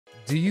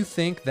Do you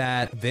think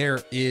that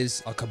there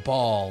is a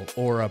cabal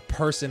or a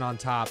person on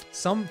top,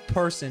 some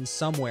person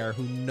somewhere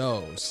who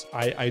knows?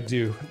 I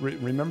do.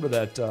 Remember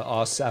that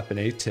OSAP and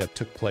ATIP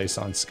took place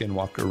on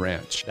Skinwalker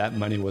Ranch. That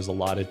money was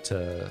allotted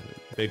to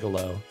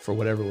Bigelow for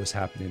whatever was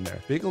happening there.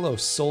 Bigelow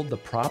sold the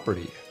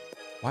property.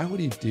 Why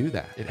would he do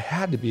that? It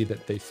had to be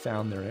that they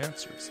found their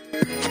answers.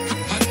 I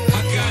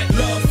got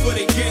love for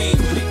the game.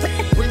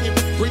 Bring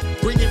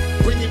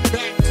it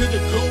back to the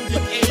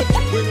golden age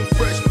when the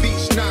fresh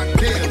beats knocked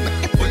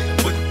down.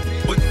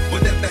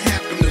 Whatever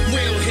happened to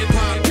real hip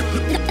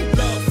hop?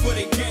 Love for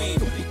the game.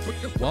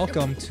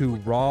 Welcome to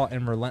Raw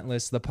and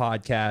Relentless, the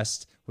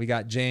podcast. We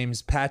got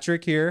James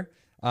Patrick here,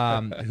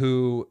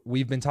 who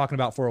we've been talking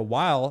about for a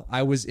while.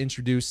 I was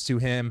introduced to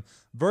him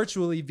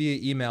virtually via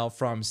email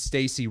from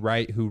Stacy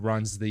Wright, who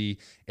runs the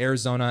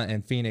Arizona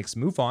and Phoenix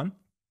MUFON.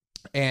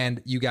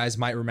 And you guys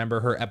might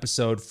remember her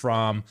episode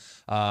from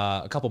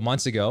a couple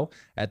months ago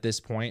at this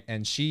point.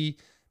 And she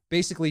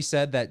basically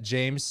said that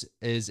James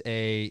is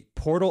a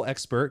portal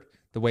expert,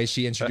 the way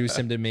she introduced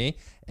him to me.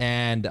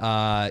 And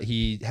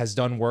he has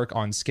done work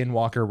on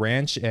Skinwalker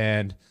Ranch.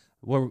 And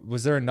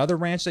was there another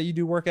ranch that you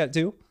do work at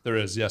too? There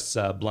is, yes.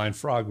 Blind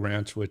Frog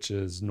Ranch, which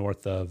is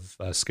north of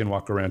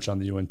Skinwalker Ranch on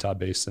the Uinta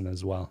Basin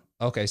as well.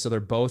 Okay, so they're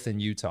both in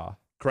Utah.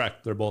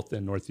 Correct. They're both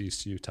in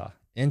northeast Utah.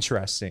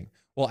 Interesting.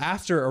 Well,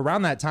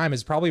 around that time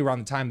is probably around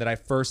the time that I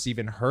first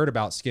even heard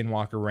about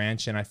Skinwalker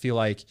Ranch. And I feel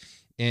like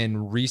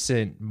in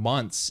recent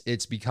months,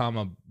 it's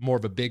become more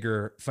of a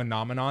bigger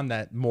phenomenon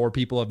that more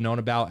people have known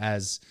about,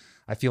 as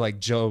I feel like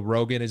Joe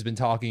Rogan has been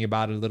talking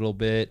about it a little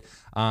bit.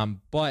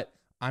 But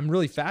I'm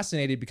really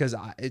fascinated because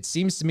it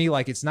seems to me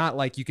like it's not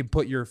like you can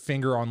put your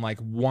finger on like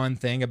one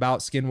thing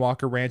about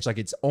Skinwalker Ranch, like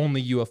it's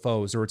only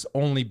UFOs or it's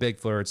only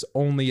Bigfoot or it's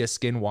only a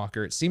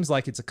Skinwalker. It seems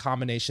like it's a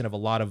combination of a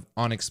lot of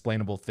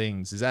unexplainable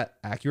things. Is that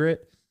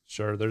accurate?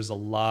 Sure. There's a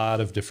lot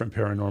of different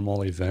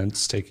paranormal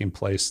events taking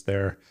place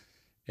there.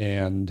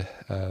 And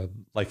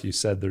like you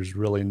said, there's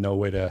really no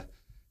way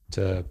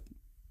to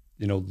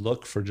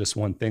look for just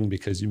one thing,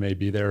 because you may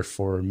be there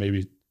for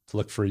maybe to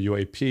look for a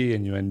UAP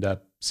and you end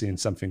up seeing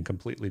something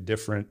completely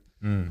different.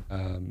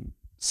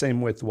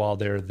 Same with while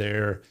they're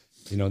there,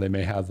 they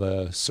may have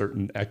a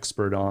certain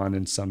expert on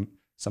in some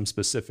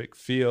specific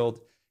field,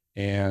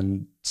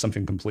 and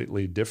something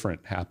completely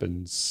different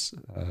happens,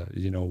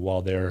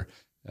 while they're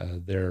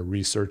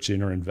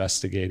researching or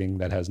investigating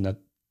that has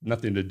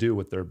nothing to do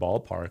with their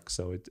ballpark.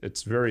 So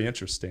it's very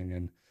interesting.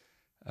 And,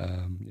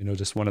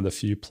 just one of the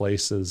few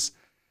places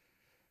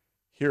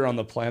here on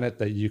the planet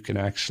that you can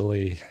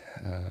actually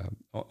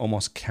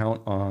almost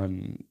count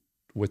on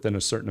within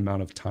a certain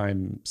amount of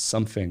time,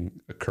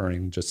 something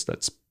occurring just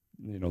that's,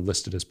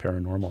 listed as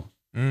paranormal.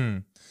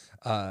 And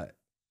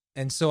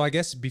so I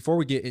guess before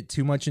we get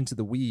too much into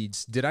the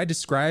weeds, did I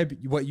describe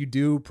what you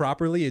do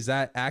properly? Is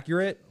that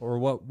accurate?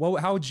 Or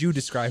how would you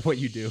describe what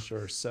you do?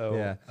 Sure.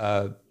 So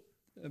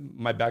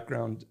my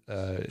background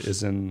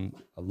is in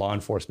law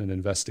enforcement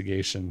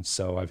investigation.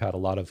 So I've had a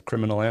lot of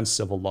criminal and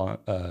civil law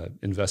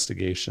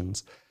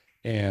investigations,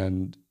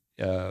 and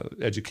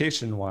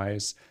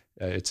education-wise,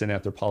 it's in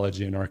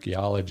anthropology and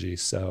archaeology.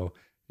 So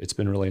it's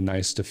been really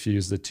nice to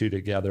fuse the two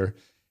together.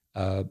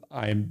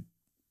 I'm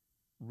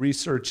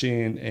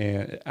researching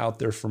and out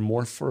there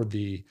for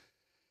the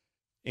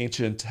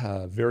ancient,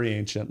 very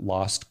ancient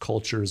lost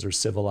cultures or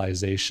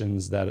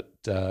civilizations that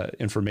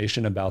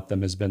information about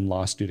them has been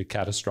lost due to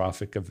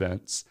catastrophic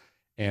events.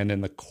 And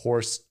in the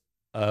course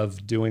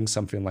of doing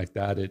something like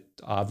that, it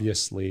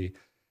obviously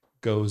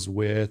goes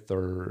with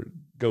or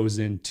goes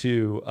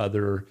into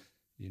other,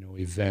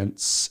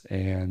 events,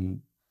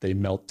 and they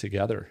melt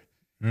together.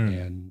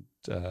 And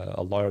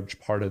a large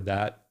part of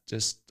that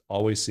just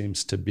always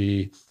seems to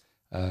be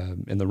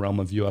in the realm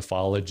of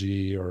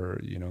ufology, or,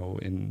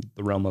 in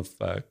the realm of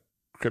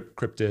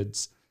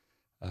cryptids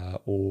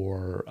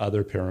or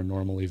other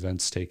paranormal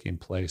events taking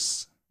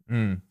place.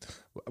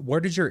 Where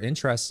did your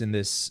interest in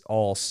this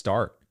all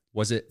start?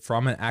 Was it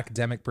from an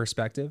academic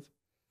perspective?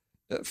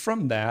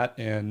 From that,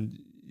 and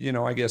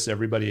I guess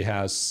everybody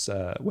has,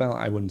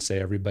 I wouldn't say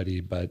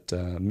everybody, but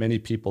many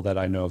people that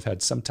I know have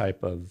had some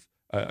type of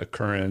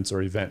occurrence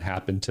or event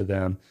happen to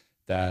them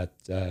that,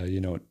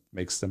 it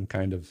makes them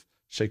kind of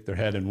shake their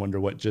head and wonder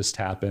what just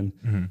happened.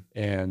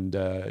 And,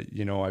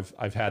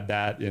 I've had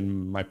that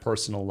in my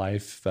personal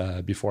life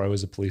before I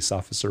was a police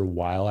officer,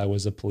 while I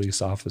was a police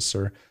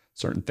officer,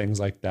 certain things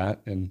like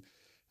that. And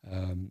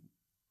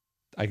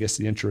I guess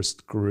the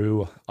interest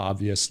grew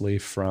obviously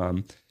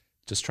from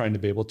just trying to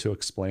be able to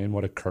explain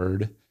what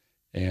occurred.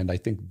 And I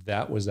think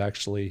that was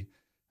actually,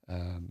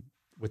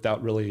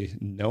 without really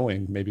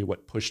knowing, maybe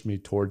what pushed me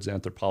towards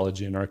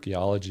anthropology and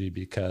archaeology,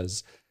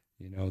 because,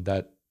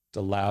 that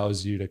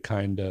allows you to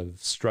kind of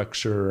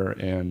structure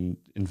and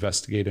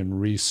investigate and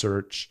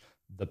research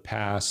the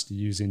past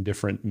using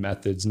different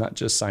methods, not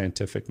just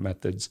scientific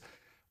methods.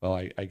 Well,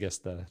 I guess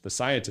the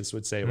scientists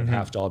would say it would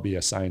have to all be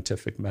a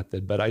scientific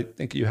method, but I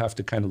think you have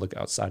to kind of look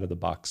outside of the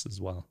box as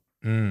well.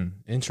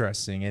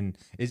 Interesting. And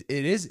it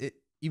is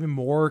even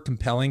more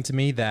compelling to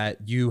me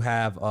that you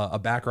have a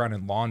background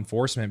in law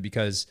enforcement,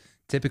 because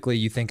typically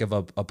you think of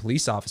a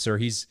police officer,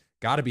 he's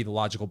got to be the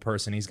logical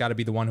person. He's got to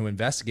be the one who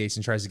investigates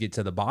and tries to get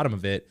to the bottom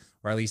of it,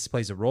 or at least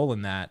plays a role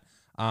in that.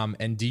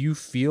 And do you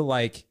feel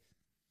like,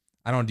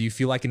 I don't know, do you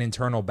feel like an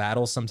internal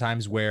battle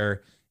sometimes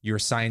where your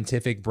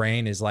scientific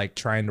brain is like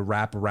trying to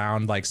wrap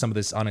around like some of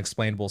this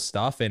unexplainable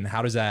stuff? And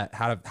how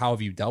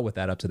have you dealt with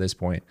that up to this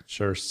point?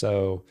 Sure.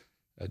 So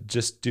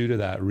just due to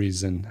that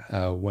reason,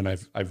 when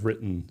I've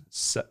written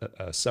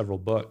several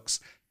books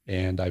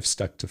and I've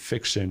stuck to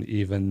fiction,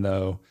 even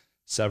though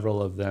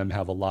several of them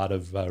have a lot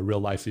of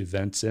real life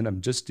events in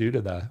them, just due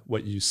to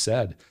what you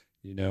said.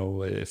 You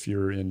know, if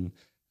you're in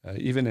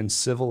even in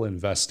civil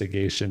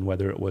investigation,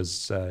 whether it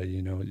was,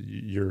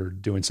 you're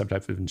doing some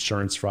type of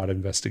insurance fraud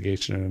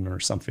investigation or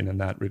something in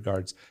that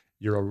regards,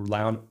 you're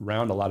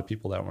around a lot of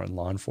people that were in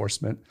law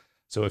enforcement.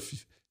 So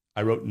if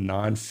I wrote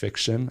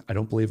nonfiction, I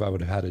don't believe I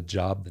would have had a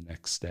job the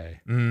next day.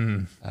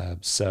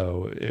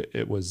 So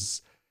it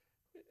was,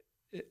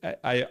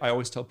 I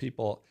always tell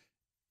people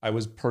I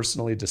was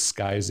personally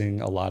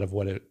disguising a lot of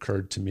what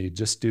occurred to me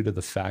just due to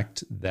the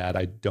fact that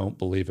I don't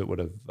believe it would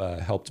have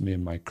helped me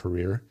in my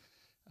career.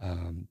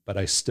 But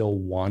I still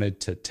wanted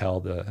to tell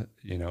the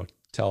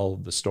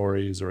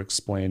stories or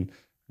explain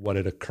what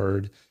had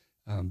occurred.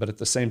 But at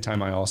the same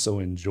time, I also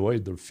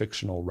enjoyed the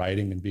fictional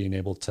writing and being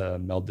able to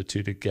meld the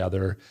two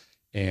together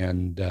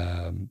and,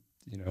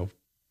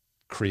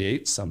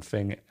 create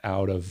something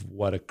out of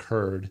what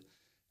occurred.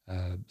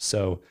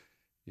 So,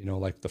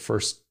 like the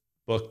first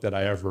book that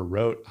I ever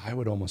wrote, I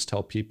would almost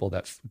tell people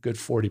that a good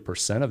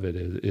 40% of it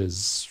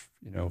is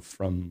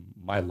from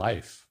my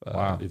life,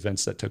 Wow.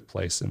 events that took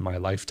place in my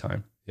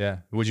lifetime. Yeah.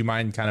 Would you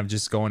mind kind of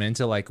just going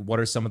into like, what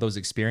are some of those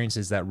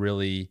experiences that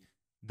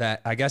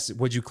I guess,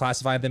 would you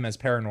classify them as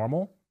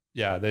paranormal?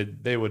 Yeah,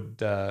 they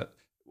would.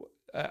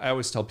 I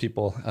always tell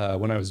people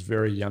when I was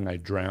very young, I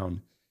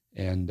drowned,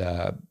 and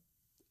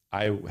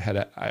I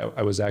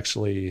was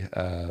actually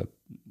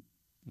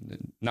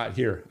not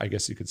here, I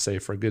guess you could say,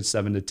 for a good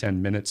 7 to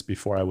 10 minutes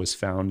before I was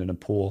found in a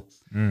pool.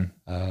 And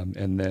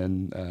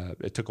then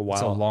it took a while.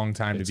 It's a long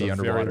time to be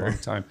underwater. Very long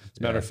time. As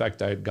a matter of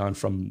fact, I had gone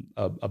from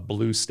a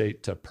blue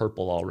state to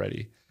purple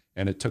already.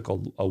 And it took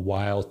a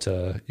while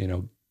to,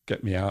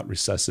 get me out,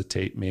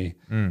 resuscitate me.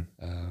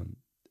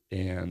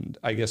 And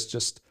I guess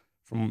just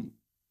from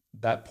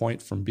that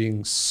point, from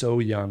being so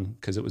young,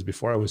 because it was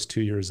before I was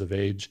 2 years of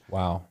age.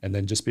 Wow. And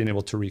then just being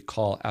able to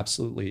recall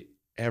absolutely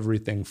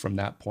everything from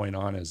that point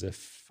on as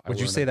if would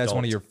you say that's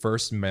one of your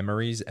first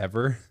memories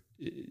ever?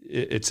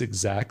 It's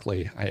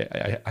exactly.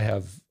 I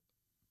have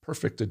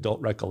perfect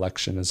adult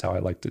recollection is how I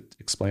like to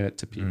explain it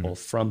to people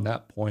from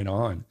that point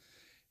on.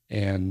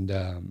 And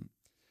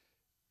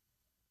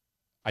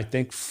I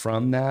think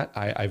from that,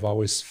 I've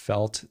always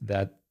felt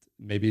that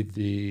maybe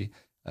the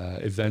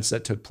events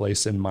that took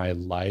place in my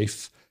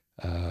life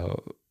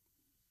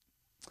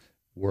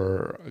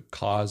were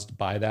caused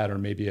by that, or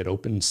maybe it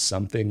opened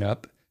something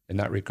up in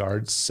that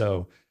regard.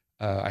 So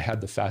I had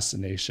the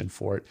fascination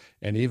for it.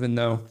 And even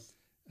though,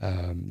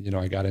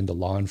 I got into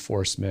law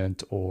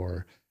enforcement,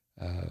 or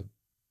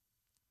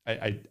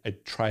I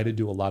try to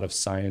do a lot of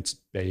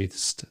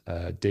science-based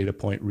data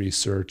point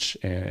research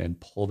and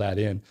pull that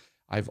in,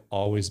 I've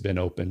always been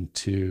open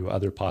to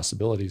other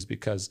possibilities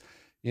because,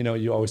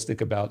 you always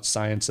think about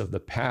science of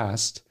the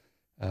past.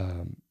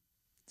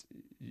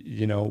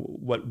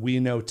 What we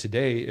know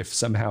today, if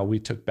somehow we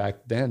took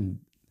back then,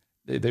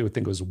 they would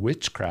think it was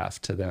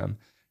witchcraft to them,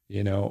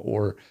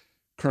 or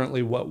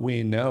currently what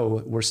we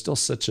know, we're still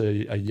such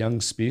a young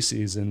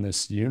species in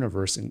this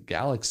universe and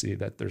galaxy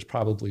that there's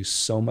probably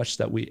so much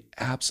that we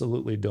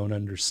absolutely don't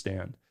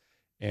understand.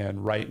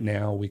 And right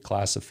now we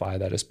classify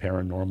that as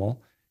paranormal,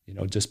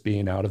 just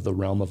being out of the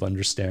realm of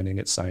understanding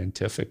it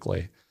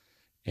scientifically.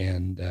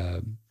 And,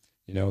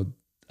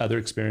 other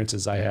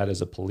experiences I had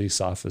as a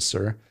police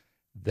officer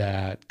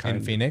that kind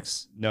of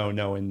Phoenix?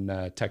 No,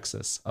 in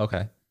Texas.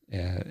 Okay.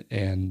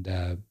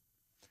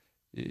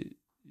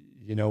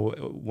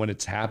 When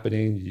it's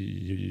happening,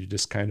 you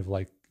just kind of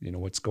like,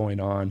 what's going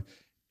on.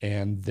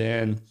 And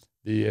then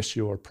the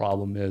issue or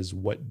problem is,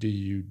 what do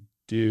you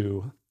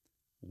do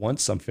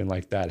once something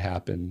like that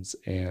happens?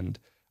 And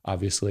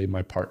obviously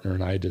my partner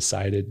and I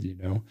decided,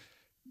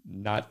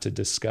 not to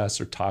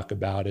discuss or talk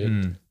about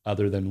it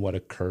other than what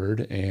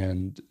occurred.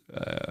 And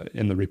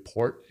in the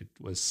report, it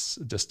was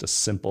just a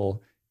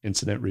simple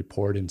incident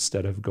report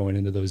instead of going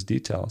into those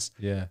details.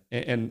 Yeah.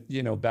 And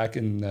back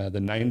in the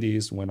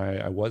 90s when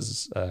I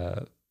was,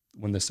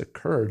 when this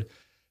occurred.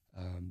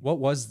 What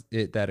was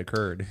it that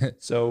occurred?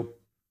 So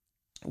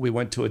we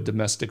went to a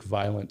domestic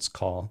violence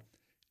call,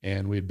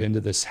 and we'd been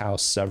to this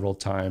house several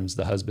times.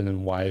 The husband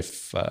and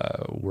wife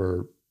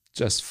were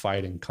just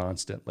fighting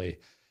constantly.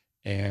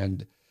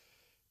 And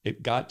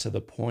it got to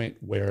the point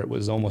where it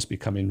was almost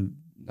becoming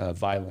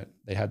violent.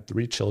 They had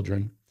 3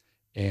 children.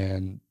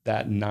 And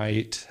that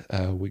night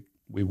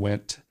we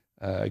went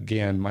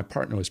again. My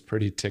partner was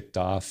pretty ticked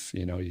off.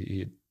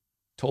 He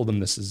told them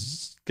this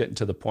is getting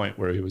to the point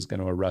where he was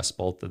going to arrest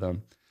both of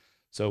them.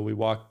 So we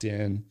walked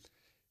in,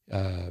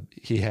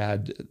 He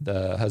had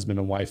the husband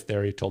and wife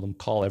there. He told them,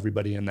 call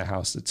everybody in the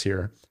house that's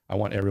here. I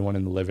want everyone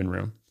in the living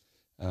room.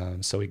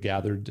 So he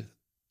gathered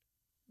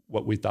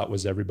what we thought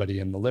was everybody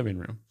in the living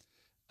room.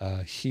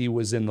 He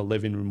was in the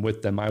living room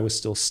with them. I was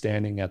still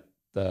standing at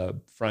the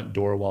front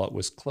door while it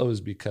was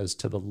closed, because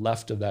to the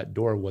left of that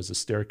door was a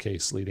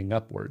staircase leading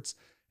upwards.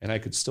 And I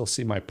could still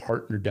see my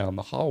partner down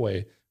the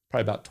hallway,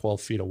 probably about 12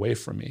 feet away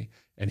from me.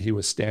 And he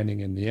was standing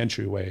in the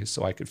entryway,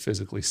 so I could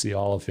physically see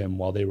all of him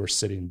while they were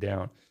sitting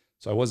down.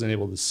 So I wasn't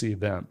able to see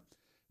them.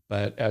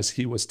 But as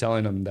he was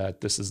telling them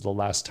that this is the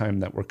last time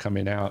that we're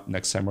coming out,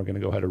 next time we're going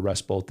to go ahead and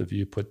arrest both of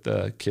you, put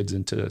the kids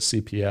into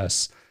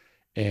CPS,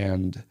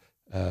 and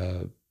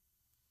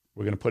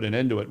we're going to put an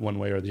end to it one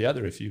way or the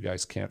other if you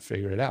guys can't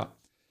figure it out.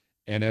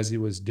 And as he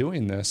was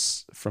doing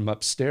this from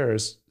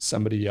upstairs,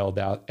 somebody yelled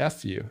out,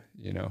 F you,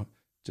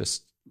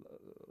 just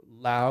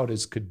loud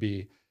as could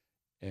be.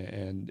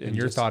 And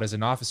your thought as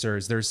an officer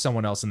is there's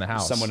someone else in the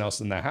house. Someone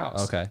else in the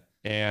house. Okay.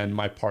 And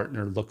my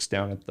partner looks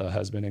down at the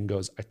husband and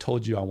goes, I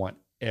told you I want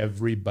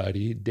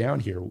everybody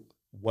down here.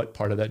 What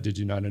part of that did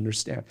you not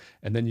understand?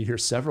 And then you hear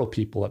several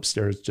people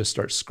upstairs just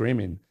start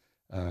screaming,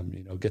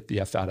 get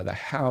the F out of the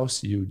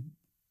house. I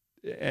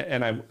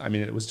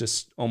mean, it was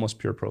just almost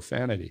pure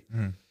profanity.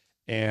 Mm.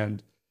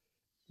 And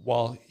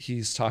while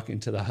he's talking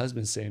to the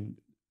husband saying,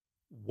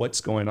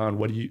 what's going on?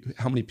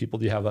 How many people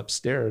do you have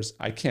upstairs?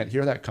 I can't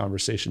hear that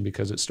conversation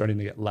because it's starting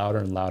to get louder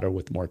and louder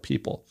with more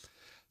people.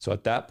 So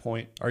at that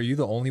point, are you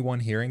the only one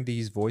hearing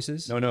these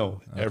voices? No. Okay.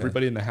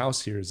 Everybody in the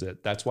house hears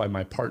it. That's why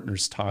my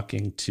partner's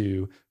talking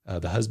to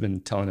the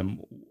husband, telling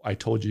him, I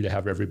told you to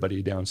have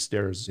everybody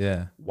downstairs.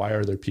 Yeah. Why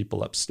are there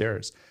people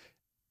upstairs?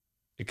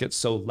 It gets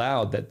so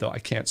loud that though I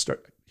can't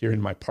start hearing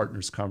my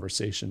partner's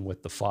conversation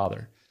with the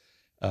father.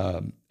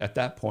 At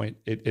that point,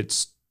 it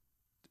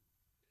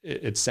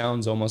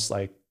sounds almost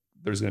like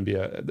there's going to be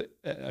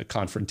a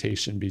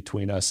confrontation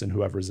between us and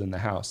whoever's in the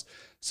house.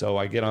 So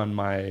I get on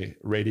my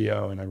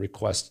radio and I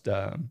request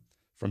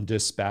from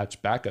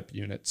dispatch backup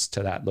units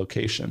to that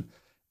location.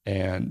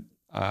 And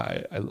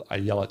I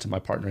yell out to my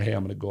partner, hey,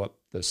 I'm going to go up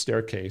the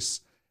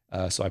staircase.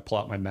 So I pull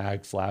out my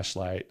mag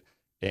flashlight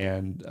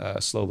and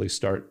slowly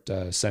start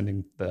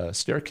ascending the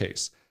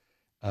staircase.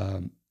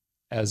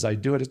 As I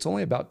do it, it's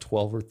only about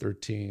 12 or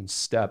 13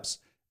 steps.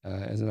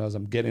 As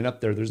I'm getting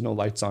up there, there's no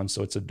lights on.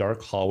 So it's a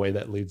dark hallway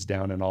that leads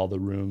down, and all the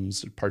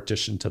rooms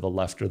partitioned to the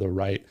left or the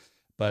right.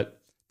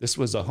 But this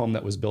was a home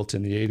that was built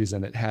in the 80s,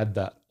 and it had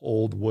that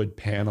old wood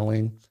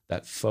paneling,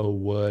 that faux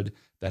wood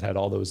that had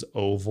all those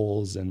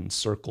ovals and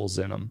circles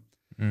in them.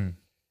 Mm.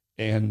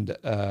 And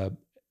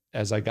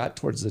as I got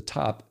towards the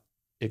top,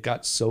 it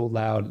got so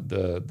loud,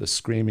 the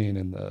screaming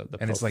and the and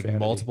profanity, it's like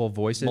multiple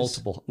voices?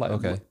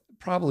 Okay.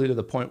 Probably to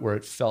the point where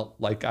it felt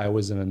like I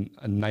was in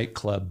a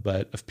nightclub,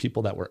 but of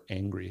people that were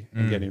angry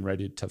and getting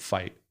ready to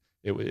fight.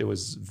 It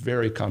was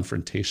very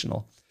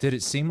confrontational. Did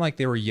it seem like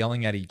they were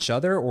yelling at each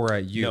other or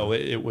at you? No,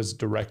 it was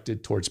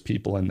directed towards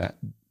people, and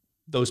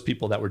those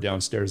people that were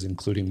downstairs,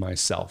 including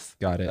myself.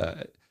 Got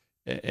it.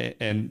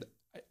 And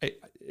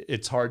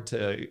it's hard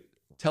to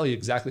tell you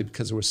exactly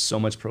because there was so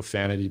much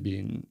profanity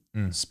being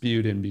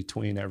spewed in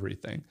between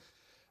everything.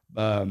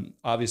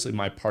 Obviously,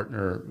 my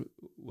partner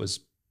was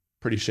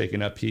pretty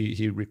shaken up.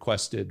 He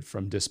requested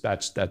from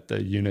dispatch that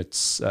the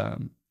units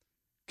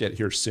get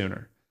here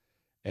sooner.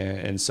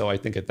 And so I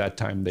think at that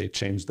time they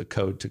changed the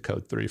code to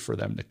code 3 for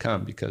them to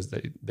come, because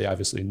they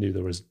obviously knew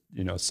there was,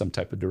 some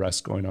type of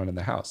duress going on in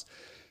the house.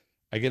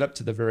 I get up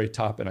to the very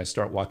top and I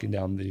start walking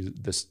down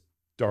this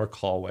dark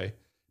hallway,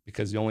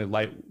 because the only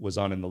light was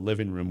on in the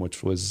living room,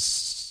 which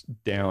was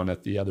down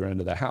at the other end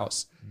of the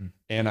house. Mm.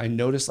 And I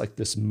noticed like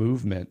this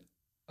movement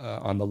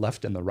on the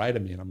left and the right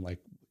of me. And I'm like,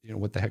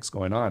 what the heck's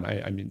going on?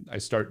 I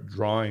start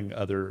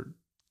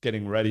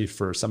getting ready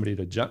for somebody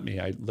to jump me.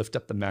 I lift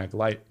up the mag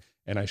light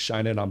and I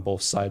shine it on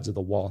both sides of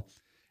the wall.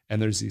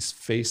 And there's these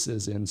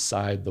faces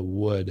inside the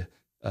wood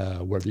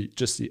where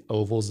just the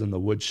ovals in the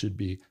wood should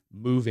be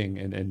moving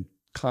and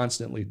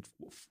constantly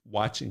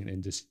watching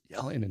and just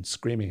yelling and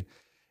screaming.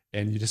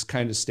 And you just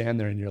kind of stand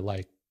there and you're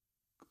like,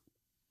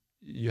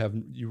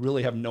 you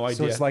really have no idea.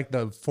 So it's like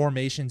the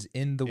formations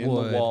in the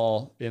wood. The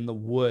wall, in the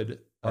wood.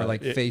 Are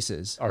like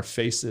faces. Are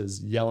faces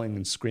yelling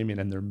and screaming,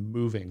 and they're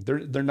moving.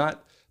 They're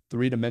not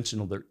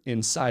three-dimensional. They're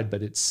inside,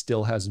 but it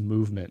still has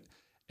movement.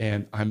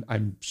 And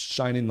I'm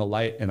shining the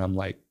light, and I'm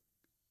like,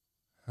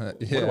 what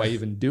do I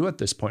even do at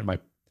this point? My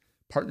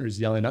partner's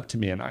yelling up to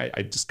me, and I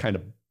just kind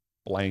of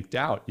blanked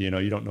out. You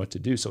don't know what to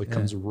do. So he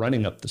comes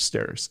running up the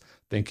stairs,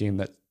 thinking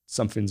that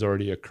something's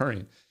already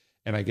occurring.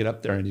 And I get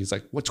up there, and he's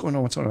like, "What's going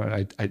on? What's going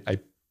on?" And I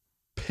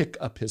pick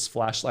up his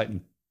flashlight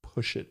and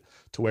push it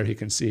to where he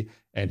can see,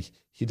 and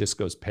he just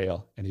goes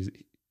pale, and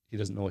he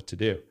doesn't know what to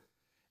do.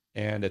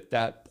 And at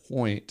that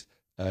point,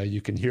 you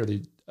can hear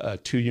the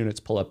 2 units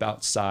pull up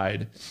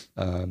outside.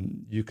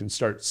 You can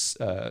start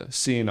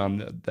seeing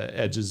on the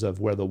edges of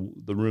where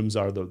the rooms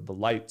are, the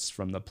lights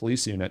from the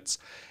police units,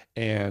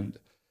 and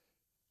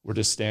we're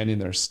just standing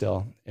there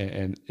still,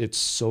 and it's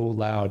so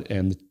loud.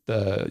 And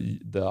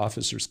the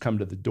officers come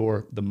to the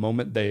door. The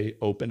moment they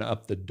open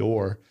up the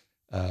door,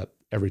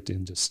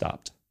 everything just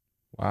stopped.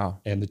 Wow.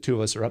 And the two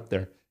of us are up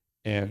there,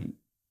 and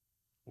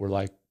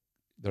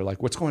they're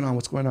like, what's going on?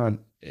 What's going on?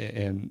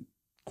 And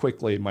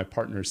quickly my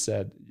partner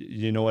said,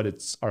 you know what?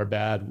 It's our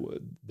bad.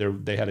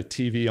 They had a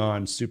TV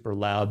on super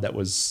loud.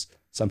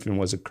 Something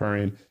was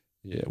occurring.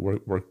 Yeah,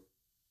 we're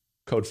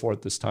code for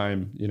it this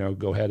time,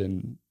 go ahead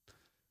and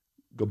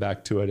go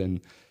back to it.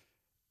 And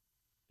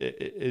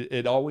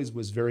it always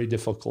was very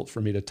difficult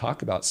for me to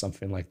talk about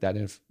something like that.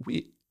 And if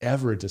we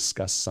ever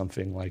discussed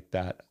something like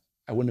that,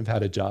 I wouldn't have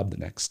had a job the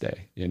next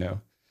day,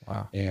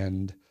 Wow.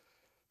 And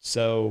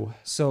so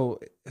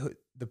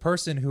the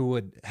person who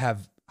would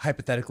have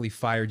hypothetically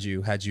fired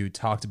you, had you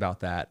talked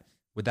about that,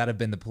 would that have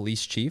been the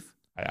police chief?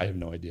 I have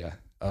no idea.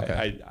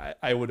 Okay.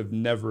 I would have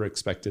never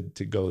expected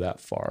to go that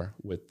far.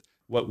 With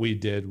what we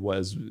did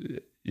was,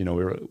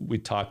 we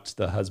talked to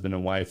the husband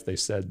and wife. They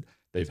said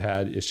they've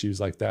had issues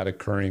like that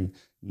occurring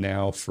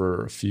now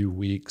for a few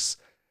weeks.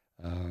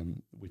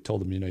 We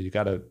told them, you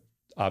got to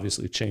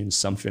obviously change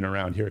something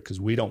around here because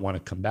we don't want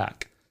to come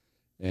back.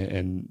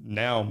 And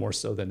now more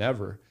so than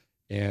ever.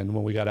 And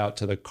when we got out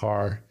to the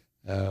car,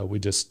 we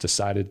just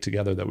decided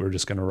together that we were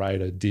just going to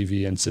write a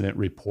DV incident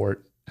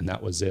report, and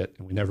that was it.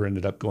 And we never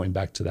ended up going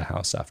back to the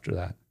house after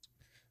that.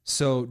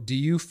 So do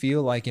you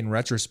feel like in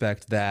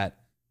retrospect that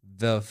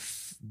the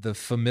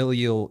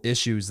familial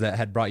issues that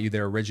had brought you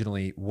there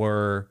originally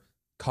were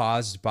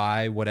caused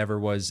by whatever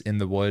was in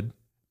the wood?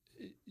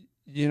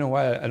 You know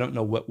what? I don't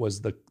know what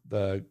was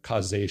the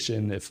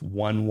causation. If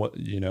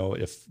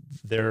if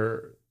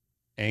their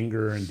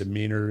anger and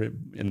demeanor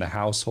in the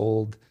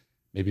household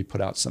maybe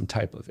put out some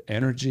type of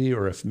energy,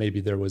 or if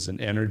maybe there was an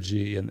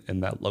energy in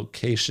that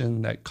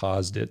location that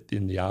caused it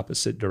in the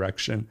opposite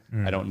direction.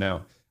 I don't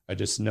know. I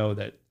just know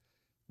that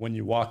when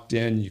you walked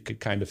in, you could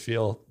kind of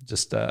feel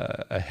just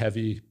a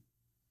heavy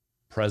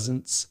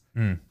presence.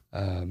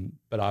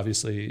 But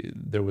obviously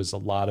there was a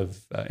lot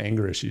of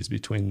anger issues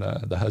between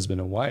the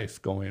husband and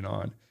wife going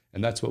on.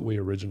 And that's what we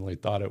originally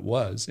thought it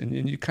was.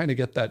 And you kind of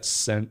get that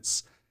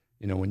sense,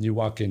 when you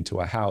walk into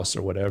a house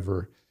or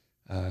whatever,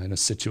 in a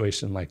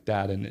situation like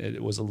that. And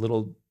it was a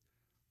little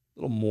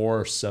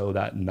more so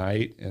that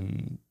night.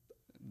 And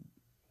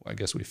I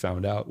guess we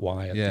found out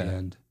why at the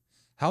end.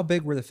 How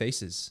big were the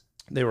faces?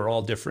 They were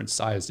all different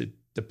sized. It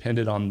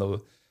depended on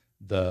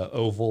the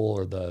oval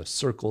or the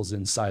circles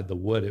inside the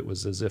wood. It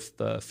was as if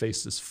the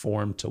faces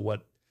formed to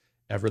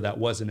whatever that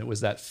was. And it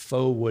was that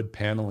faux wood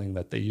paneling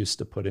that they used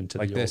to put into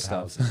the old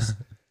houses.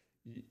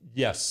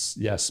 Yes.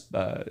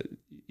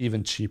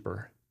 Even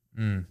cheaper.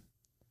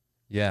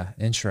 Yeah.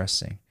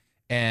 Interesting.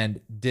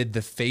 And did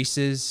the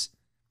faces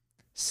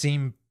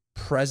seem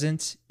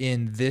present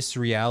in this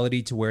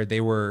reality to where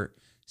they were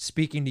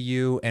speaking to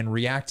you and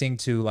reacting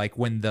to, like,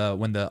 when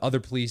the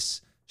other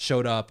police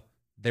showed up,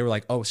 they were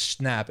like, oh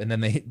snap, and then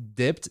they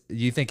dipped? Do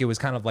you think it was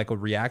kind of like a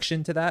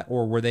reaction to that,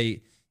 or were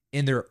they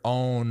in their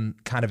own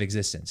kind of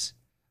existence?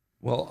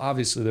 Well,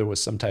 obviously there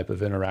was some type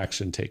of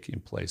interaction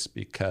taking place,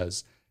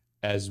 because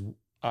as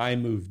I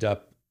moved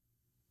up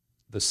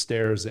the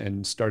stairs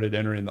and started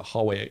entering the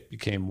hallway, it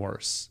became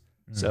worse.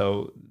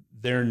 So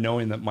they're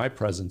knowing that my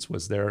presence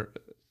was there.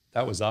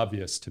 That was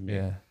obvious to me.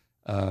 Yeah.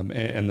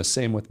 And the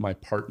same with my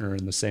partner,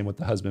 and the same with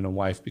the husband and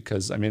wife,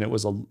 because it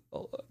was a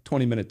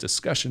 20-minute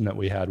discussion that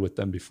we had with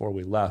them before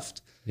we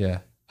left. Yeah.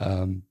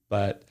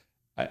 But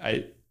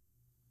I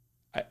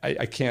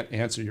can't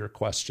answer your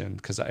question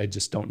because I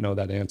just don't know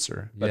that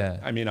answer.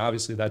 But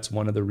obviously that's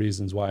one of the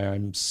reasons why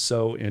I'm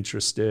so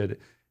interested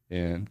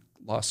in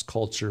lost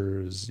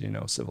cultures,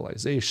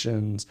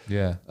 civilizations.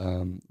 Yeah.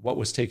 What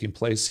was taking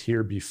place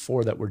here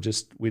before that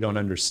we don't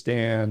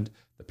understand,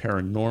 the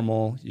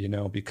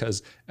paranormal,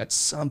 because at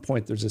some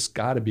point there's just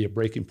got to be a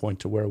breaking point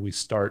to where we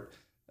start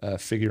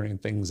figuring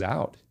things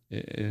out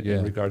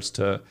in regards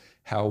to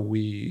how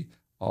we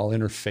all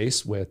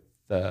interface with,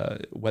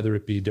 whether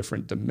it be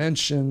different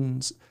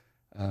dimensions,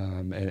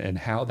 and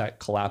how that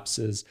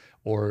collapses,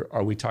 or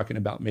are we talking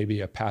about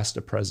maybe a past,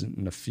 a present,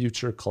 and a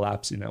future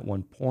collapsing at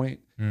one point,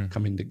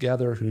 coming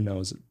together? Who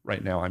knows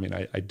right now?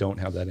 I don't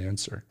have that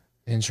answer.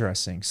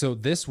 Interesting. So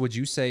this, would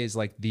you say, is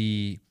like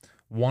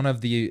one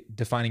of the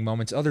defining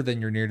moments, other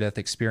than your near-death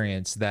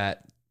experience,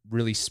 that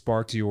really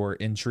sparked your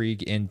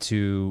intrigue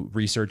into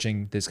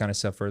researching this kind of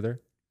stuff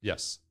further?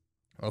 Yes.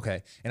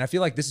 Okay. And I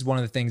feel like this is one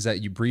of the things that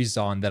you breezed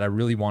on that I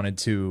really wanted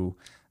to,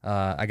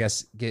 I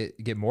guess,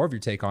 get more of your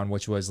take on,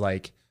 which was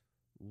like,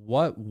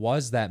 what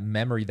was that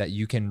memory that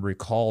you can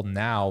recall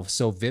now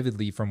so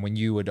vividly from when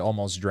you had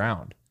almost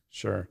drowned?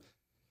 Sure.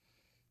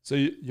 So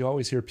you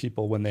always hear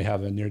people when they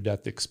have a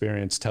near-death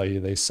experience tell you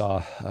they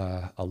saw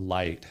a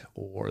light,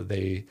 or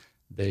they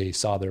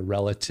saw their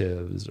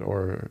relatives,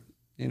 or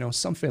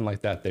something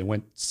like that. They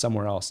went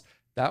somewhere else.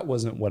 That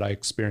wasn't what I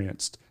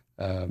experienced.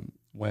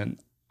 When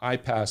I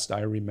passed,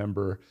 I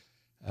remember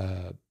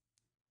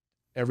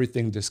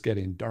everything just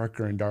getting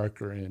darker and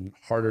darker and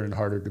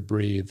harder to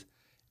breathe.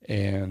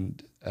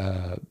 And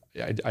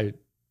I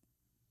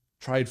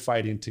tried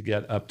fighting to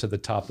get up to the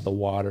top of the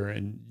water,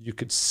 and you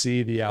could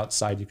see the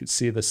outside, you could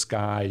see the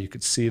sky, you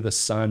could see the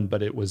sun,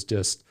 but it was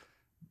just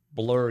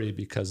blurry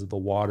because of the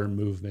water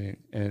moving.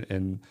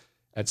 And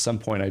at some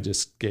point I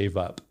just gave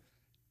up.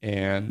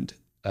 And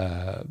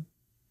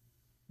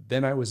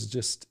then I was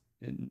just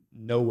in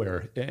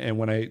nowhere. And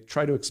when I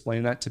try to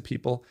explain that to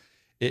people,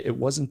 it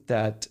wasn't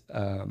that,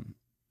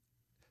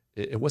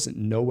 it wasn't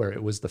nowhere.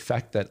 It was the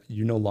fact that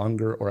you no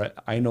longer, or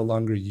I no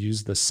longer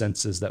use the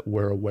senses that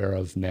we're aware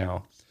of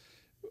now.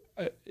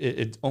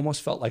 It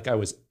almost felt like I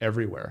was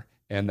everywhere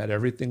and that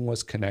everything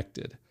was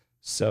connected.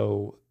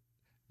 So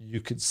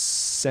you could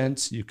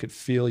sense, you could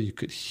feel, you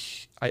could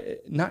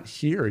not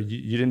hear.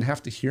 You didn't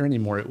have to hear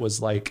anymore. It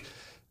was like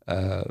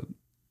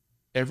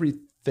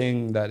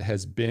everything that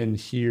has been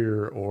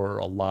here or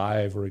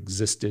alive or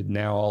existed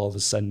now all of a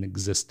sudden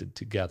existed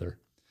together.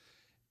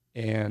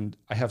 And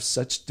I have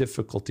such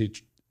difficulty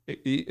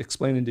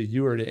explaining to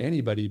you or to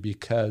anybody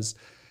because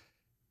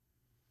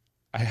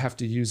I have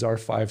to use our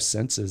five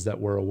senses that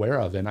we're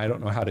aware of, and I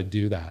don't know how to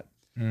do that.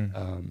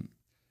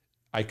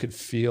 I could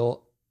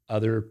feel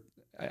other,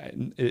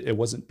 it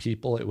wasn't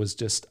people, it was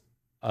just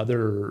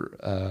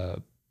other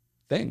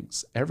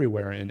things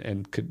everywhere,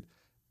 and could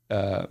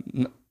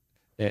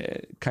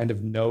kind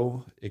of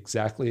know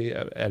exactly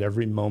at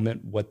every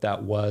moment what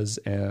that was.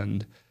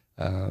 And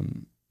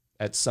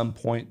at some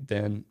point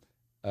then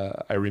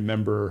I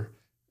remember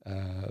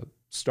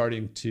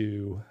starting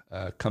to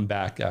come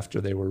back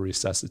after they were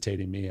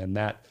resuscitating me, and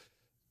that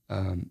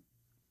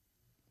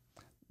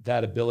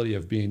that ability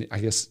of being, I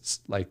guess,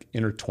 like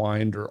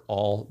intertwined or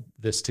all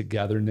this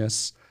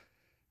togetherness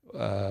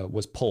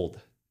was pulled.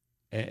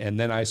 And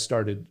then I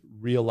started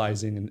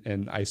realizing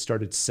and I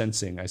started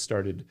sensing, I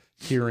started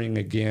hearing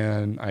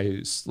again.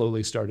 I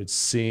slowly started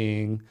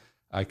seeing.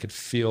 I could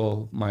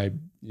feel my,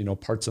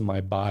 parts of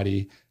my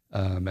body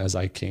as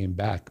I came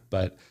back.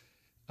 But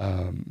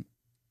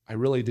I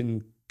really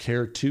didn't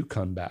care to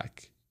come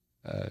back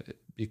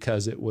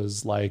because it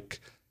was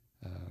like,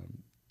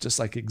 just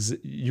like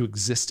you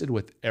existed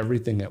with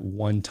everything at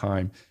one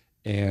time.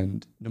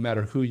 And no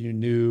matter who you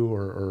knew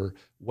or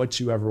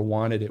what you ever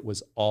wanted, it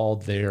was all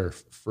there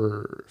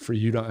for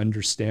you to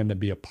understand and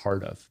be a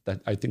part of. That,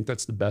 I think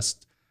that's the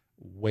best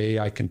way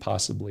I can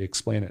possibly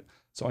explain it.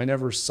 So I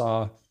never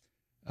saw,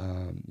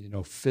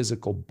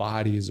 physical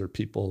bodies or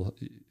people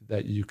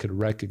that you could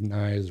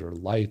recognize or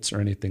lights or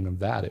anything of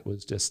that. It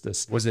was just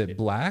this. Was it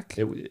black?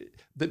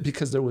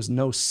 Because there was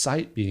no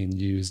sight being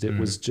used. It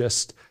was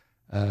just,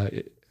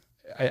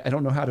 I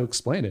don't know how to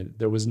explain it.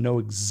 There was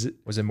no.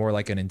 Was it more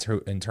like an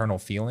internal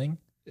feeling?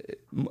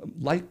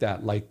 Like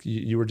that, like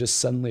you were just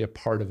suddenly a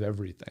part of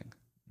everything.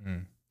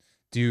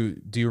 Do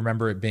you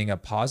remember it being a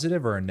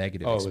positive or a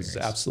negative experience? It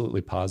was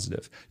absolutely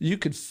positive. You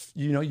could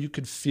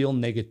feel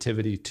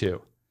negativity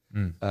too.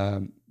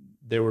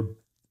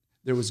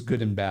 There was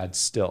good and bad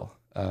still.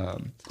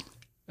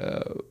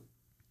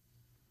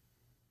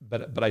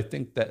 But I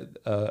think that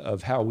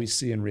of how we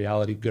see in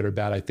reality, good or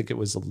bad, I think it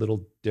was a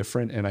little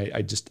different, and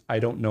I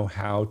don't know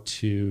how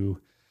to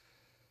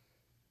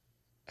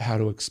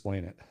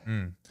explain it.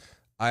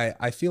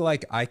 I feel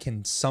like I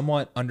can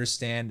somewhat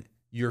understand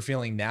your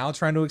feeling now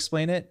trying to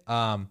explain it,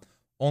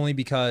 only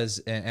because,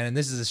 and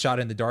this is a shot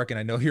in the dark, and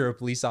I know you're a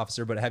police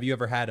officer, but have you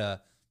ever had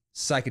a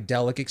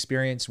psychedelic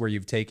experience where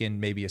you've taken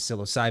maybe a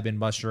psilocybin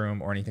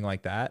mushroom or anything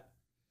like that?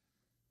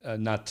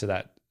 Not to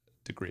that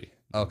degree.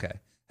 Okay.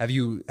 Have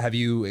you,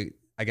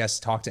 I guess,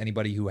 talked to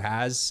anybody who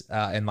has,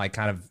 and like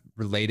kind of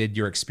related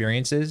your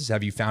experiences?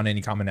 Have you found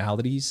any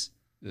commonalities?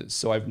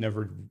 So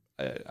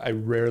I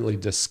rarely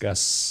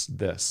discuss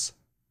this.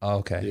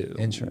 Okay.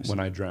 Interesting. When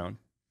I drown.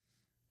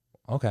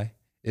 Okay.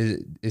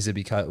 Is it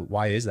because,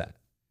 why is that?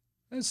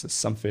 This is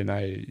something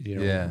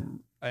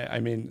I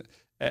mean,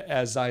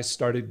 as I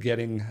started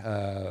getting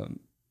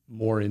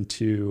more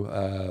into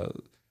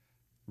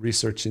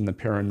researching the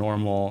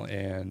paranormal,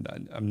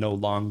 and I'm no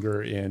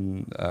longer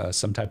in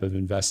some type of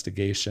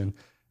investigation,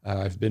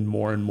 I've been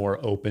more and more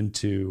open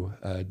to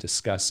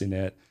discussing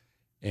it.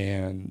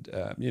 And,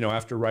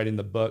 after writing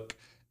the book,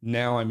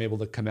 now I'm able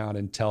to come out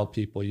and tell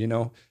people,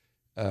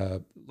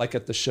 like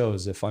at the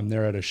shows, if I'm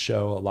there at a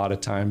show, a lot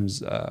of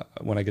times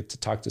when I get to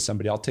talk to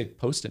somebody, I'll take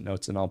Post-it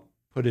notes and I'll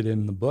put it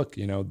in the book.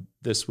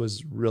 This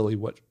was really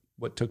what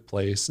took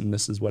place, and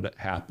this is what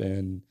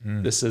happened.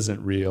 This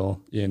isn't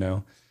real,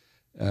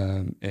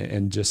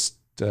 and just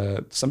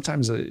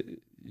sometimes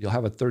you'll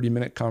have a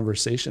 30-minute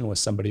conversation with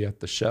somebody at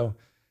the show.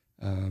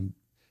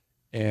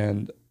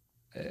 And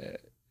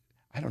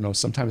I don't know,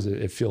 sometimes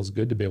it feels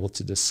good to be able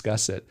to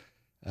discuss it.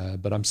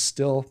 But I'm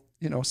still,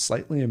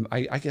 slightly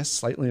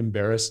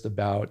embarrassed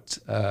about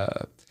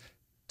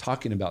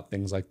talking about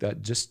things like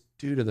that, just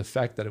due to the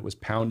fact that it was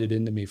pounded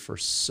into me for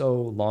so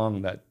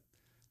long that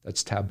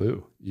that's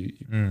taboo.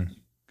 You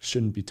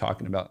shouldn't be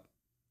talking about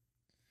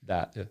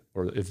that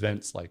or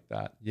events like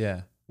that.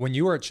 Yeah. When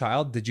you were a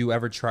child, did you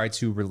ever try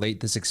to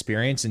relate this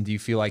experience? And do you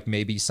feel like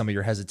maybe some of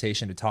your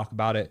hesitation to talk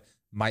about it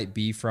might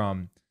be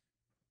from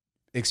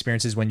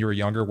experiences when you were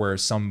younger where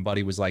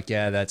somebody was like,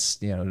 yeah, that's,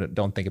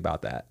 don't think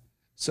about that?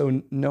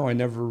 So no, I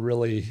never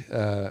really,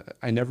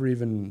 I never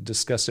even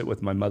discussed it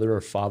with my mother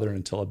or father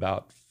until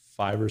about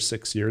 5 or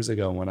 6 years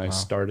ago when I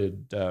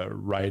started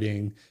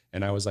writing,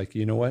 and I was like,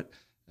 you know what,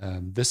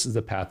 this is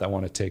the path I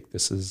want to take.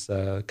 This is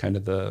kind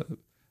of the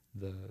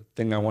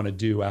thing I want to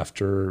do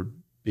after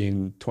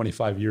being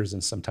 25 years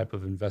in some type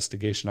of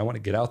investigation. I want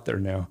to get out there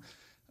now,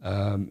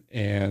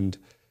 and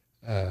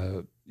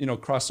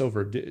cross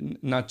over,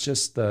 not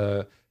just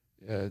the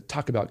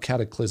talk about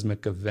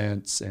cataclysmic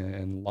events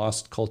and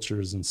lost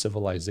cultures and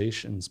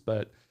civilizations,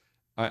 but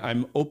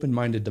I'm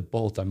open-minded to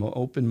both. I'm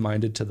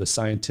open-minded to the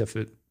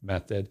scientific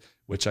method,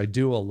 which I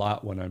do a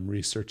lot when I'm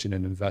researching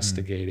and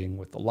investigating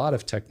with a lot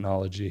of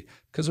technology,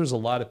 because there's a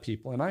lot of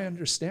people, and I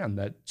understand,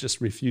 that just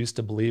refuse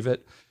to believe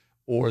it,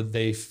 or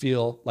they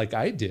feel like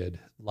I did,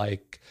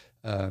 like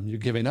you're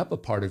giving up a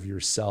part of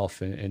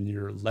yourself and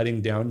you're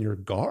letting down your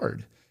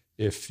guard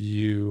if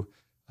you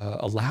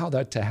allow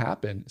that to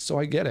happen. So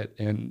I get it.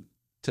 And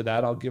to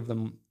that, I'll give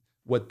them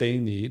what they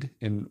need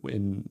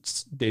in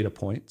data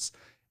points.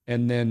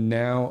 And then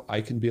now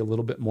I can be a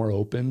little bit more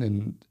open.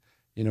 And,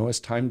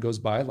 as time goes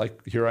by,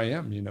 like here I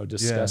am,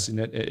 discussing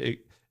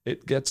it,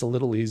 it gets a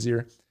little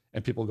easier.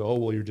 And people go, oh,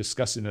 well, you're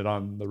discussing it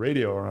on the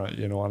radio or,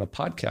 on a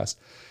podcast.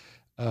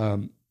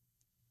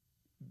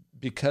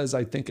 Because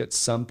I think at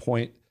some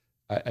point,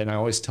 and I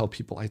always tell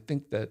people, I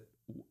think that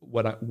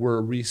what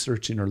we're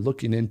researching or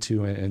looking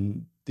into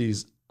and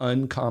these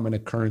uncommon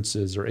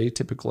occurrences or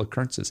atypical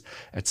occurrences,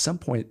 at some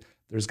point,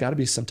 there's got to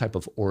be some type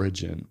of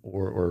origin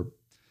or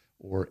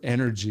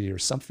energy or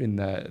something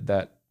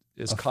that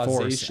is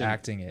causation,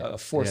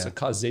 a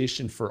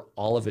causation for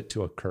all of it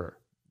to occur.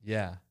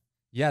 Yeah.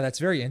 That's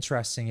very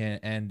interesting.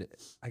 And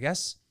I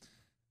guess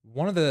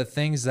one of the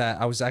things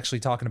that I was actually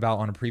talking about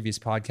on a previous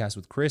podcast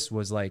with Chris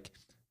was like,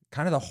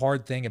 kind of the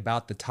hard thing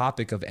about the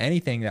topic of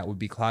anything that would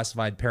be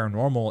classified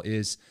paranormal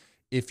is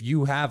if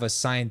you have a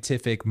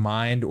scientific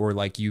mind, or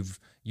like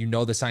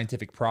the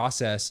scientific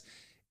process,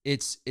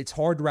 it's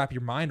hard to wrap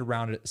your mind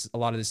around it, a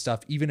lot of this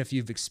stuff, even if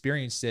you've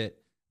experienced it,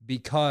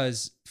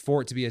 because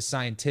for it to be a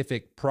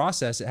scientific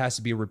process, it has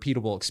to be a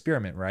repeatable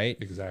experiment, right?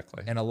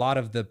 Exactly. And a lot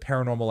of the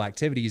paranormal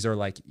activities are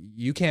like,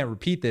 you can't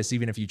repeat this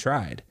even if you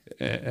tried.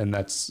 And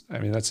that's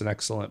an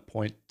excellent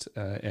point.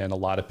 And a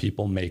lot of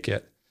people make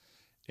it.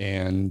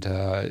 And,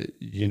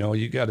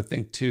 you got to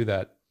think too,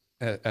 that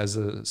as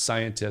a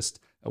scientist,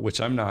 which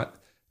I'm not,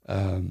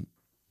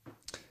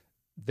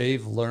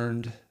 they've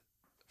learned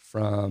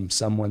from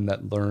someone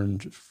that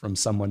learned from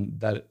someone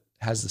that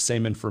has the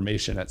same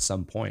information at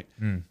some point.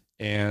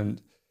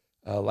 And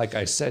like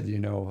I said,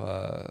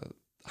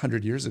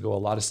 100 years ago,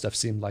 a lot of stuff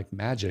seemed like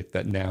magic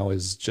that now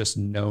is just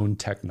known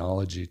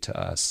technology to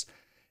us.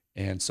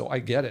 And so I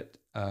get it.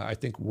 I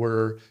think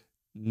we're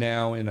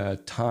now in a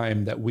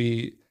time that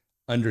we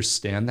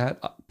understand that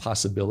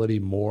possibility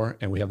more,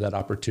 and we have that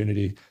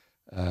opportunity.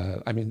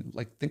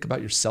 Think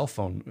about your cell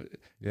phone.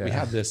 Yeah. We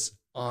have this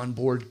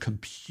onboard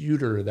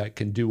computer that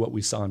can do what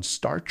we saw in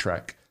Star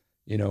Trek,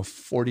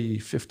 40,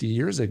 50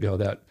 years ago,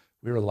 that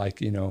we were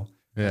like,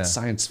 it's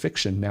science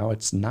fiction. Now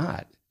it's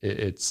not.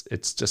 It's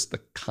just the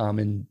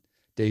common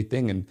day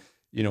thing. And,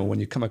 when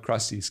you come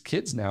across these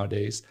kids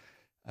nowadays,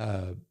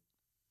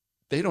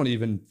 they don't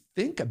even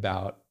think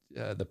about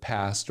the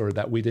past or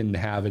that we didn't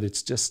have it.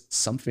 It's just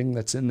something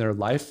that's in their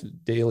life,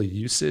 daily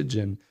usage,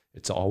 and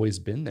it's always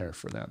been there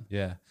for them.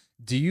 Yeah.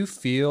 Do you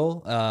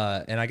feel,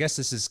 and I guess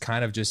this is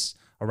kind of just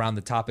around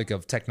the topic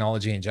of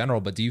technology in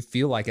general, but do you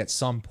feel like at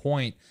some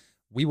point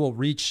we will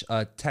reach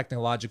a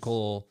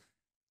technological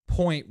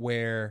point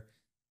where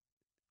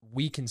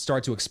we can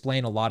start to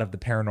explain a lot of the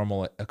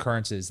paranormal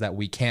occurrences that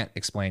we can't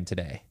explain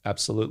today?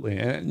 Absolutely.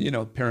 And,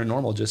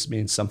 paranormal just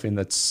means something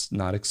that's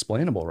not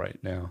explainable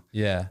right now.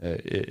 Yeah.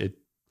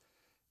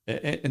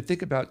 And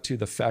think about too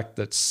the fact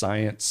that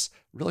science,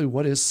 really,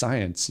 what is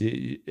science?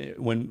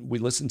 When we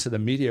listen to the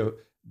media,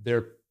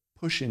 they're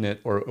pushing it,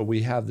 or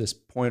we have this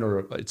point, or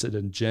it's an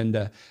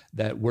agenda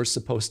that we're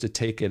supposed to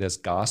take it as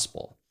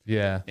gospel.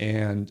 Yeah.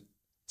 And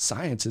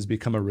science has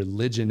become a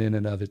religion in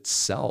and of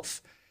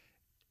itself.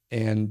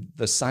 And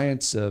the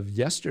science of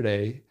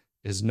yesterday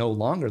is no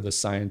longer the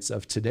science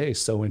of today.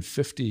 So in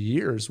 50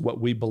 years, what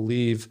we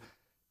believe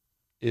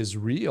is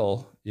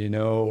real,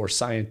 or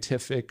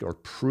scientific or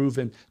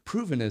proven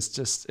is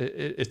just,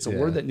 it's a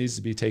word that needs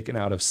to be taken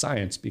out of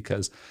science,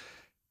 because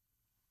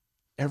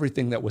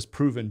everything that was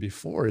proven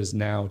before is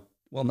now,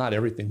 well, not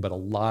everything, but a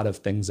lot of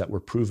things that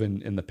were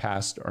proven in the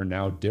past are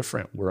now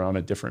different. We're on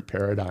a different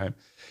paradigm,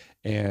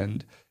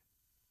 and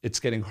it's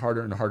getting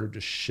harder and harder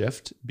to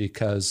shift,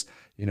 because,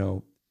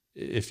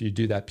 if you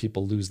do that,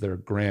 people lose their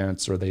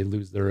grants, or they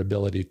lose their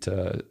ability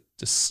to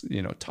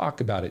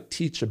talk about it,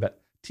 teach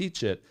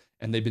it.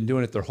 And they've been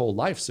doing it their whole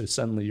life. So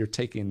suddenly you're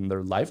taking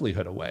their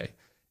livelihood away.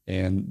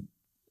 And,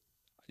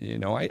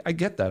 I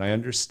get that. I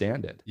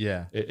understand it.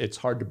 Yeah. It's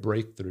hard to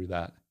break through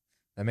that.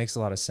 That makes a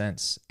lot of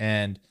sense.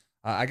 And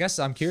I guess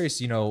I'm curious,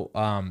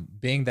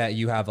 being that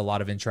you have a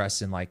lot of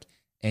interest in like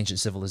ancient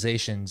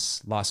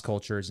civilizations, lost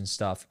cultures and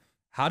stuff,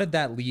 how did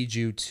that lead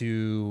you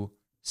to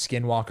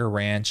Skinwalker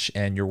Ranch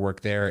and your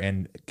work there?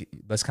 And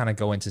let's kind of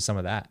go into some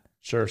of that.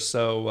 Sure.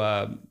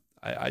 So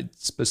I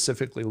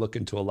specifically look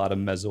into a lot of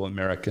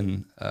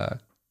Mesoamerican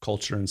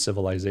culture and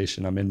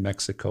civilization. I'm in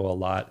Mexico a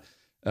lot.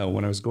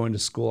 When I was going to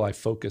school, I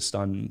focused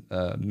on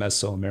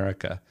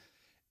Mesoamerica.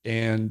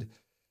 And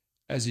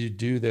as you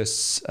do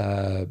this,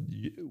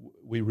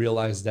 we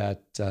realized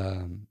that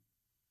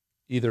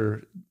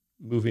either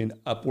moving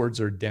upwards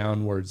or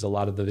downwards, a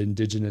lot of the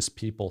indigenous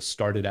people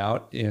started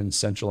out in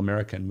Central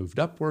America and moved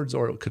upwards,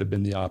 or it could have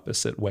been the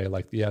opposite way,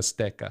 like the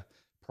Azteca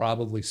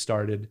probably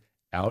started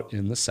out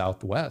in the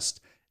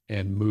Southwest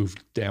and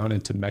moved down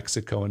into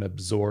Mexico and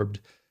absorbed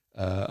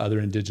other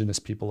indigenous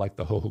people like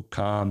the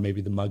Hohokam,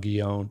 maybe the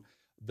Mogollon.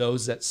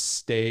 Those that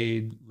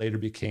stayed later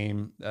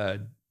became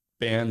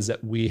bands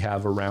that we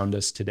have around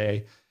us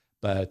today.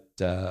 But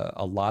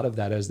a lot of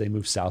that, as they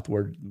moved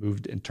southward,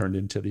 moved and turned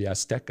into the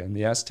Azteca. And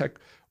the Aztec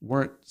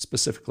weren't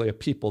specifically a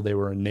people. They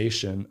were a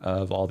nation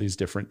of all these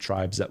different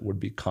tribes that would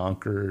be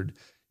conquered,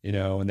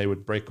 and they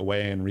would break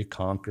away and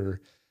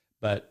reconquer.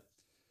 But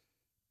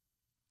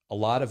a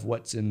lot of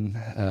what's in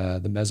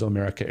the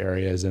Mesoamerica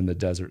area is in the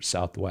desert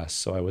Southwest.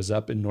 So I was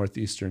up in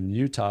northeastern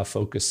Utah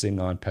focusing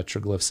on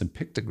petroglyphs and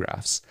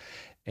pictographs.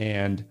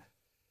 And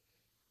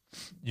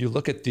you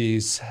look at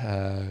these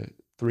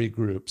three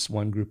groups.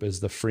 One group is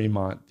the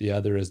Fremont, the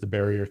other is the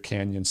Barrier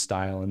Canyon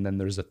style, and then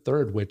there's a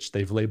third which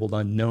they've labeled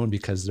unknown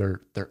because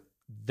they're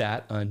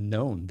that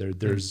unknown.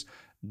 There's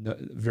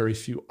very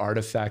few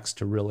artifacts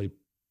to really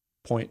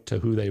point to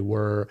who they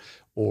were,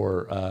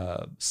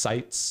 or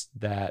sites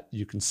that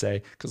you can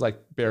say, because like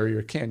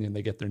Barrier Canyon,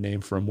 they get their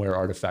name from where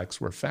artifacts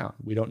were found.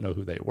 We don't know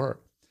who they were.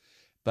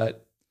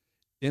 But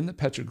in the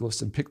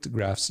petroglyphs and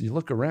pictographs, you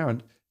look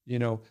around,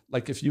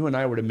 like if you and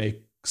I were to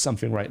make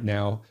something right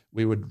now,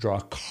 we would draw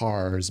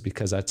cars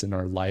because that's in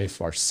our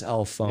life, our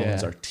cell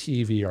phones, our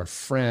TV, our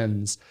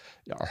friends,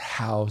 our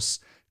house,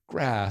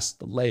 grass,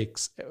 the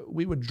lakes.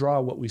 We would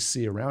draw what we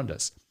see around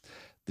us.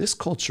 This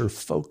culture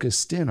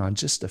focused in on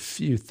just a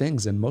few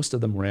things, and most of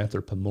them were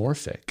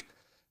anthropomorphic,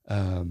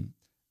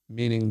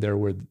 meaning there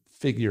were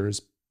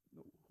figures,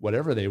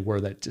 whatever they were,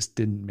 that just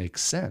didn't make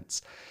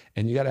sense.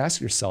 And you got to ask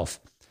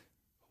yourself,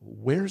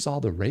 where's all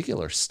the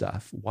regular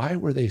stuff? Why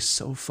were they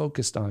so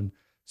focused on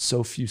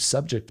so few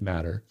subject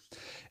matter?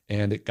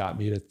 And it got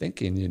me to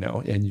thinking,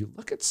 and you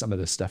look at some of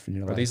this stuff and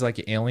you're Are these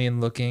like alien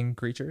looking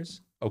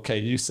creatures? Okay,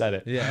 you said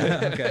it.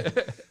 Yeah.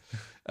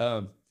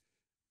 Okay.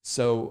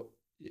 So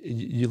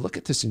you look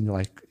at this and you're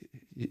like,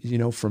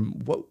 from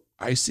what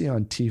I see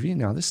on TV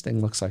now, this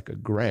thing looks like a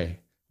gray.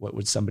 What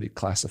would somebody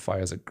classify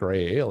as a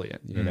gray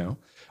alien,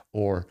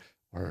 or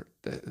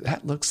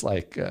that looks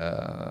like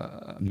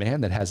a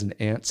man that has an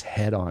ant's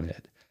head on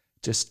it.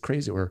 Just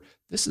crazy. Or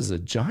this is a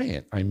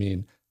giant. I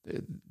mean,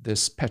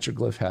 this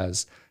petroglyph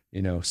has,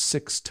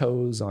 6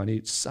 toes on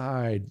each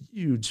side,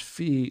 huge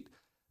feet.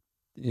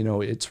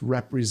 It's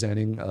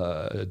representing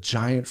a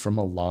giant from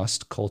a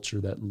lost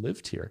culture that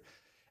lived here.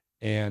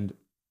 And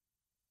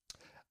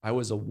I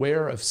was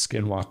aware of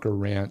Skinwalker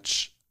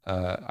Ranch.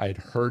 I'd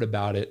heard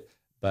about it,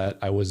 but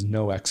I was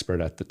no expert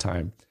at the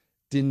time.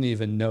 Didn't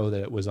even know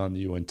that it was on the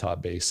Uintah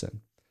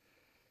Basin.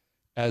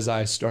 As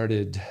I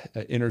started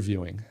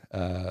interviewing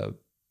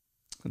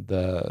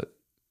the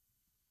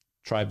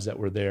tribes that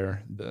were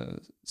there,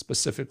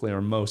 specifically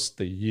or most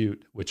the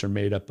Ute, which are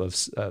made up of,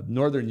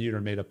 Northern Ute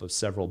are made up of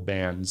several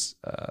bands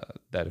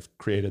that have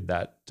created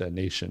that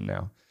nation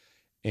now.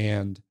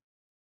 And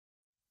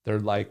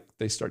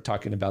they start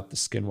talking about the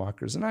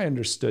Skinwalkers. And I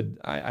understood,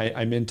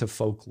 I'm into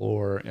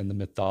folklore and the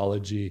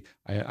mythology.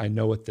 I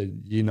know what the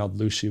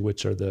Yinaldlushi,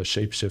 which are the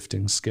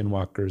shape-shifting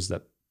Skinwalkers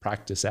that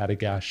practice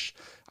Adagash.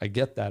 I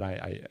get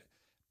that.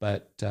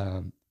 But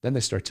then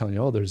they start telling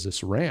you, there's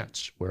this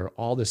ranch where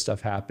all this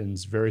stuff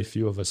happens. Very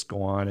few of us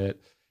go on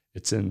it.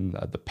 It's in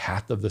the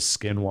path of the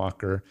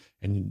Skinwalker.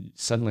 And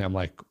suddenly I'm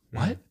like,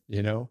 what?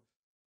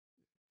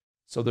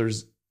 So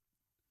there's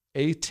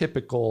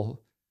atypical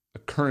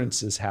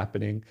occurrences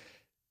happening,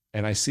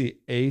 and I see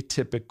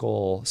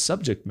atypical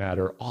subject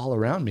matter all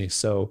around me.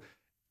 So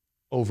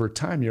over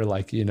time, you're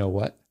like, you know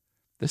what?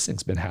 This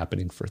thing's been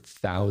happening for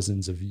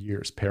thousands of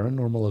years.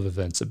 Paranormal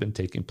events have been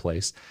taking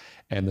place,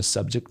 and the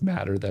subject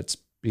matter that's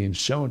being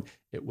shown,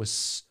 it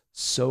was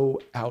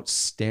so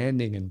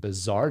outstanding and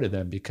bizarre to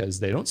them because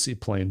they don't see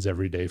planes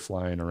every day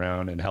flying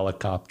around and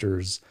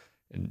helicopters,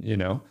 and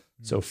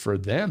So for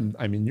them,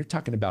 I mean, you're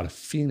talking about a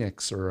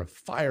phoenix or a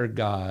fire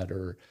god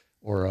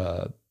or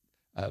a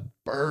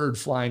bird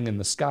flying in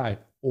the sky,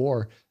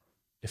 or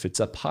if it's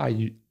up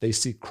high, they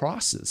see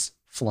crosses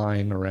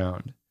flying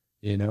around,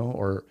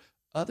 or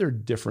other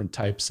different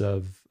types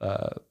of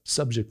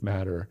subject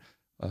matter.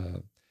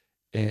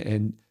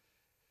 And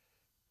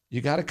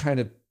you got to kind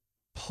of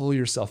pull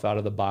yourself out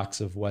of the box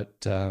of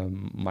what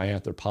my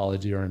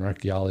anthropology or an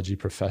archaeology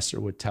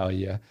professor would tell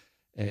you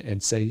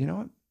and say,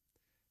 what,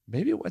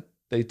 maybe what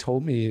they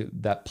told me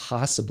that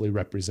possibly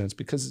represents,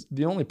 because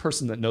the only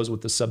person that knows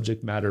what the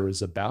subject matter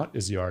is about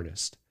is the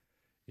artist.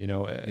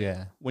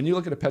 When you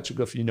look at a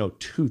petroglyph, you know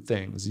two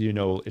things.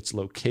 Its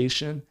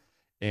location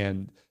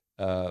and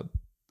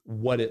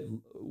what it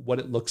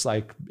looks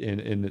like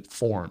in its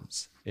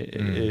forms.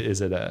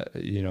 Is it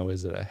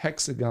a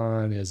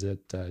hexagon? Is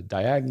it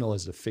diagonal?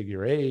 Is it a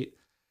figure 8?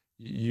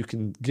 you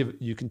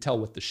can tell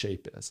what the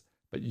shape is,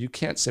 but you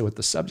can't say what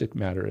the subject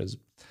matter is.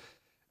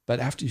 But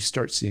after you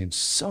start seeing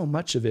so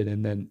much of it,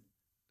 and then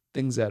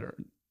things that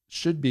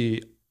should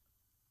be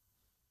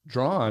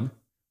drawn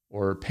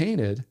or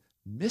painted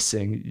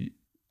missing,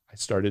 I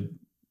started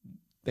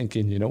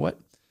thinking, you know what?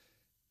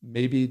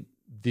 Maybe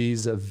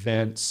these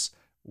events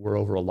were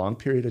over a long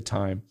period of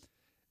time.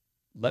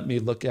 Let me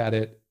look at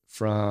it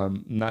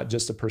from not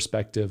just a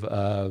perspective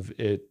of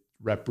it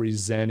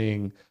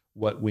representing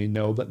what we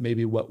know, but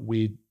maybe what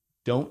we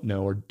don't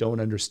know or don't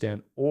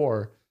understand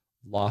or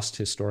lost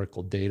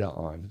historical data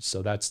on.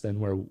 So that's then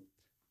where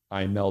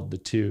I meld the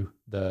two,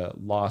 the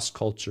lost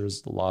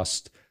cultures, the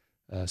lost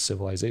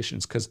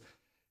civilizations. Because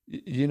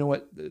you know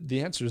what?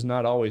 The answer is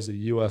not always a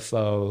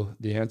UFO.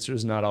 The answer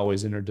is not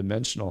always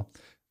interdimensional.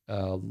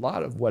 A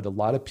lot of what a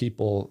lot of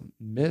people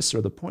miss,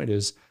 or the point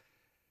is,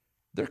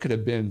 there could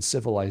have been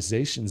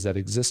civilizations that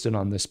existed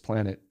on this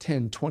planet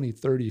 10, 20,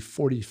 30,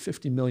 40,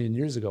 50 million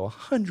years ago,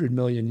 100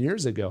 million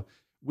years ago.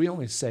 We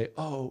only say,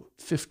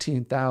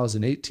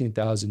 15,000,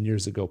 18,000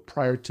 years ago,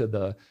 prior to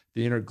the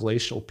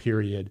interglacial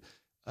period,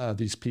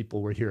 these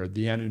people were here.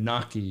 The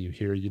Anunnaki, you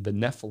hear, the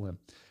Nephilim.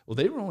 Well,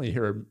 they were only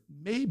here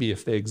maybe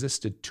if they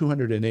existed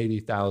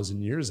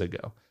 280,000 years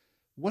ago.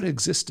 What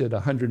existed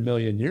 100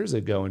 million years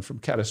ago, and from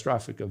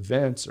catastrophic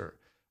events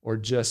or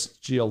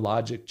just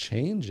geologic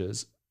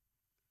changes,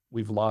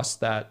 we've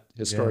lost that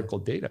historical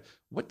data.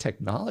 What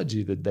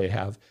technology did they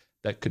have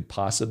that could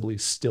possibly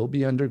still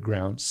be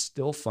underground,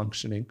 still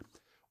functioning,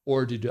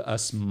 or did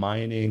us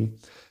mining,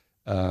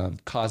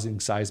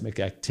 causing seismic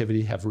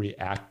activity, have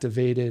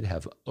reactivated,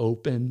 have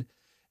opened?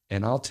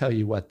 And I'll tell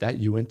you what, that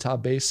Uinta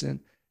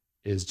Basin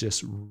is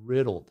just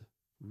riddled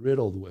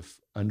with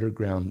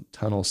underground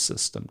tunnel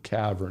system,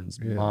 caverns,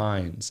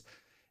 mines.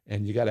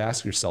 And you got to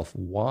ask yourself,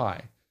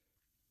 why?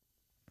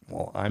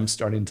 Well, I'm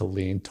starting to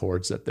lean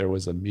towards that there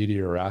was a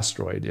meteor or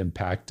asteroid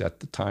impact at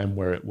the time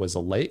where it was a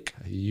lake,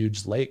 a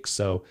huge lake.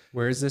 So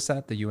where is this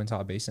at, the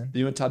Uinta Basin? The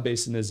Uinta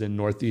Basin is in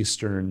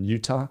northeastern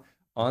Utah.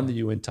 On the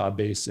Uinta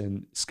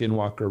Basin,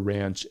 Skinwalker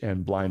Ranch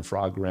and Blind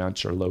Frog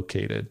Ranch are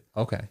located.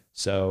 Okay.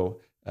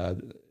 So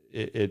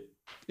it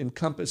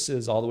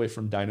encompasses all the way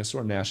from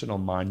Dinosaur National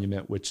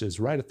Monument, which is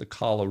right at the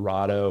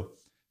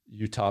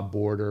Colorado-Utah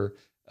border.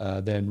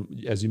 Then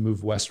as you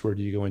move westward,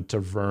 you go into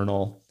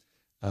Vernal,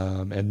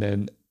 and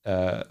then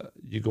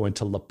you go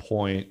into La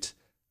Pointe,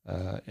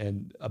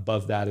 and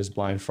above that is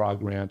Blind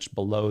Frog Ranch.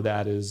 Below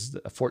that is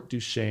Fort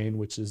Duchesne,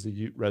 which is the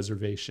Ute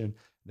Reservation.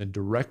 Then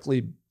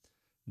directly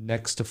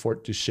next to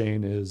Fort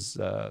Duchesne is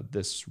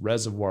this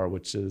reservoir,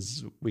 which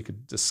is, we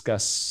could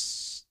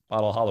discuss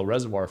Bottle Hollow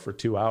Reservoir for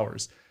 2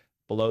 hours.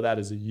 Below that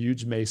is a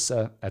huge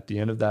mesa. At the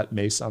end of that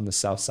mesa on the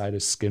south side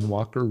is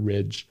Skinwalker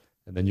Ridge,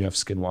 and then you have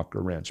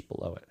Skinwalker Ranch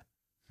below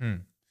it.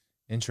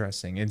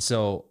 Interesting. And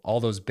so all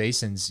those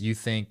basins, you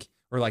think,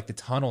 or like the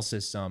tunnel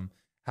system,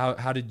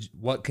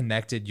 what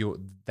connected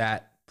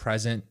that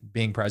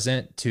being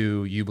present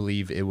to, you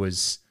believe it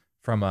was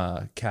from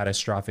a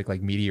catastrophic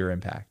like meteor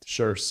impact?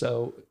 Sure.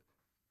 So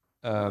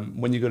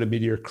when you go to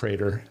Meteor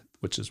Crater,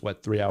 which is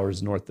 3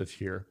 hours north of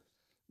here,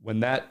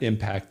 when that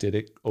impacted,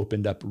 it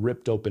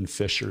ripped open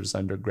fissures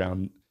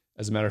underground.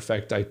 As a matter of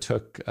fact, I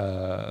took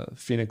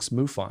Phoenix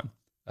MUFON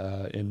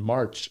in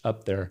March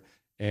up there,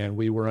 and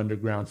we were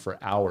underground for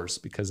hours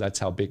because that's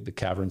how big the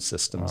cavern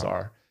systems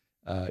are.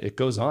 It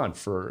goes on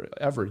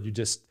forever. You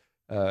just,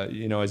 as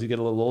you get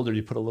a little older,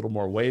 you put a little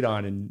more weight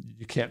on, and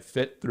you can't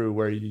fit through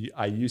where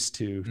I used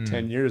to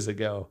 10 years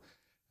ago.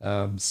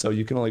 So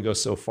you can only go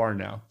so far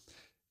now.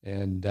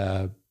 And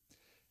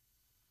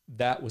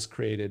that was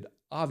created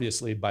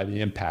obviously by the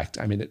impact.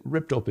 I mean, it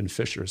ripped open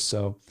fissures.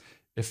 So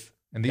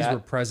and these were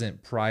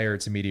present prior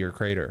to Meteor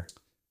Crater.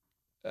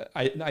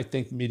 I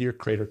think Meteor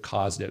Crater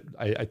caused it.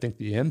 I think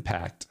the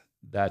impact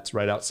that's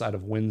right outside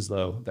of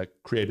Winslow that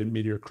created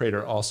Meteor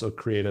Crater also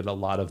created a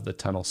lot of the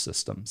tunnel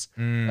systems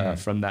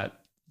from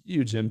that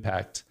huge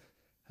impact,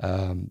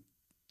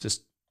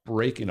 just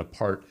breaking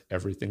apart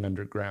everything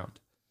underground.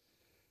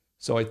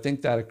 So I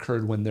think that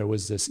occurred when there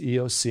was this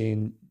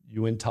Eocene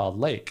Uinta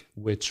Lake,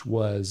 which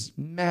was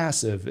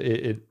massive.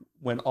 It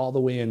went all the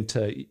way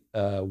into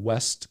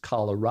West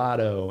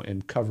Colorado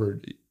and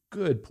covered a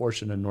good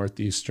portion of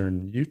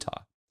northeastern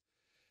Utah.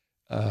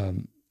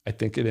 I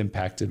think it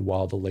impacted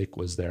while the lake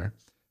was there.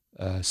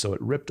 So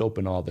it ripped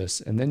open all this.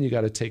 And then you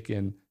got to take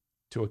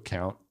into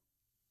account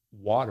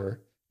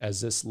water, as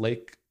this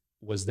lake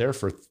was there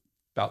for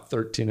about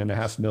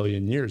 13.5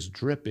 million years,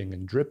 dripping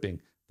and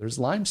dripping. There's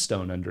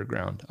limestone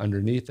underground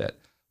underneath it.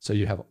 So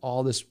you have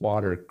all this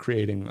water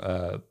creating,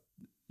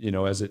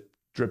 as it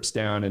drips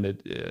down and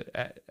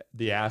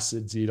the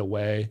acids eat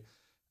away,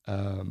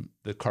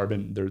 the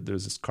carbon,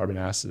 there's this carbon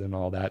acid and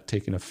all that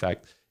taking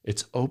effect.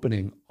 It's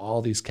opening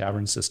all these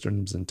cavern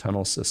systems and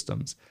tunnel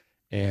systems.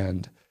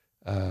 And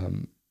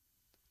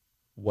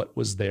what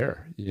was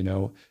there,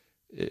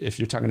 if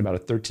you're talking about a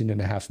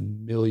 13.5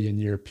 million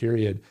year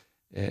period,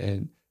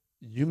 and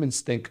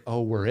humans think,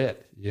 we're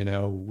it,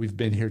 we've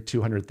been here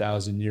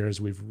 200,000 years.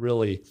 We've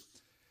really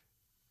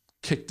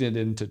kicked it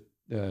into,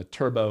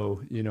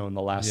 turbo, in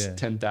the last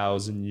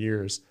 10,000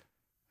 years.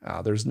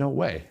 There's no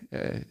way.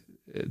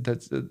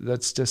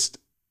 That's just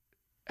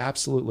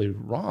absolutely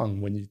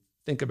wrong when you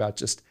think about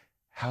just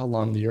how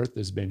long the Earth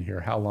has been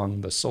here, how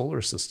long the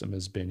solar system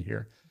has been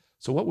here.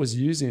 So what was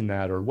using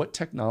that, or what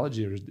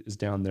technology is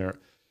down there,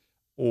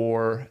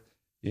 or,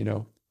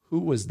 who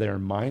was there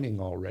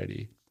mining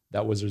already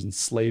that was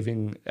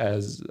enslaving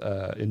as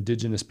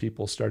indigenous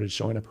people started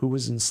showing up? Who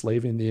was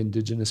enslaving the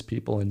indigenous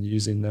people and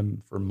using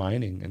them for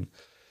mining? And,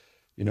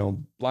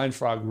 Blind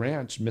Frog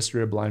Ranch,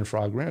 Mystery of Blind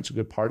Frog Ranch, a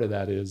good part of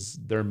that is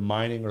they're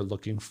mining or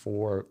looking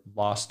for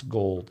lost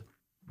gold,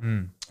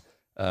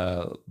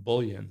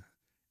 bullion.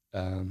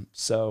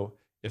 So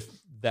if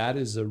that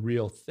is a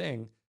real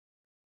thing,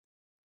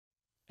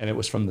 and it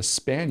was from the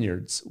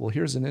Spaniards, well,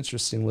 here's an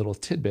interesting little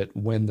tidbit.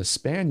 When the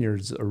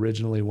Spaniards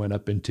originally went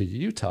up into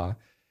Utah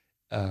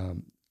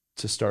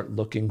to start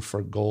looking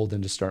for gold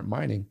and to start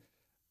mining,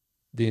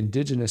 the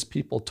indigenous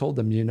people told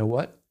them, you know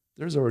what?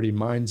 There's already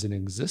mines in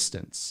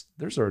existence.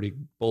 There's already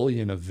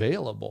bullion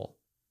available.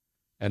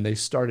 And they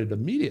started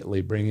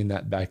immediately bringing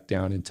that back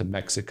down into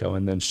Mexico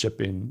and then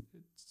shipping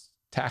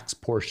tax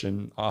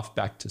portion off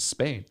back to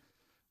Spain.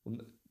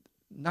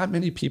 Not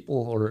many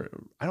people, or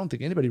I don't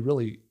think anybody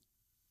really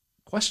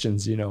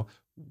questions,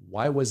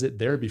 why was it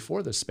there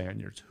before the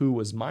Spaniards? Who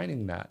was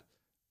mining that?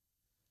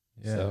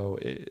 Yeah.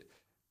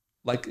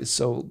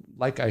 So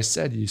like I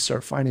said, you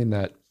start finding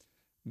that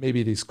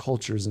maybe these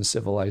cultures and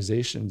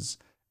civilizations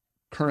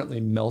currently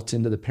melt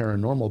into the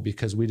paranormal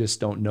because we just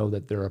don't know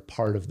that they're a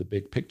part of the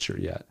big picture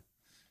yet.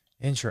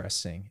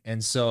 Interesting.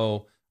 And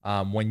so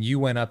when you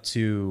went up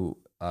to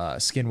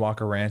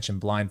Skinwalker Ranch and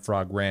Blind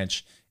Frog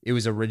Ranch, it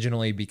was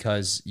originally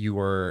because you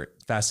were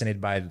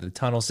fascinated by the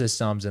tunnel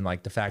systems and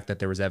like the fact that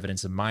there was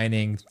evidence of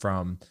mining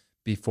from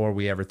before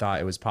we ever thought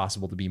it was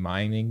possible to be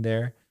mining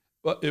there.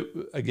 Well,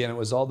 it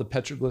was all the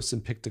petroglyphs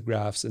and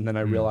pictographs. And then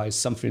I realized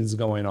something's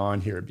going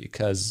on here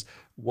because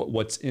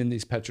what's in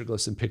these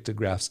petroglyphs and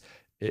pictographs,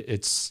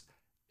 it's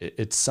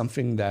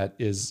something that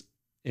is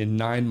in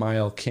 9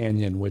 Mile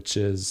Canyon, which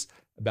is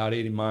about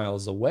 80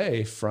 miles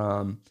away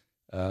from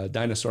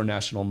Dinosaur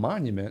National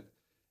Monument.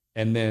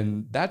 And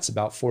then that's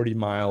about 40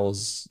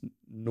 miles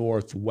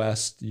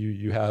northwest.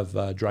 You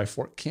have Dry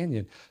Fork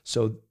Canyon.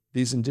 So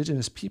these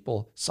indigenous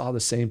people saw the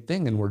same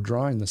thing and were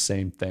drawing the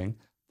same thing.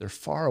 They're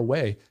far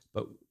away,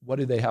 but what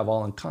do they have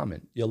all in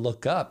common? You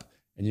look up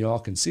and you all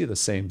can see the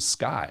same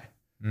sky,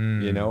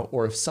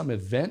 or if some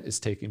event is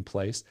taking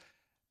place.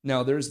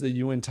 Now there's the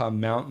Uinta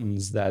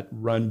Mountains that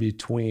run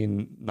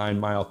between 9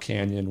 Mile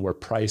Canyon where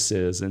Price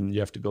is, and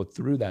you have to go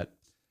through that.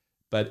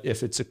 But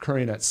if it's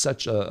occurring at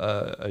such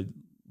a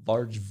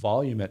large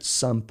volume at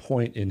some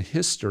point in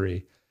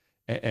history,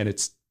 and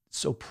it's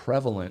so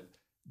prevalent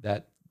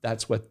that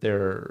that's what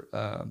they're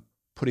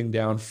putting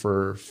down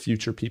for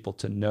future people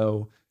to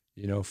know,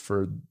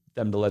 for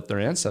them to let their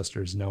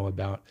ancestors know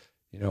about,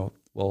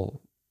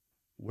 well,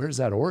 where's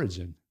that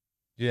origin?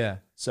 Yeah.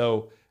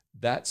 So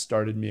that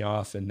started me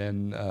off. And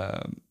then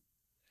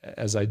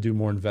as I do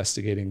more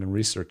investigating and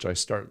research, I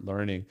start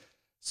learning.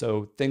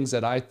 So things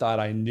that I thought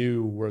I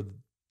knew were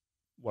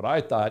what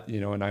I thought,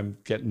 and I'm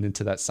getting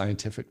into that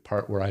scientific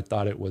part where I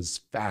thought it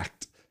was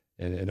fact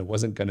and it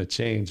wasn't going to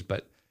change,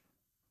 but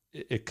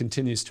it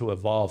continues to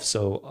evolve.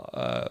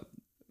 So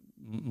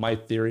my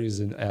theories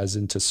as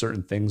into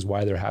certain things,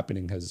 why they're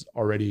happening, has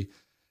already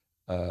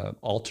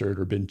altered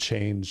or been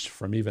changed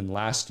from even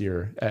last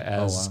year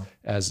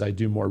as I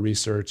do more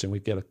research and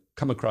we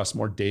come across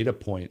more data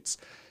points.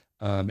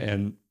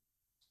 And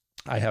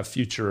I have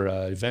future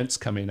events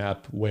coming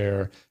up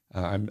where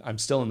I'm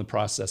still in the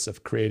process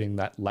of creating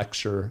that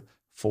lecture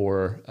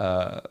for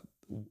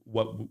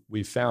what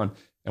we found.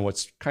 And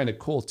what's kind of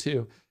cool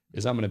too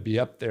is I'm going to be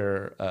up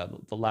there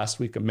the last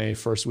week of May,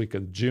 first week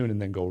of June,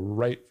 and then go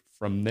right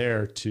from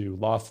there to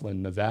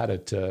Laughlin, Nevada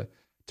to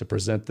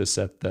present this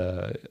at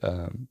the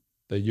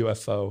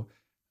UFO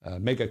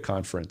mega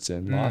conference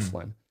in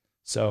Laughlin.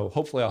 So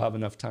hopefully I'll have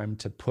enough time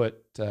to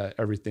put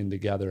everything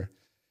together.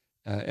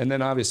 And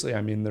then obviously,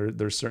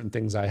 there's certain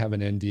things I have an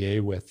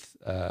NDA with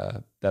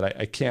that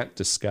I can't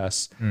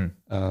discuss.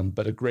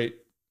 But a great,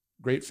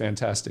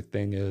 fantastic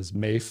thing is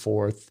May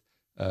 4th,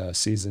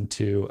 season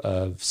 2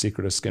 of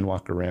Secret of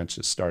Skinwalker Ranch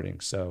is starting.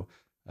 So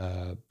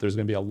there's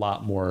going to be a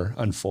lot more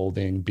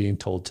unfolding, being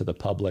told to the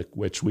public,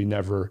 which we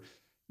never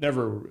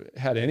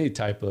had any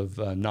type of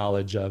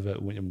knowledge of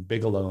it when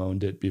Bigelow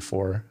owned it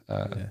before.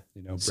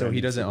 So he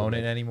doesn't own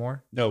it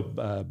anymore? No,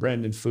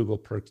 Brandon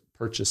Fugel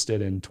purchased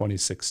it in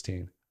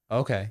 2016.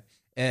 Okay.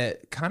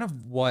 Kind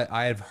of what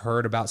I have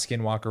heard about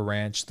Skinwalker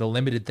Ranch, the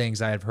limited things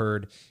I have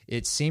heard,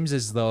 it seems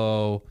as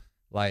though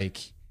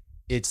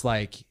it's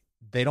like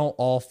they don't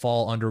all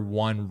fall under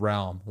one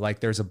realm. Like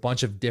there's a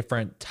bunch of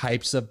different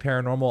types of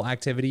paranormal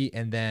activity.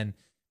 And then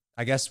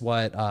I guess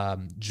what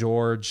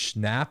George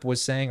Knapp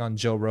was saying on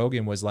Joe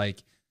Rogan was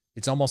like,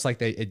 it's almost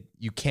like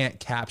you can't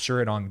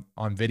capture it on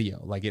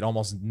video. Like it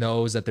almost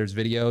knows that there's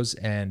videos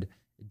and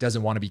it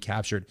doesn't want to be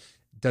captured.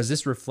 Does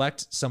this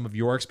reflect some of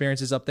your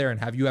experiences up there? And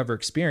have you ever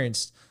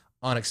experienced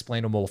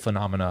unexplainable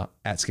phenomena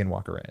at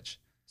Skinwalker Ranch?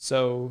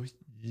 So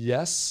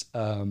yes,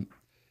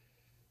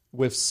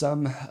 with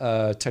some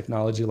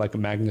technology like a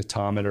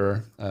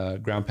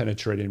magnetometer, ground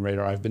penetrating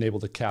radar, I've been able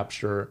to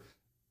capture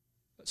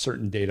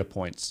certain data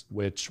points,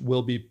 which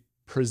will be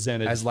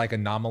presented As like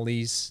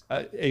anomalies?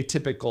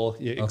 atypical.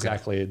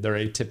 Exactly. They're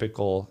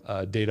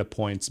atypical data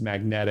points,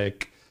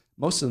 magnetic.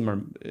 Most of them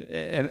are,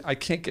 and I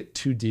can't get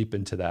too deep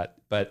into that,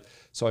 but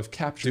so I've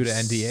captured Due to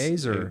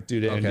NDAs or?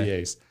 due to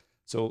NDAs.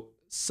 So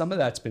some of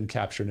that's been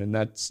captured, and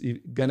that's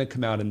going to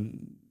come out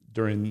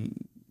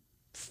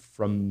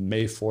from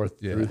May 4th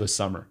through the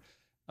summer.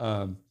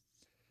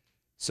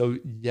 So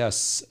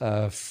yes,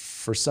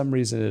 for some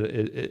reason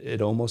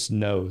it almost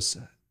knows,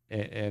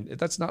 and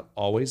that's not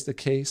always the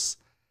case,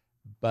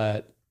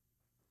 but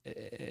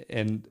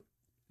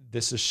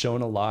this has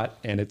shown a lot,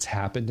 and it's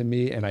happened to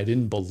me, and I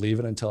didn't believe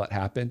it until it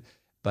happened.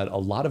 But a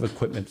lot of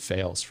equipment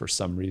fails for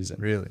some reason.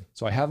 Really?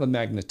 So I have a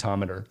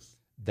magnetometer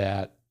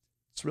that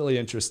it's really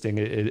interesting.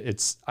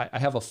 I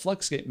have a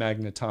fluxgate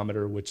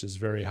magnetometer, which is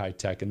very high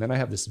tech, and then I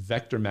have this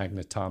vector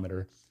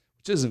magnetometer,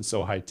 which isn't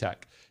so high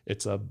tech.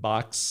 It's a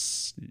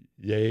box,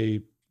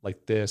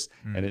 like this,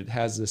 and it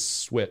has this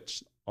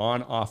switch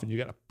on off, and you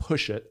got to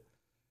push it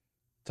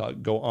to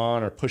go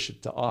on or push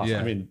it to off.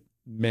 Yeah. I mean,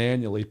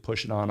 manually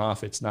push it on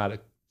off. It's not a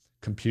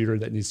computer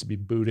that needs to be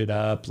booted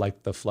up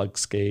like the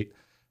fluxgate.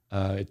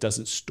 It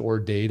doesn't store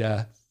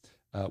data.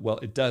 Well,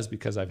 it does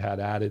because I've had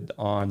added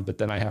on, but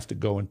then I have to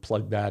go and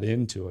plug that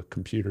into a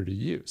computer to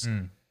use.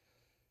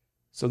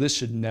 So this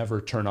should never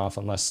turn off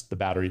unless the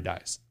battery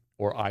dies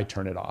or I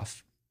turn it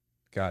off.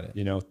 Got it.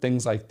 You know,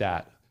 things like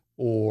that.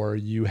 Or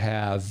you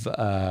have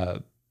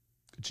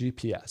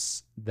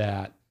GPS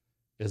that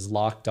is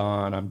locked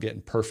on. I'm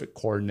getting perfect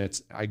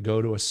coordinates. I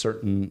go to a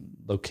certain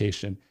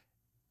location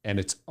and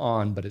it's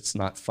on, but it's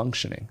not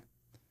functioning.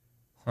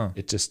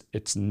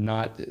 It's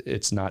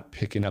not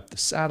picking up the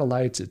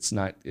satellites.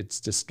 It's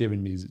just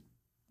giving me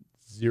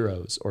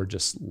zeros or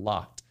just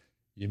locked.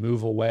 You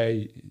move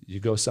away, you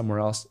go somewhere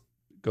else,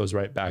 it goes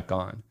right back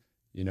on,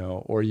 you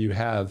know, or you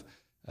have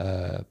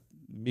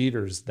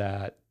meters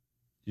that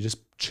you just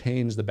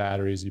change the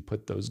batteries. You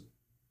put those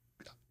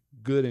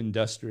good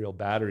industrial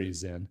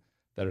batteries in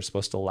that are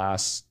supposed to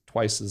last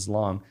twice as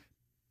long,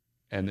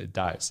 and it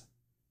dies.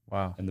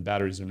 Wow. And the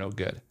batteries are no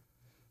good.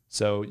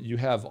 So you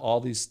have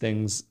all these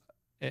things,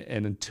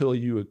 and until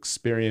you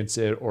experience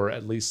it or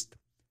at least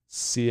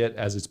see it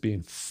as it's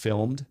being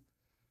filmed,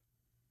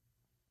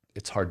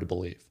 it's hard to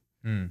believe.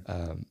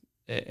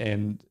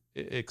 And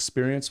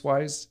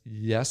experience-wise,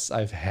 yes,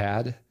 I've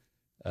had,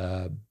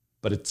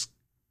 but it's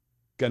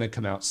going to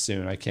come out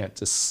soon. I can't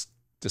just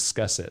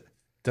discuss it.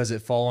 Does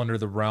it fall under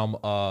the realm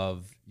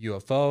of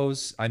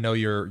UFOs? I know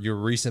your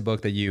recent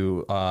book that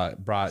you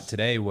brought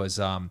today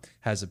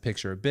has a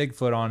picture of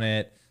Bigfoot on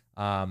it,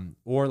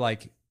 or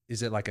like,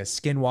 is it like a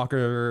Skinwalker,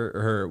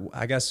 or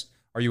I guess,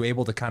 are you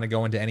able to kind of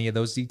go into any of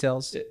those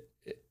details?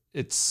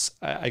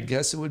 I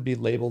guess it would be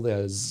labeled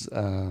as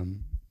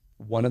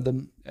one of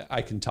them.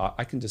 I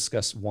can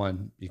discuss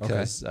one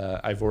because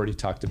I've already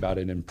talked about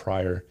it in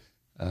prior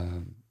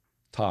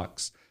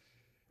talks.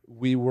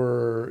 We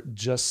were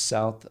just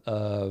south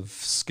of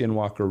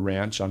Skinwalker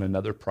Ranch on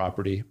another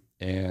property,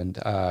 and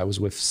I was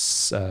with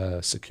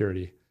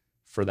security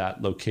for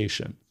that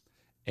location.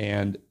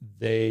 And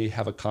they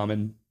have a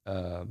common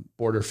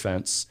border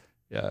fence.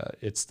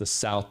 It's the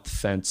south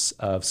fence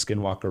of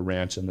Skinwalker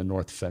Ranch and the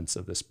north fence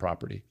of this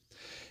property.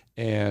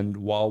 And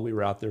while we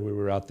were out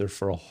there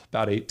for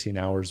about 18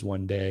 hours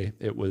one day.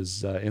 It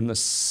was in the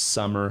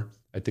summer.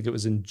 I think it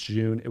was in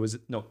June. It was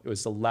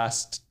the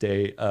last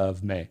day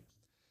of May.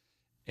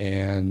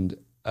 And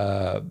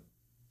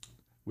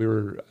we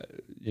were,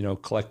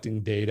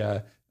 collecting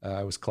data.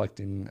 I was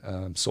collecting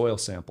soil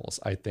samples,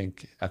 I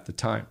think, at the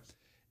time.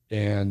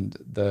 And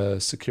the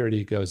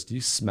security goes, "Do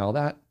you smell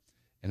that?"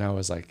 And I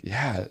was like,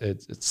 "Yeah,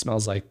 it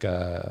smells like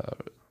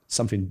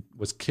something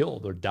was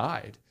killed or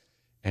died."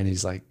 And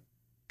he's like,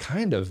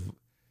 "Kind of."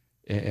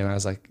 And I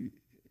was like,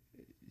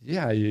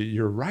 "Yeah,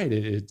 you're right.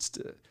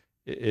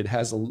 It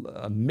has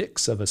a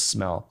mix of a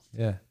smell."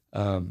 Yeah.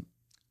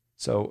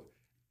 So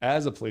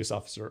as a police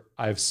officer,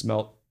 I've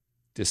smelt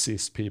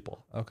deceased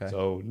people. Okay.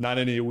 So not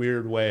in a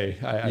weird way.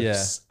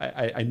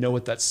 I know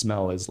what that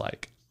smell is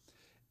like.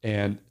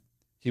 And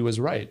he was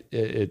right.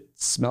 It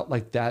smelled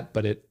like that,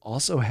 but it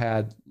also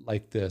had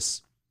like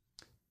this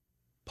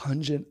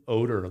pungent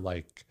odor,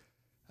 like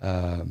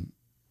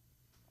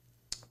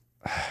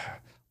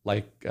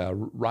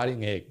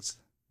rotting eggs.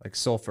 Like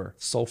sulfur.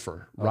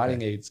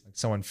 Rotting eggs. Like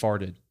someone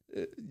farted.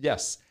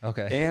 Yes.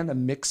 Okay. And a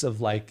mix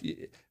of like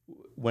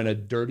when a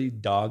dirty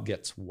dog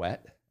gets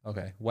wet.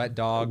 Okay. Wet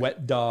dog.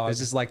 This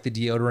is like the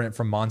deodorant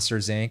from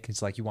Monsters Inc.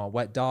 It's like, you want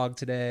wet dog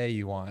today.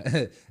 You want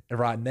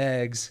rotten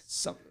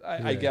eggs.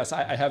 I guess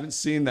I haven't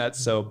seen that.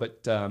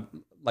 But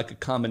like a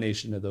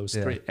combination of those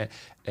three.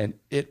 And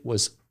it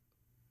was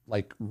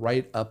like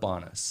right up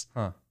on us.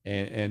 Huh.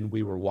 And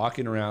we were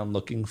walking around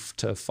looking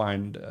to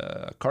find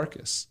a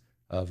carcass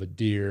of a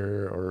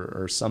deer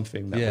or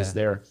something that was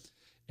there.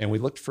 And we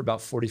looked for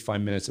about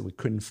 45 minutes and we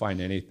couldn't find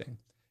anything.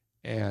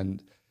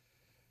 And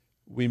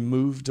we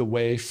moved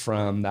away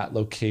from that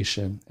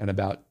location, and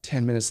about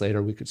 10 minutes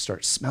later, we could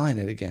start smelling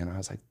it again. I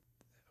was like,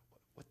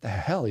 what the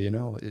hell, you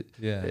know?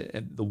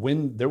 And the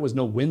wind, there was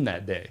no wind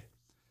that day.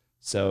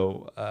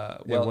 So,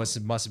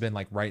 it must have been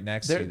like right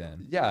next to you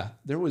then. Yeah,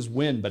 there was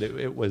wind, but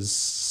it was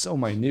so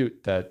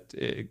minute that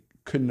it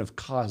couldn't have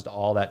caused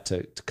all that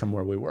to come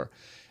where we were.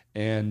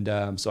 And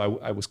so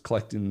I was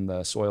collecting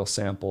the soil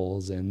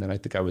samples, and then I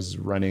think I was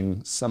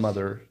running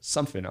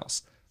something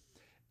else.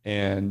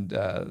 And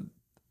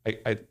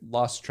I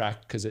lost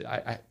track because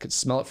I could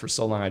smell it for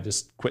so long. I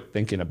just quit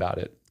thinking about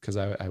it because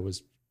I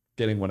was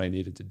getting what I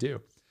needed to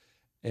do.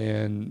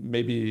 And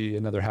maybe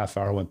another half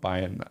hour went by,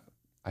 and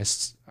I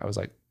was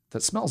like,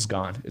 that smell's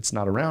gone. It's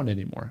not around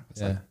anymore. I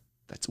was like,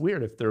 that's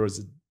weird. If there was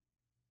a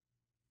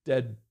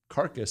dead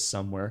carcass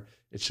somewhere,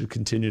 it should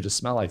continue to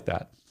smell like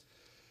that.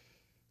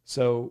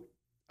 So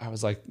I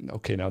was like,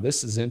 okay, now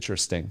this is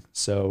interesting.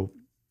 So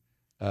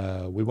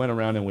we went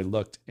around and we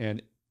looked,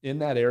 and in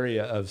that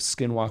area of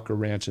Skinwalker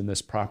Ranch and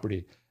this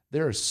property,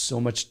 there is so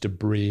much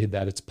debris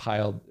that it's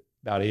piled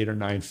about 8 or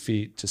 9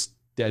 feet, just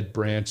dead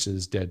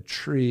branches, dead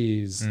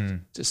trees,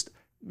 just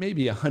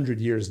maybe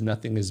 100 years,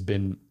 nothing has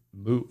been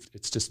moved.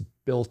 It's just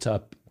built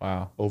up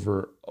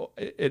over,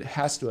 it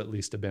has to at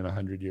least have been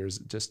 100 years,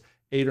 just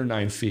 8 or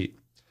 9 feet.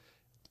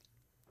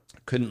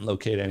 Couldn't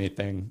locate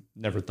anything,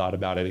 never thought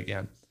about it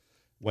again.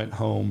 Went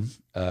home,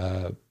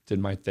 did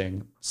my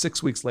thing.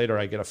 6 weeks later,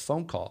 I get a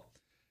phone call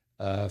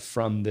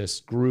from this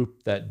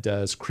group that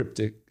does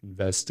cryptic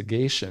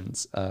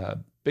investigations,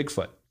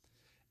 Bigfoot.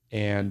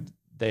 And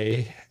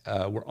they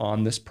were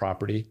on this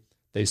property.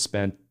 They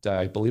spent,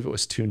 I believe it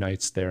was 2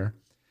 nights there.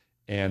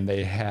 And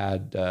they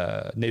had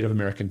Native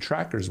American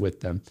trackers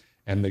with them.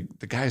 And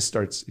the guy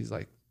starts, he's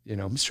like, you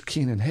know, Mr.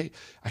 Keenan, hey,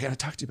 I got to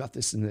talk to you about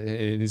this.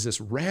 And he's just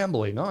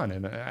rambling on.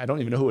 And I don't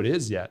even know who it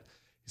is yet.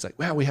 He's like,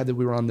 well, we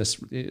were on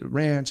this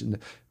ranch, and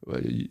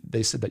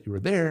they said that you were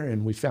there,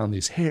 and we found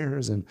these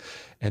hairs, and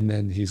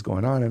then he's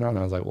going on and on.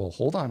 I was like, well,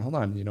 hold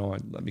on, you know,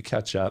 let me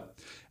catch up.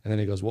 And then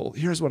he goes, well,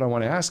 here's what I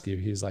want to ask you.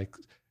 He's like,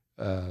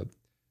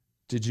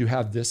 did you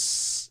have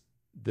this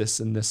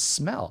and this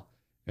smell?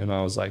 And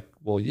I was like,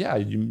 well, yeah.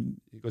 He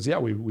goes, yeah,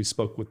 we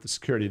spoke with the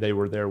security. They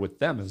were there with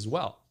them as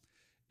well.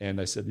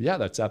 And I said, yeah,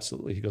 that's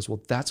absolutely. He goes,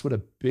 well, that's what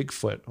a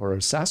Bigfoot or a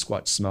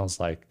Sasquatch smells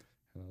like.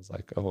 And I was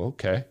like, oh,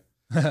 okay.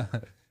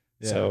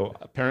 Yeah. So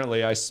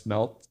apparently I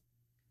smelt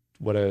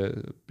what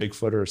a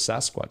Bigfoot or a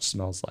Sasquatch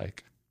smells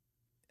like.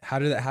 How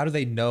do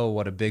they know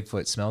what a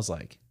Bigfoot smells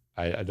like?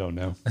 I don't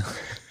know.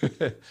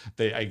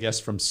 I guess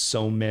from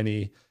so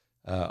many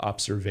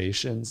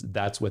observations,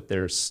 that's what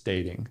they're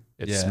stating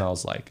it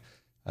smells like.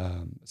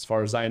 As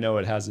far as I know,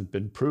 it hasn't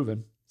been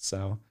proven.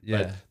 So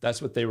but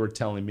that's what they were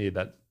telling me,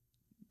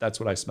 that's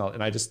what I smelled.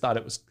 And I just thought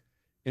it was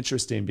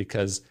interesting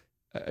because,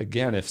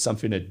 again, if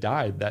something had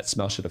died, that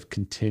smell should have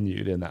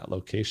continued in that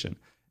location.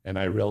 And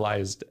I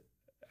realized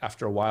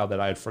after a while that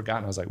I had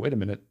forgotten. I was like, wait a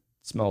minute,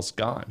 it smells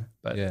gone.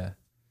 But yeah,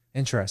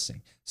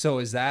 interesting. So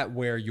is that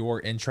where your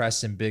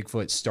interest in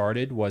Bigfoot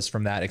started, was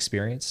from that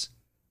experience?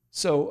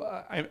 So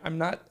I'm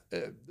not,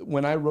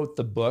 when I wrote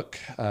the book,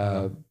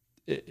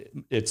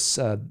 it's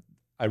a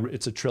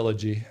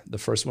trilogy. The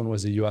first one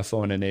was a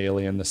UFO and an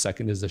alien. The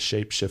second is a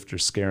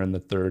shapeshifter scare. And the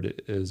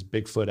third is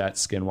Bigfoot at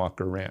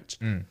Skinwalker Ranch.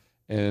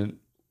 And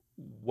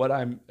what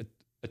I'm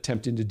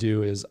attempting to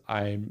do is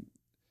I'm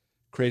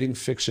creating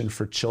fiction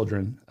for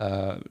children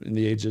in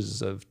the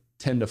ages of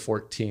 10 to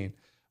 14,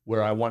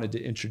 where I wanted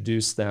to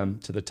introduce them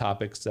to the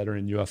topics that are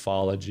in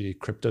ufology,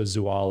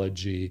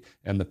 cryptozoology,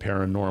 and the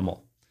paranormal.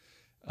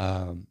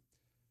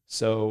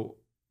 So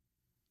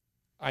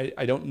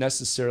I don't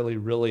necessarily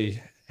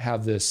really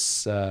have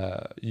this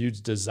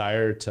huge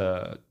desire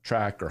to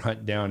track or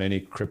hunt down any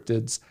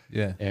cryptids.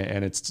 Yeah.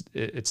 And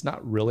it's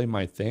not really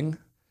my thing.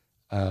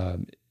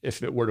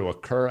 If it were to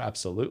occur,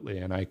 absolutely.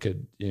 And I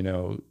could, you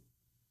know,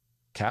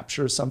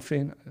 capture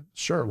something,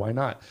 sure, why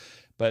not?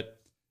 But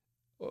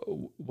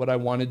what I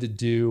wanted to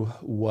do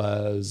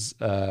was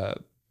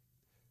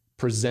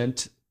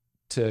present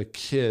to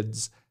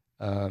kids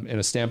in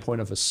a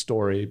standpoint of a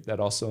story that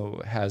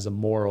also has a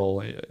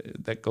moral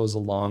that goes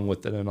along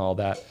with it and all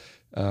that,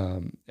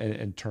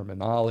 and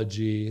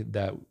terminology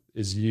that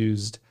is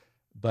used,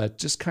 but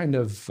just kind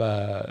of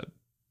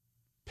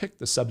pick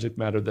the subject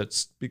matter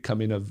that's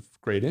becoming of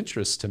great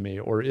interest to me,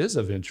 or is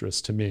of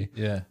interest to me,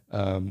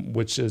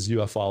 which is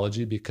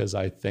ufology, because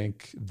I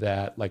think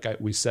that, like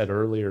we said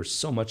earlier,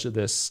 so much of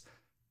this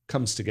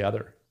comes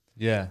together.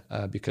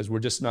 Because we're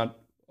just not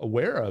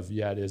aware of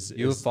yet.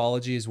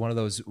 Ufology is one of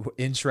those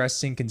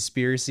interesting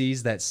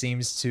conspiracies that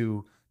seems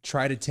to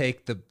try to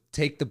take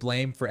the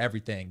blame for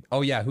everything.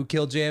 Oh yeah, who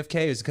killed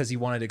JFK? Is because he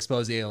wanted to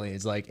expose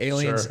aliens. Like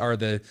aliens are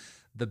the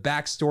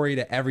backstory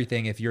to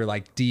everything. If you're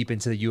like deep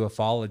into the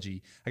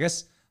ufology, I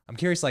guess I'm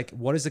curious, like,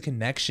 what is the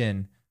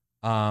connection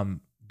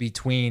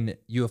between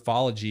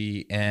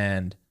ufology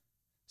and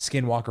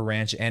Skinwalker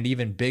Ranch and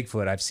even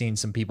Bigfoot? I've seen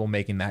some people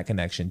making that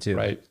connection too.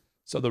 Right.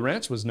 So the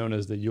ranch was known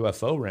as the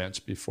UFO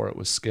Ranch before it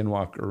was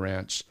Skinwalker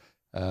Ranch.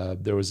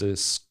 There was a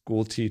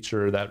school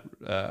teacher that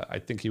I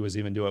think he was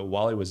even doing it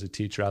while he was a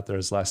teacher out there.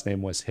 His last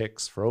name was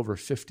Hicks. For over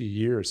 50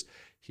 years,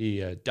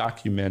 he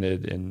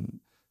documented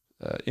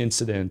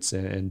incidents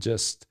and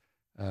just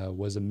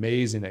was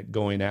amazing at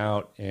going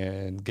out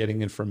and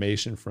getting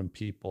information from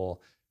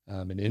people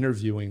and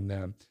interviewing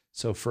them.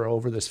 So for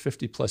over this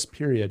 50 plus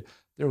period,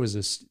 there was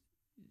this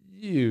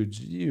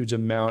huge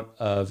amount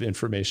of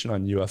information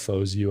on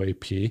UFOs,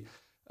 UAP,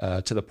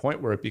 to the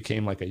point where it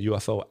became like a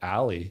UFO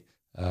alley.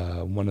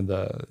 One of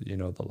the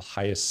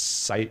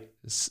highest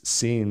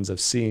scenes of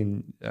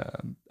seeing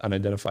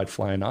unidentified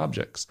flying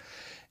objects,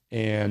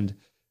 and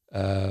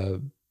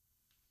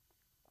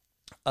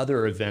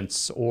other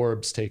events,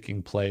 orbs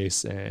taking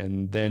place,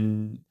 and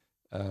then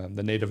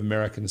the Native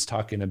Americans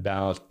talking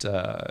about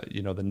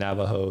the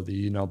Navajo,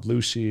 the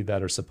Unablushi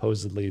that are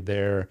supposedly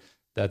there,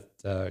 that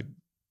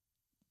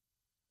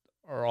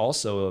are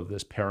also of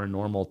this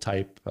paranormal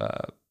type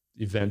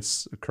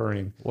events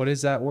occurring. What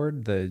is that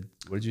word?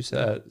 What did you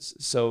say?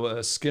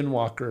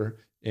 Skinwalker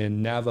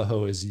in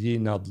Navajo is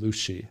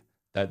Unablushi.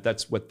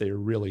 That's what they're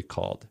really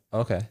called.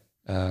 Okay.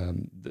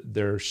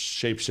 They're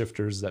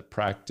shapeshifters that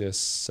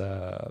practice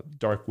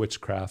dark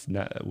witchcraft,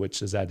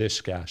 which is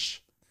Adishgash.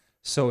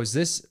 So is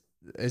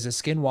a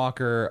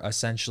skinwalker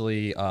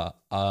essentially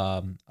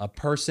a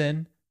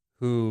person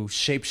who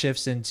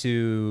shapeshifts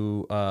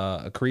into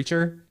a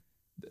creature?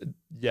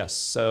 Yes.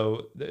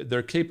 So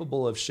they're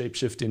capable of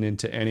shapeshifting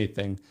into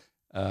anything.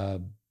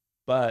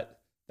 But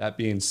that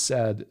being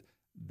said,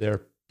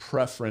 their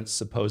preference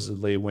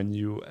supposedly when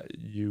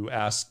you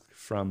ask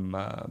from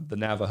the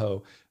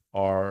Navajo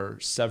are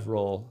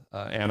several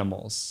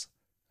animals.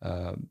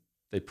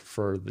 They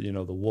prefer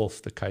the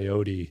wolf, the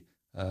coyote,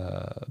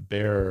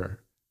 bear,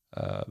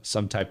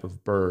 some type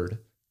of bird,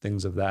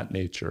 things of that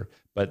nature.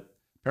 But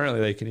apparently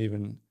they can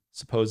even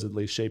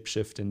supposedly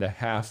shapeshift into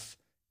half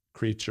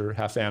creature,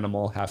 half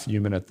animal, half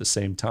human at the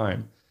same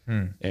time.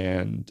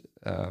 And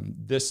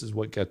this is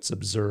what gets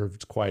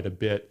observed quite a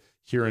bit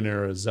here in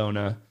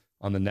Arizona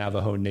on the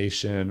Navajo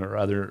Nation or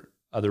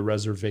other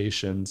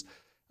reservations.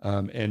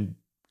 And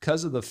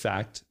because of the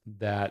fact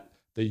that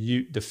the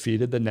Ute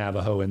defeated the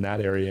Navajo in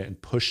that area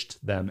and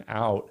pushed them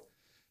out,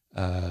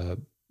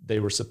 they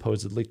were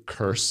supposedly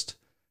cursed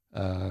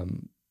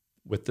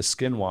with the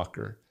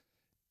Skinwalker,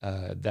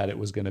 that it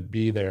was going to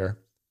be there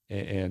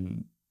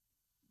and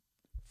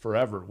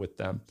forever with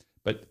them.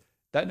 But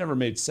that never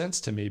made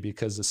sense to me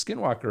because the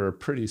Skinwalker are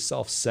pretty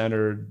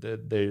self-centered.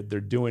 They're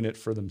doing it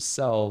for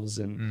themselves.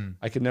 And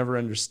I could never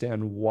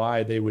understand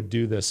why they would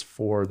do this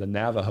for the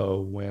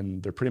Navajo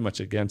when they're pretty much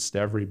against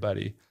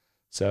everybody.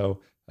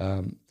 So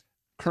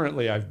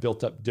currently I've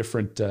built up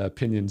different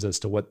opinions as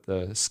to what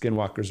the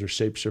Skinwalkers or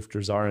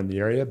shapeshifters are in the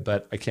area,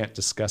 but I can't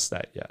discuss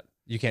that yet.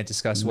 You can't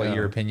discuss what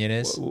your opinion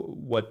is?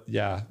 What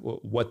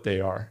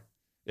they are.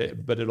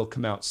 But it'll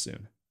come out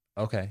soon.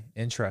 Okay,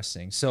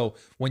 interesting. So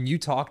when you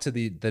talk to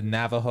the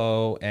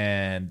Navajo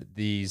and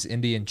these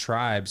Indian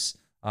tribes,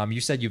 you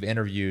said you've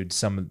interviewed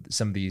some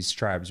of these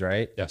tribes,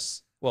 right?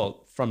 Yes.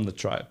 Well, from the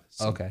tribe.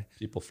 Okay.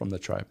 People from the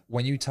tribe.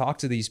 When you talk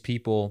to these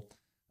people,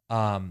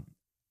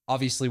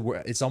 obviously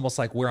it's almost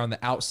like we're on the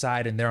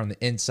outside and they're on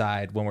the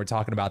inside when we're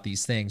talking about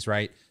these things,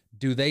 right?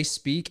 Do they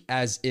speak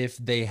as if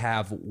they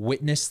have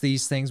witnessed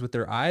these things with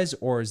their eyes,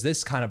 or is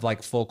this kind of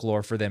like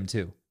folklore for them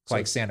too?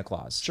 Like Santa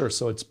Claus? Sure.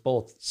 So it's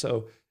both.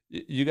 So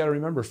you got to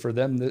remember, for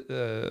them,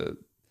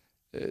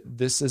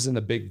 this isn't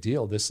a big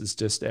deal. This is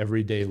just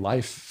everyday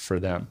life for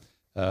them.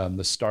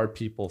 The star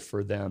people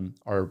for them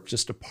are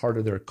just a part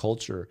of their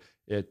culture.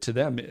 To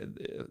them,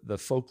 the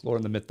folklore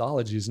and the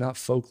mythology is not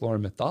folklore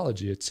and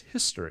mythology, it's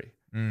history.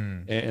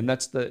 And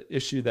that's the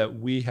issue that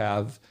we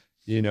have.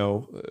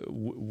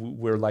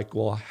 We're like,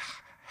 well,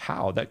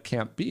 how? That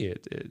can't be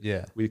it.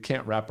 Yeah. We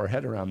can't wrap our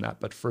head around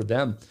that. But for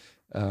them,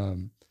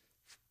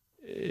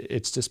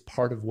 it's just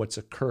part of what's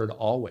occurred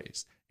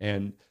always.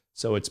 And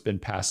so it's been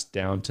passed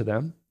down to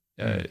them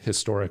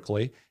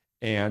historically.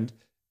 And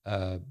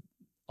a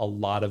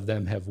lot of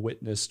them have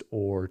witnessed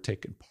or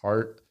taken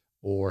part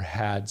or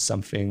had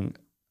something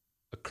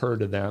occur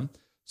to them.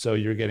 So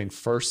you're getting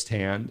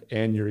firsthand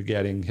and you're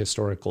getting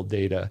historical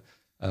data.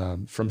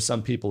 From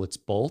some people, it's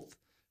both.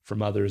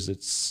 From others,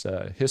 it's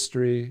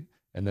history.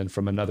 And then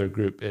from another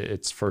group,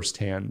 it's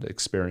firsthand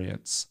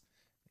experience.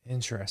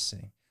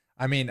 Interesting.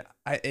 I mean,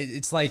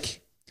 it's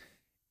like,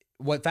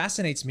 what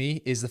fascinates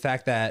me is the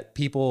fact that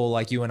people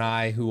like you and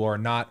I who are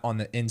not on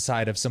the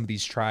inside of some of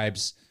these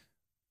tribes,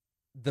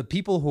 the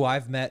people who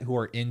I've met who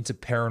are into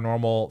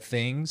paranormal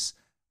things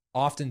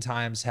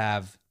oftentimes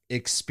have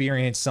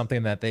experienced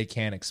something that they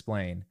can't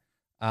explain,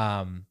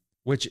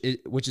 which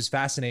is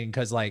fascinating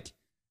because, like,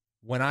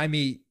 when I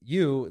meet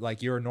you,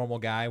 like, you're a normal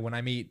guy. When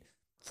I meet,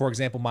 for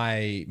example,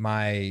 one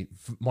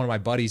of my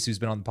buddies who's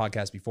been on the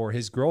podcast before,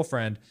 his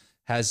girlfriend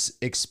has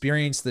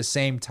experienced the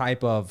same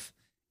type of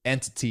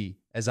entity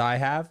as I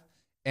have.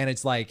 And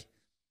it's like,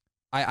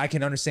 I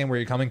can understand where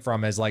you're coming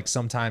from, as like,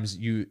 sometimes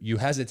you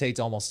hesitate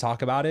to almost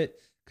talk about it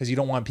because you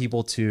don't want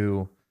people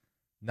to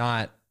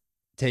not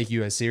take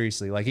you as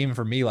seriously. Like, even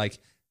for me, like,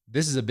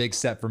 this is a big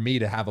step for me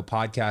to have a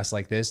podcast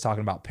like this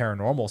talking about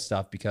paranormal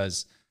stuff,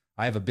 because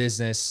I have a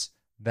business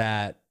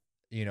that,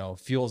 you know,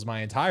 fuels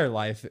my entire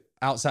life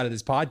outside of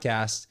this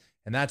podcast.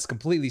 And that's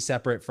completely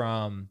separate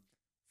from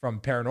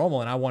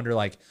paranormal. And I wonder,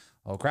 like,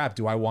 oh crap,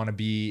 do I want to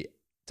be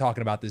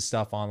talking about this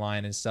stuff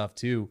online and stuff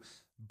too?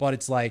 But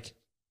it's like,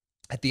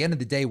 at the end of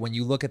the day, when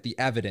you look at the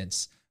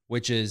evidence,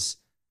 which is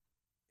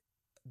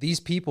these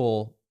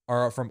people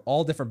are from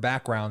all different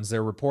backgrounds,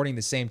 they're reporting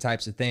the same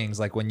types of things.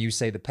 Like when you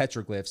say the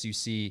petroglyphs, you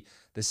see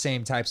the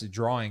same types of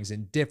drawings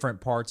in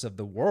different parts of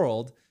the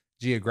world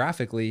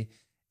geographically.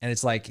 And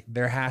it's like,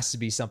 there has to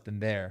be something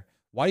there.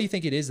 Why do you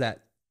think it is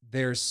that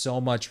there's so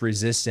much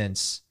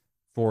resistance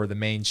for the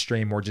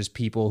mainstream, or just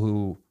people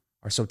who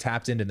are so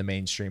tapped into the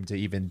mainstream to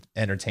even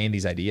entertain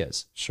these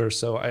ideas? Sure.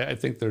 So I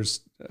think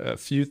there's a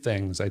few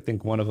things. I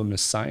think one of them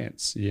is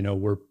science. You know,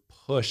 we're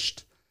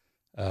pushed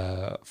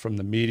from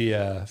the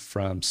media,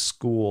 from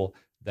school,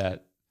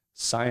 that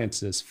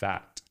science is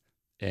fact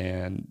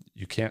and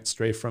you can't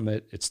stray from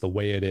it. It's the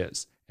way it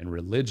is. And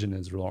religion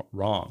is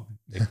wrong.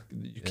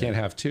 You can't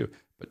have two.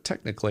 But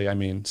technically, I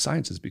mean,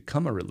 science has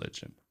become a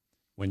religion.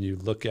 When you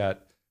look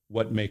at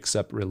what makes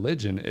up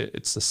religion,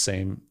 it's the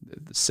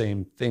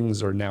same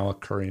things are now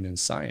occurring in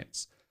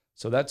science.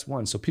 So that's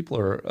one. So people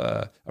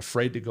are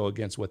afraid to go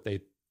against what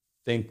they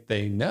think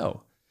they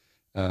know.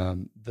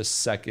 The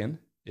second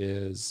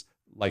is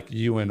like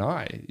you and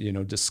I, you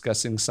know,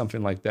 discussing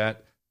something like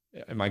that.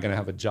 Am I going to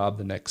have a job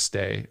the next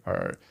day?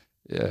 Or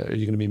are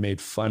you going to be made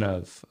fun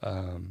of?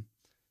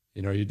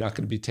 You know, you're not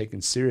going to be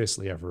taken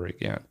seriously ever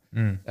again.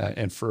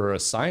 And for a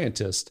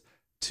scientist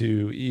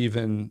to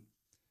even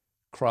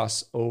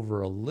cross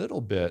over a little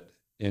bit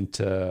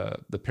into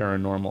the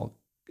paranormal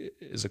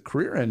is a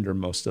career ender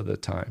most of the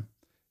time,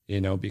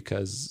 you know,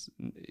 because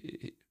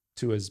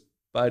to his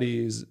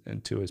buddies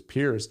and to his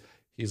peers,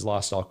 he's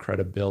lost all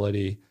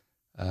credibility,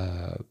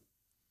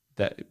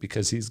 that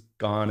because he's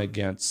gone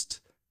against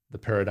the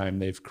paradigm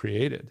they've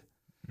created.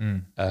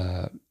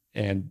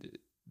 And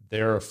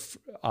they're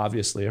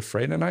obviously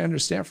afraid, and I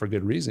understand for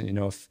good reason. You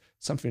know, if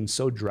something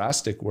so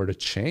drastic were to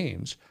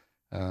change,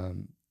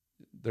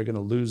 they're going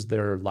to lose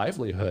their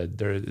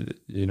livelihood.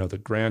 You know, the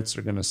grants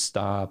are going to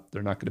stop.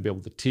 They're not going to be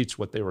able to teach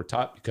what they were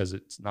taught because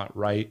it's not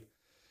right.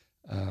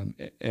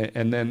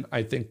 And then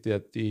I think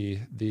that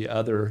the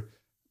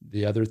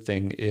other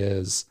thing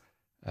is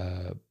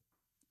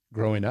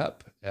growing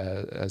up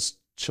as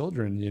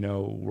children. You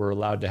know, we're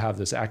allowed to have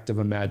this active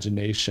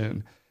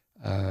imagination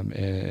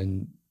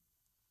and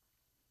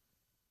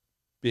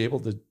be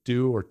able to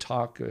do or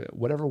talk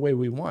whatever way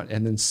we want.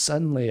 And then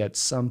suddenly at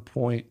some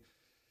point,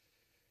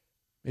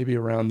 maybe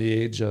around the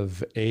age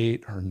of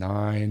 8 or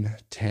 9,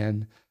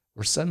 10,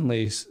 we're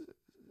suddenly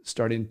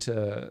starting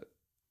to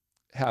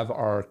have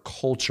our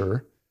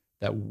culture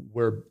that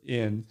we're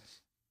in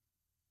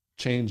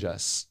change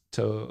us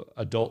to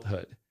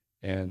adulthood.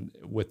 And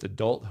with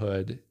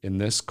adulthood in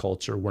this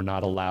culture, we're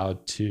not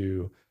allowed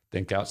to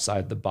think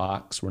outside the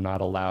box. We're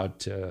not allowed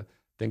to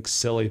think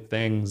silly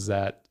things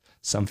that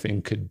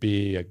something could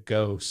be a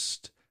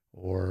ghost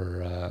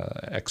or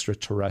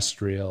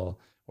extraterrestrial,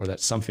 or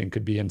that something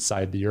could be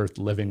inside the earth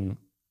living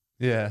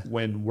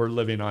when we're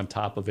living on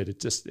top of it. It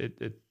just,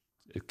 it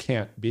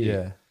can't be.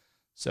 Yeah.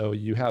 So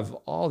you have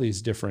all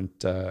these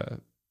different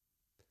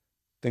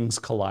things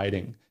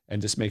colliding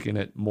and just making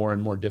it more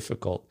and more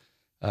difficult.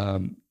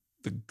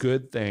 The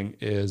good thing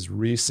is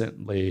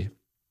recently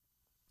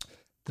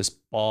this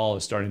ball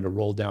is starting to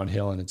roll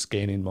downhill and it's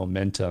gaining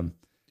momentum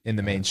in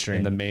the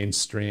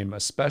mainstream.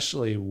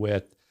 Especially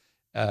with,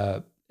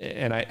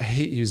 and I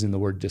hate using the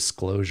word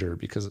disclosure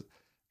because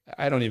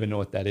I don't even know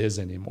what that is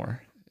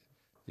anymore.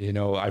 You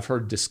know, I've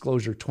heard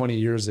disclosure 20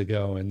 years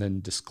ago, and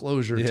then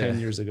disclosure 10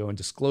 years ago, and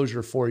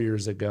disclosure 4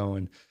 years ago.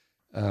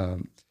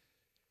 And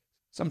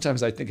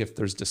sometimes I think if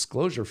there's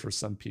disclosure for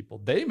some people,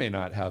 they may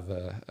not have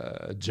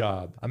a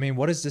job. I mean,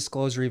 what does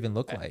disclosure even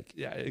look like?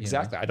 Yeah,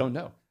 exactly. You know? I don't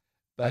know.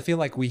 But I feel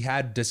like we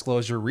had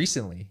disclosure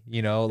recently,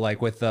 you know,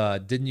 like with,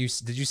 did you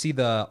see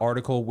the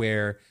article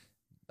where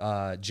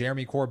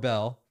Jeremy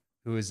Corbell,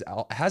 who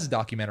has a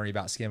documentary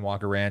about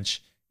Skinwalker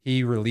Ranch,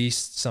 he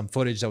released some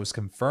footage that was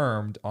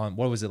confirmed on,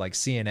 what was it, like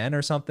CNN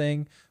or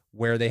something,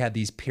 where they had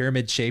these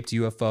pyramid-shaped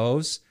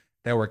UFOs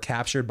that were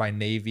captured by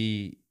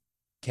Navy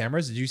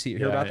cameras. Did you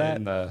hear about that?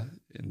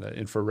 In the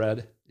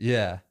infrared.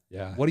 Yeah.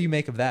 Yeah. What do you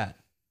make of that?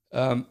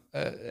 And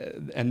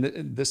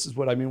this is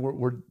what I mean.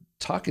 We're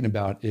talking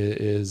about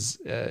is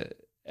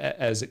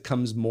as it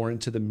comes more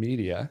into the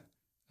media,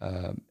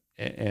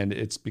 and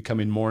it's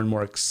becoming more and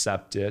more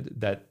accepted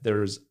that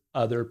there's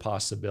other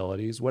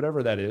possibilities,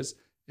 whatever that is.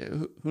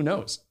 Who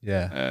knows?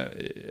 Yeah.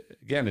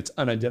 Again, it's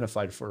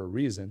unidentified for a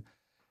reason.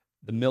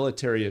 The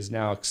military is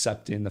now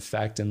accepting the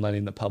fact and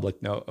letting the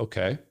public know,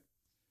 okay,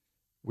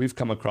 we've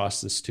come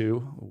across this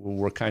too.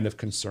 We're kind of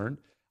concerned.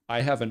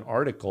 I have an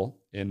article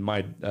in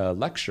my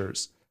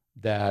lectures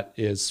that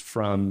is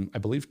from, I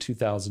believe,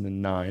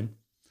 2009.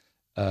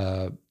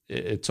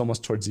 It's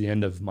almost towards the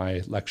end of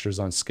my lectures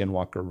on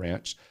Skinwalker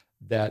Ranch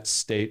that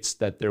states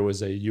that there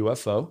was a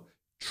UFO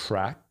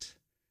tracked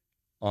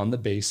on the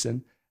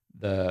basin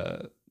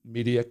the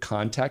media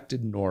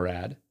contacted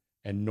NORAD,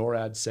 and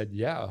NORAD said,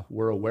 yeah,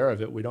 we're aware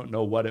of it. We don't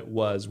know what it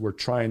was. We're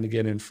trying to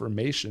get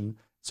information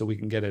so we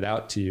can get it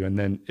out to you. And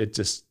then it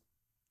just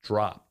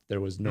dropped. There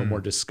was no more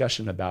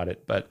discussion about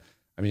it. But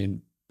I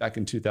mean, back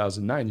in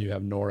 2009, you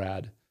have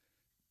NORAD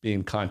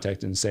being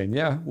contacted and saying,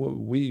 yeah, well,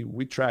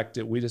 we tracked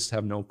it. We just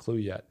have no clue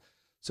yet.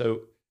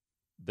 So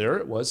there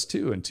it was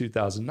too in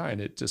 2009.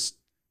 It just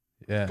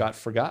got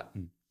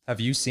forgotten.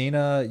 Have you seen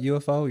a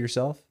UFO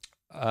yourself?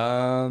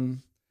 I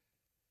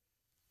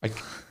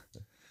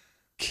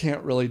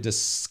can't really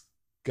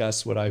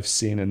discuss what I've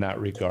seen in that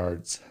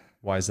regards.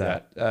 Why is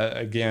that?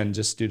 Again,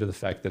 just due to the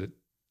fact that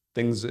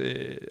things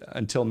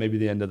until maybe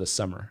the end of the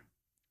summer.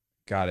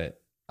 Got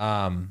it.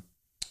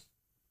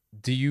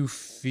 Do you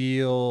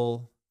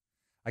feel,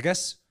 I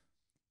guess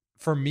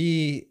for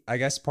me, I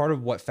guess part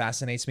of what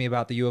fascinates me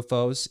about the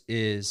UFOs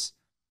is,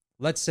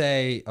 let's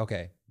say,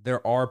 okay,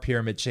 there are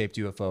pyramid shaped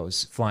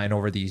UFOs flying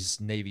over these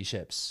Navy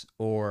ships,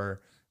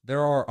 or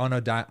there are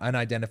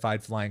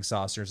unidentified flying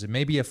saucers, and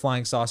maybe a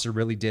flying saucer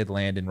really did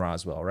land in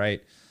Roswell,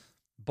 right?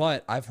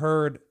 But I've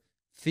heard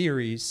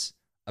theories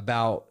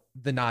about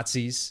the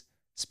Nazis,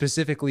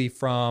 specifically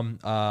from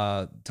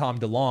Tom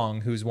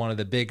DeLonge, who's one of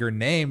the bigger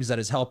names that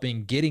is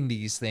helping getting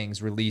these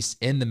things released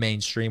in the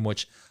mainstream,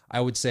 which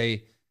I would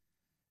say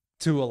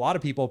to a lot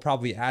of people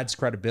probably adds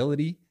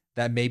credibility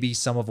that maybe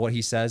some of what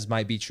he says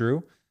might be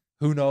true.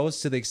 Who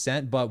knows to the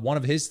extent, but one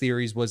of his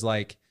theories was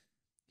like,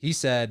 he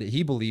said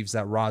he believes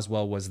that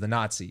Roswell was the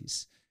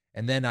Nazis.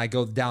 And then I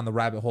go down the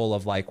rabbit hole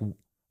of like,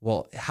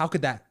 well, how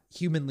could that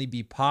humanly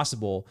be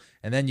possible?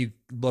 And then you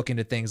look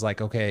into things like,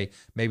 okay,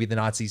 maybe the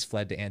Nazis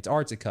fled to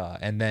Antarctica.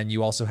 And then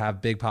you also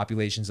have big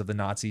populations of the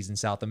Nazis in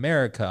South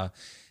America.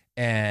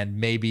 And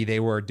maybe they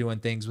were doing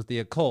things with the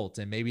occult,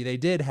 and maybe they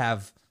did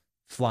have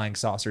flying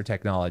saucer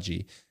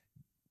technology.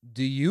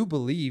 Do you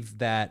believe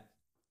that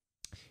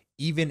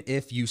even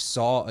if you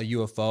saw a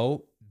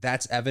UFO,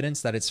 that's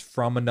evidence that it's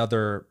from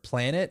another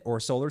planet or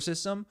solar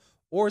system?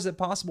 Or is it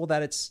possible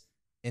that it's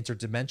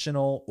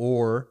interdimensional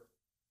or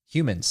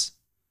humans?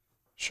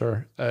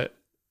 Sure.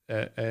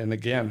 And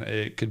again,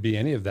 it could be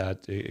any of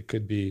that. It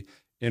could be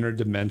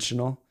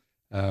interdimensional,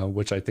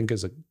 which I think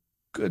is a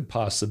good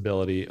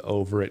possibility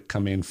over it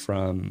coming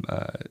from,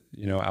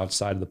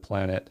 outside of the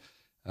planet.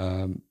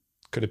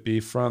 Could it be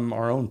from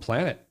our own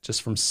planet,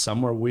 just from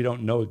somewhere we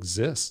don't know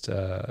exists?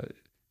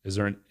 Is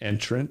there an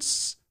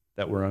entrance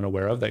that we're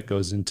unaware of that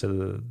goes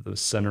into the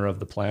center of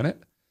the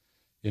planet?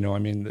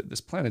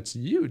 This planet's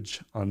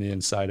huge on the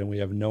inside, and we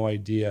have no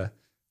idea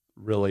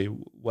really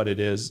what it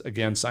is.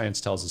 Again,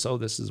 science tells us, oh,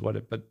 this is what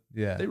it, but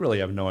they really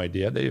have no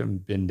idea. They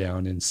haven't been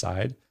down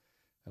inside.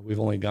 We've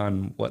only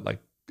gone,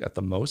 at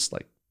the most,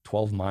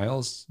 12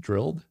 miles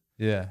drilled.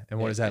 Yeah. And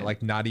what is that?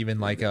 Like not even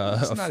like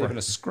it's not even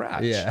a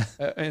scratch. Yeah.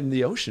 And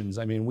the oceans,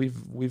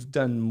 we've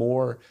done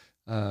more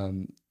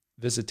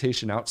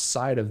visitation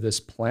outside of this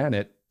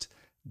planet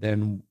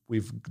than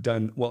we've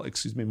done, more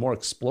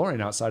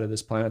exploring outside of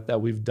this planet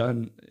that we've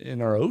done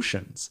in our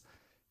oceans.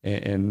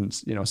 And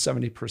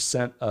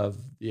 70% of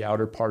the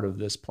outer part of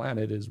this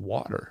planet is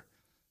water,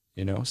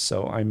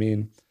 so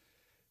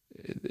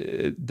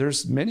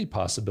there's many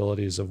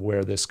possibilities of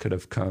where this could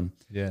have come.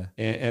 Yeah.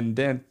 And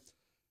then,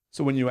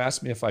 so when you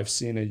ask me if I've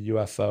seen a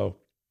UFO,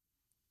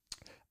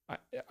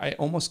 I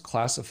almost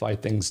classify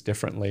things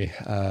differently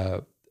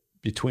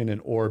between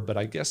an orb, but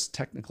I guess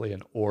technically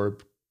an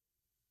orb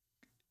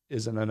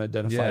is an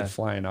unidentified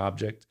flying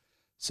object.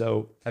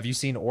 So have you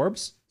seen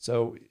orbs?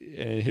 So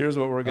here's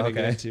what we're going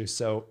to get into.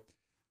 So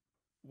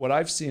what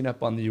I've seen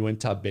up on the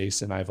Uinta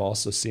Basin, I've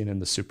also seen in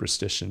the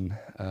Superstition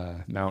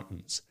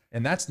Mountains.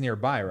 And that's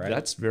nearby, right?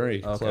 That's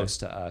very close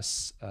to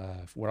us.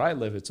 Where I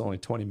live, it's only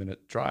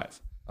 20-minute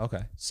drive.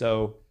 Okay.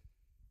 So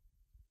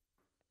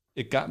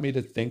it got me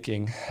to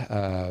thinking,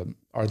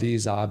 are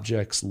these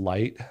objects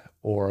light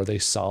or are they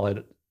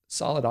solid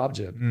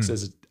objects?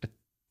 Is a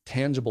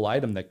tangible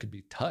item that could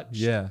be touched?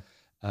 Yeah.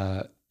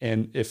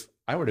 And if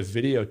I were to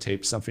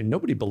videotape something,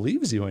 nobody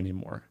believes you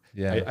anymore.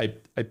 Yeah.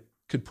 I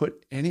could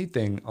put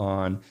anything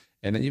on,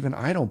 and even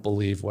I don't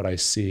believe what I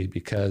see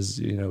because,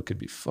 it could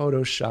be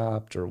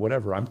photoshopped or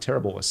whatever. I'm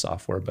terrible with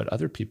software, but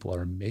other people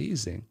are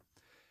amazing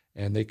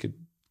and they could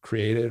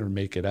create it or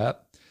make it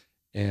up.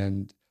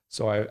 And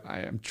so I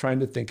am trying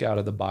to think out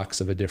of the box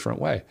of a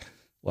different way.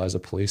 Well, as a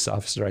police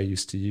officer, I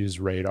used to use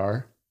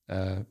radar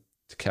to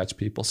catch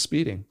people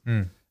speeding.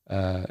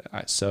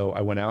 So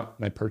I went out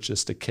and I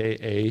purchased a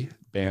KA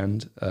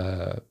band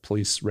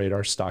police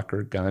radar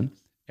stalker gun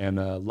and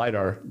a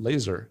LiDAR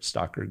laser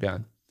stalker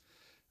gun,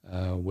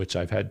 which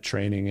I've had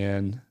training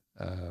in,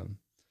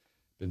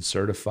 been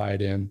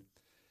certified in,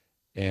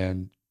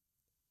 and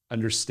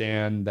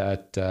understand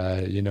that,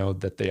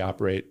 that they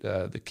operate,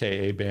 the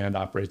KA band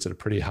operates at a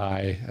pretty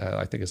high,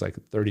 I think it's like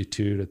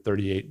 32 to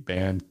 38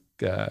 band.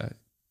 I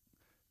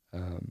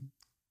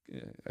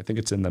think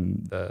it's in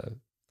the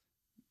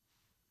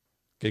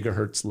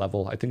gigahertz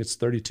level. I think it's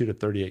 32 to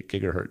 38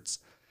 gigahertz.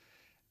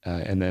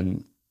 And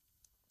then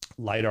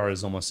LiDAR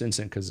is almost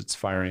instant because it's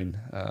firing,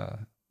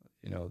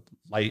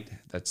 light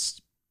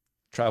that's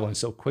traveling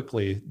so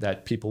quickly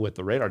that people with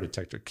the radar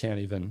detector can't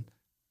even,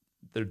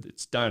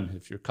 it's done.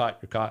 If you're caught,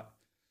 you're caught.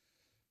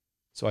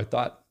 So I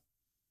thought,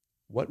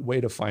 what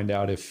way to find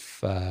out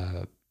if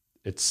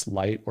it's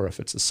light or if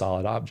it's a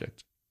solid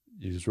object?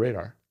 Use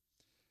radar.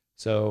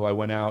 So I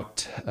went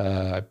out,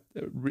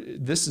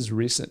 this is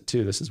recent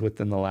too. This is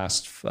within the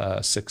last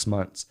 6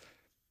 months.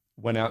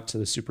 Went out to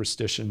the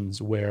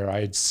superstitions where I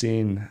had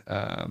seen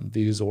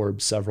these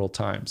orbs several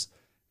times.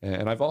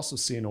 And I've also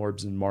seen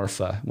orbs in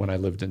Marfa when I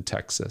lived in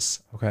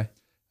Texas. Okay.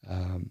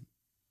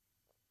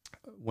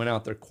 Went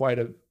out there quite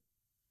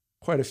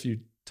a few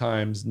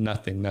times,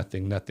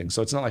 nothing.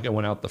 So it's not like I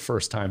went out the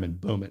first time and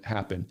boom, it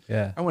happened.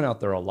 Yeah. I went out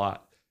there a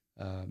lot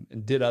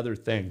and did other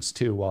things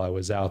too while I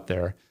was out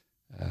there.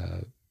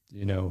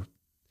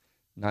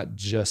 Not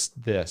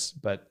just this,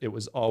 but it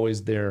was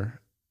always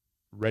there,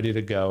 ready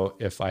to go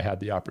if I had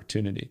the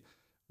opportunity.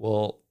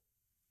 Well,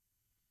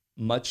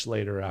 much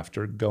later,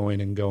 after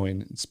going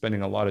and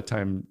spending a lot of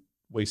time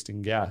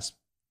wasting gas,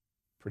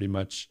 pretty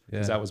much,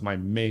 because that was my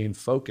main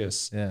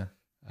focus. Yeah.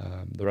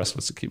 The rest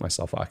was to keep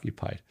myself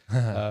occupied.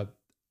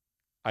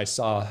 I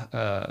saw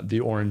the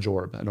orange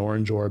orb, an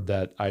orange orb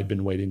that I'd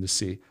been waiting to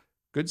see.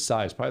 Good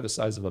size, probably the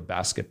size of a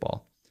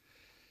basketball.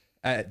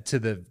 To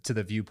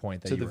the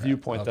viewpoint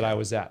that I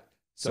was at.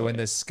 So in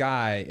the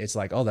sky, it's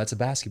like, oh, that's a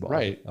basketball.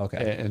 Right.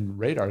 Okay. And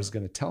radar is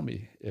going to tell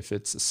me if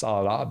it's a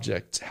solid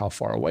object, how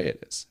far away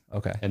it is.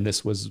 Okay. And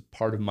this was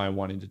part of my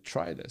wanting to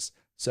try this.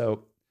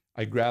 So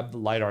I grabbed the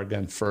LiDAR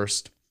gun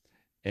first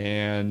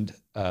and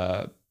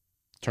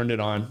turned it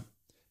on.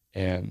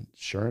 And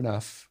sure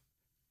enough,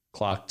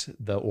 clocked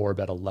the orb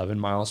at 11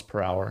 miles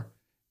per hour.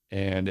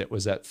 And it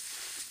was at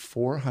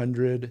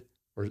 400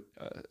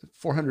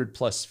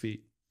 plus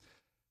feet.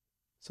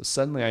 So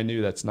suddenly I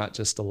knew that's not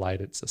just a light,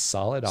 it's a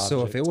solid object.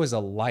 So if it was a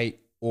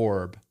light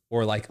orb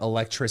or like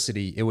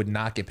electricity, it would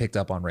not get picked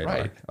up on radar.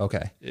 Right.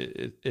 Okay.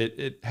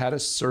 It had a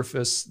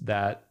surface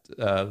that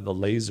the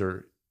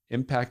laser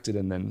impacted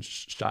and then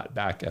shot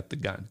back at the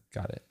gun.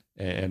 Got it.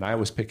 And I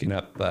was picking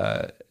up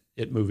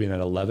it moving at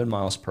 11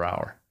 miles per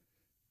hour,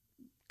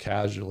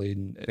 casually.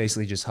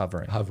 Basically just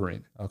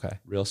hovering. Okay.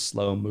 Real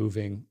slow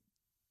moving.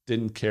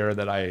 Didn't care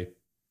that I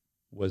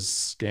was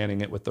scanning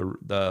it with the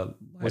LiDAR.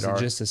 Was it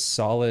just a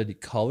solid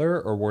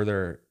color, or were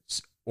there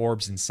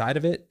orbs inside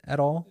of it at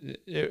all?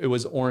 It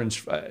was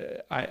orange.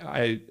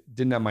 I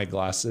didn't have my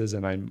glasses,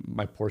 and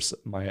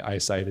my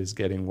eyesight is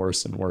getting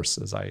worse and worse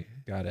as I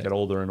get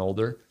older and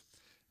older.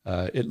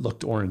 It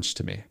looked orange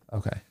to me.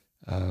 Okay.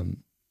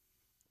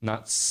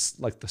 Not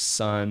like the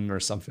sun or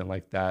something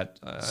like that.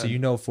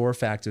 So for a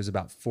fact it was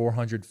about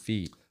 400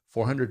 feet.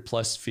 400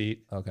 plus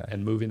feet. Okay.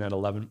 And moving at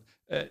 11,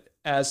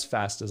 as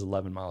fast as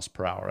 11 miles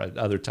per hour. At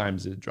other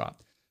times it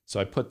dropped.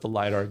 So I put the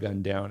LiDAR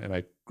gun down and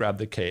I grabbed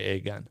the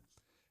KA gun.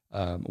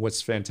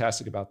 What's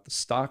fantastic about the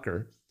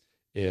Stalker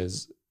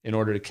is in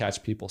order to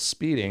catch people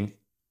speeding,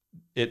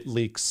 it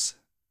leaks.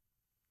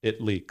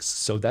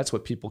 So that's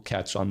what people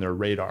catch on their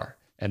radar,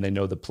 and they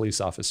know the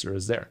police officer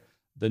is there.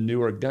 The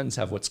newer guns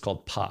have what's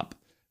called pop,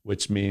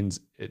 which means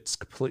it's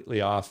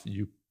completely off.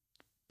 You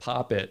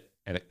pop it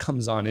and it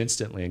comes on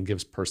instantly and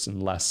gives person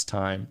less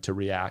time to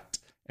react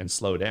and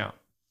slow down.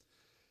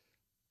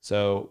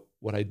 So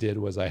what I did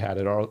was I had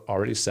it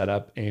already set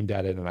up, aimed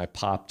at it, and I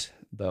popped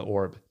the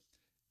orb.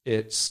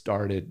 It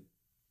started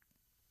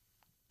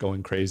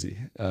going crazy.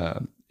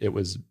 It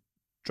was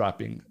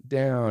dropping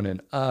down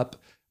and up.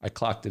 I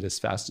clocked it as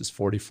fast as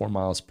 44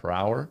 miles per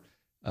hour,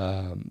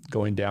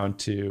 going down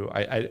to,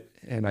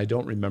 I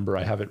don't remember,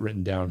 I have it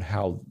written down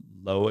how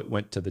low it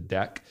went to the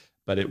deck,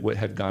 but it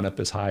had gone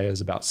up as high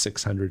as about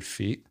 600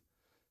 feet,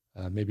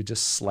 maybe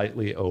just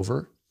slightly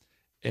over.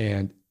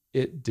 And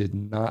it did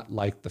not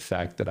like the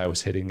fact that I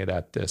was hitting it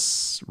at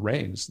this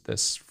range,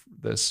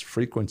 this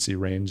frequency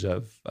range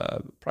of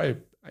probably,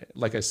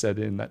 like I said,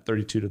 in that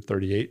 32 to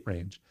 38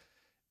 range,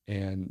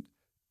 and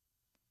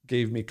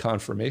gave me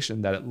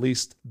confirmation that at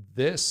least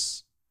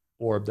this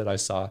orb that I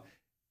saw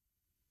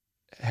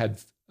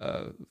had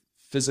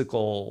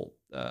physical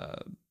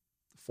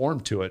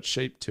form to it,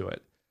 shape to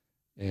it.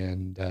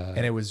 And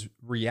it was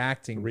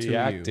reacting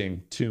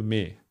to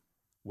me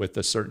with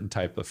a certain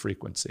type of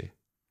frequency.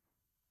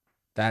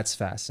 That's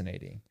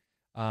fascinating.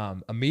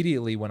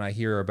 Immediately when I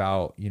hear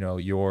about,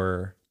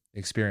 your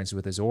experience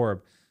with this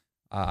orb,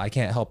 I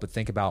can't help but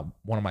think about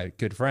one of my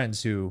good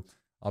friends who,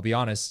 I'll be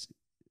honest,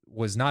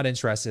 was not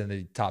interested in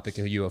the topic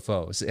of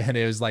UFOs. And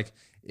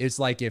it's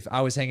like if I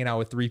was hanging out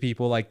with three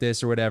people like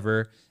this or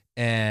whatever,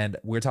 and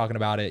we're talking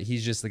about it,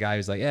 he's just the guy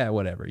who's like, yeah,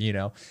 whatever,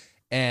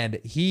 And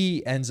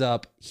he ends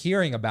up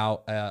hearing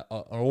about an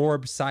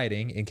orb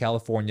sighting in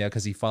California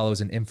because he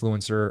follows an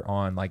influencer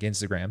on like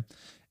Instagram.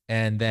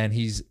 And then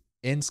he's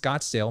in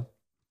Scottsdale,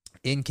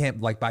 in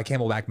camp, like by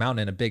Camelback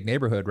Mountain in a big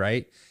neighborhood,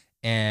 right?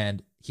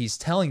 And he's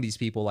telling these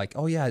people like,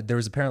 oh yeah, there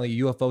was apparently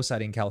a UFO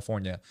sighting in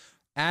California.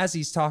 As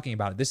he's talking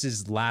about it, this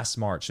is last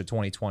March of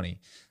 2020,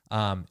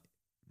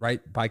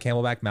 right by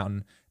Camelback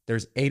Mountain.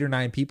 There's 8 or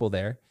 9 people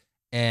there,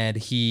 and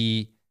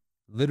he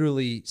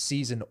literally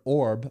sees an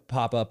orb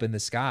pop up in the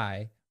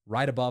sky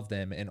right above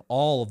them, and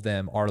all of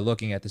them are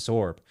looking at this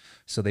orb.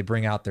 So they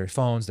bring out their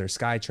phones, their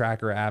sky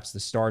tracker apps, the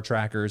star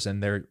trackers,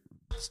 and they're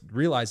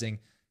realizing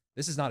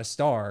this is not a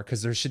star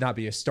because there should not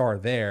be a star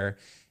there.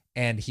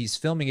 And he's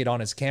filming it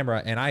on his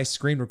camera, and I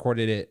screen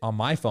recorded it on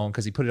my phone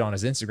because he put it on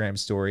his Instagram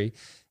story.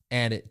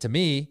 And to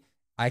me,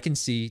 I can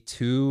see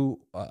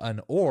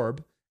an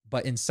orb,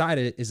 but inside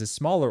it is a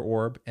smaller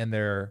orb, and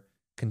they're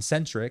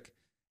concentric.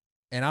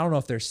 And I don't know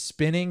if they're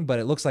spinning, but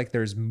it looks like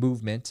there's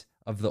movement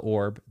of the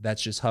orb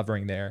that's just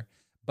hovering there.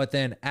 But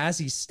then as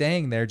he's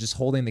staying there, just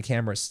holding the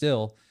camera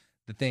still,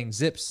 the thing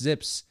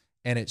zips,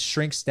 and it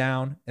shrinks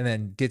down and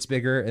then gets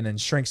bigger and then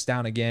shrinks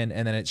down again.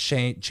 And then it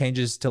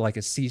changes to like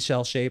a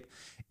seashell shape.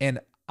 And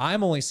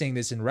I'm only seeing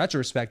this in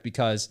retrospect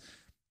because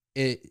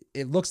it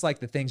looks like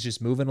the thing's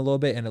just moving a little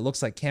bit and it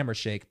looks like camera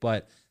shake,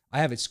 but I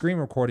have it screen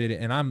recorded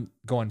and I'm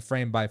going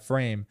frame by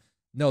frame.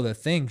 No, the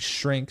thing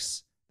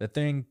shrinks, the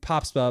thing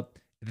pops up,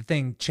 the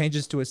thing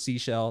changes to a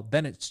seashell,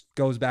 then it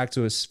goes back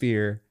to a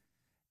sphere.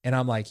 And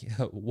I'm like,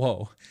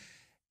 whoa.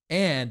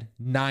 And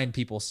 9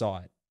 people saw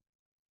it.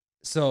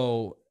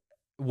 So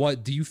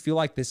what do you feel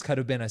like this could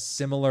have been a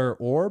similar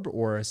orb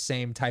or a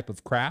same type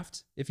of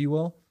craft, if you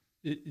will?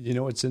 You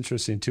know, what's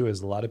interesting too,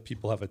 is a lot of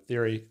people have a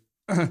theory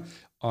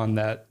on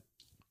that.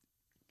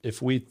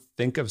 If we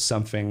think of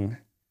something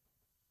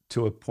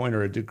to a point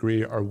or a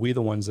degree, are we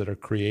the ones that are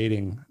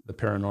creating the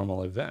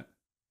paranormal event?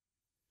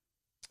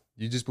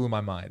 You just blew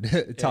my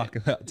mind.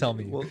 Tell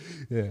me. Well,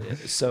 yeah.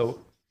 So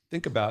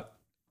think about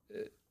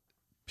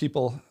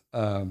people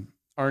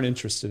aren't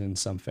interested in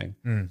something,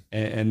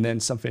 and then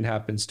something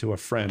happens to a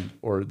friend,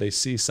 or they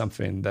see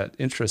something that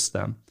interests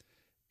them,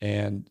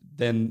 and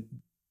then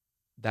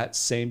that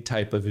same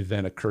type of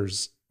event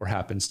occurs or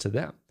happens to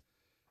them.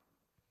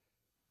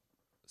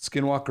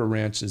 Skinwalker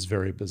Ranch is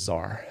very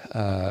bizarre.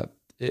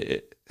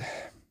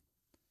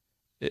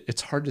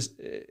 It's hard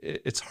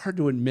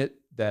to admit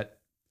that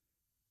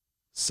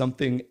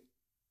something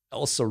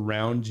else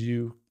around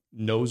you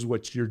knows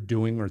what you're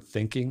doing or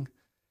thinking,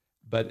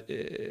 but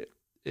it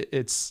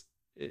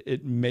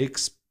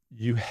makes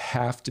you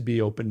have to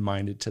be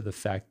open-minded to the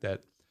fact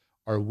that,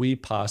 are we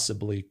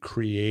possibly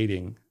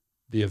creating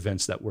the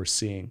events that we're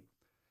seeing?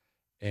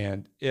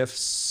 And if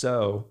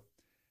so,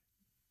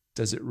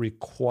 does it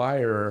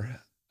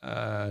require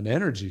an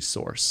energy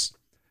source,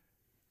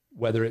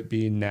 whether it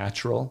be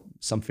natural,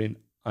 something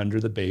under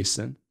the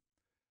basin,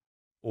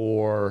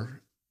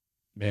 or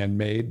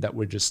man-made that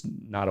we're just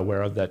not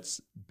aware of that's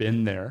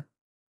been there?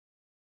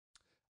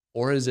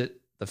 Or is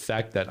it the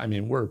fact that, I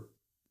mean, we're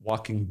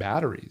walking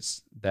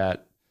batteries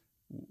that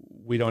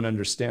we don't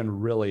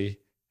understand really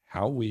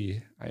how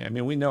we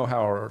know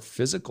how our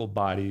physical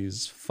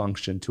bodies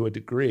function to a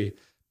degree,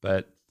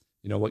 but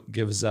you know, what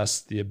gives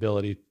us the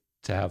ability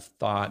to have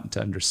thought and to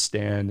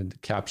understand and to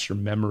capture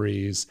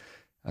memories,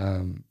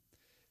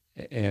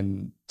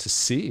 and to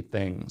see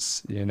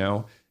things, you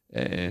know,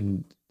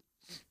 and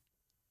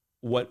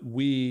what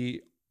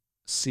we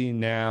see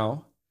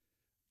now,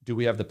 do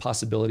we have the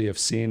possibility of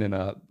seeing in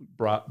a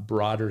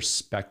broader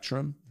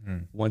spectrum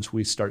once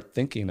we start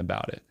thinking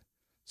about it?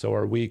 So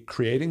are we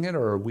creating it,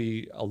 or are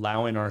we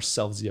allowing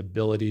ourselves the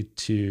ability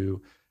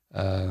to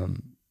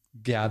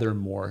gather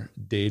more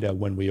data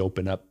when we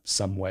open up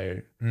some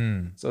way?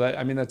 So that,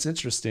 I mean, that's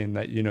interesting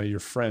that, you know, your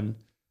friend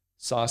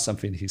saw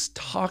something, he's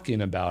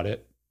talking about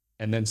it,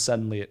 and then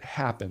suddenly it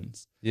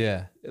happens.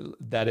 Yeah.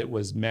 That it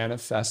was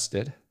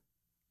manifested.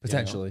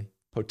 Potentially.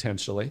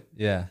 Potentially.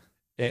 Yeah.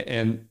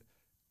 And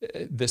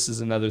this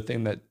is another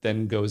thing that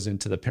then goes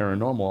into the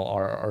paranormal.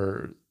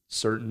 Are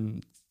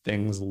certain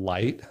things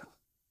light?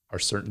 Are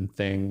certain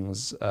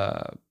things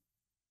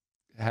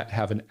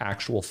have an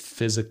actual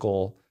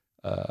physical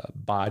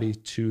body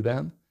to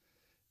them?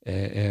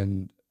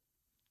 And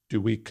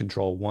do we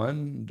control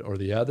one or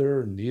the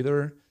other,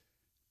 neither?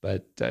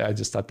 But I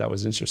just thought that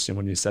was interesting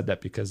when you said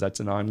that, because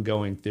that's an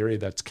ongoing theory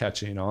that's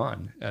catching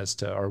on as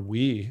to, are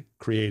we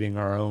creating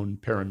our own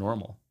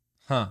paranormal?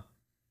 Huh.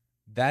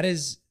 That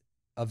is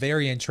a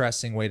very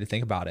interesting way to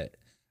think about it.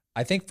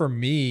 I think for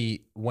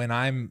me, when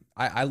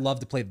I love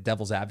to play the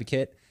devil's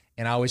advocate,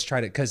 and I always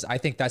try to, because I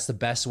think that's the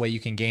best way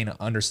you can gain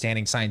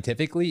understanding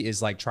scientifically,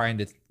 is like trying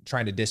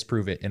to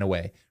disprove it in a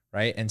way,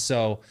 right? And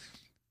so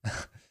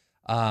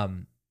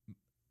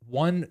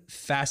one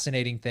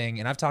fascinating thing,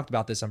 and I've talked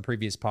about this on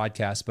previous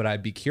podcasts, but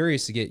I'd be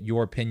curious to get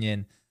your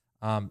opinion,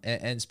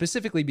 and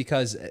specifically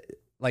because,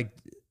 like,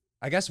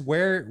 I guess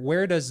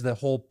where does the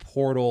whole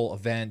portal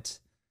event,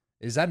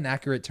 is that an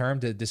accurate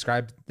term to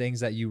describe things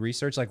that you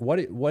research? Like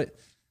what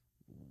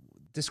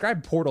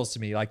describe portals to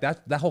me? Like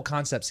that whole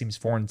concept seems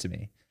foreign to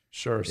me.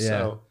 Sure. Yeah.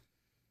 So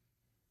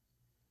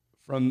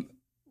from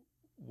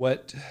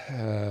what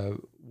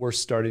we're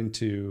starting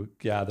to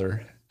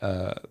gather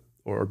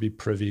or be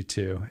privy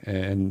to,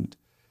 and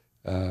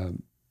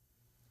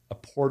a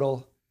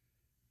portal,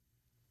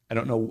 I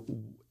don't know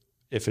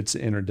if it's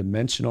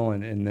interdimensional,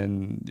 and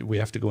then we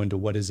have to go into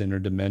what is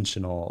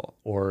interdimensional,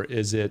 or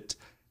is it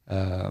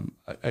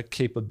a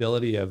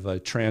capability of a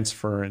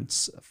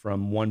transference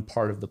from one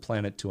part of the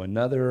planet to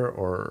another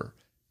or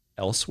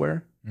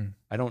elsewhere?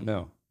 I don't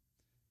know.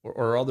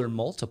 or are there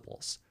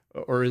multiples?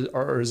 Or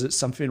is it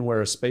something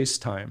where a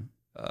space-time,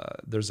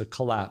 there's a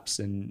collapse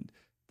and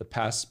the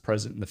past,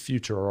 present, and the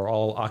future are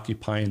all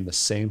occupying the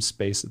same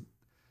space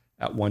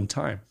at one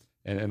time?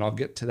 And I'll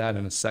get to that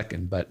in a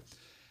second, but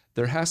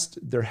there has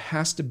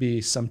to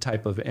be some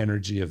type of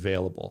energy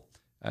available.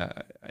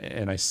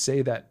 And I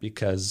say that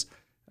because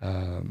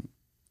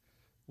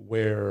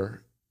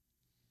where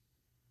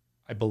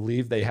I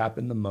believe they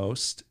happen the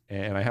most,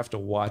 and I have to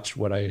watch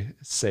what I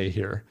say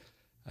here,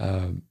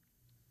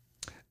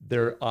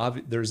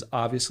 there's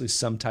obviously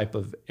some type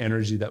of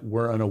energy that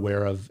we're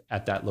unaware of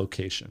at that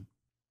location.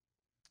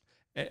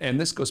 And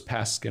this goes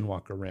past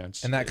Skinwalker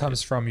Ranch. And that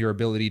comes from your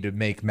ability to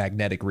make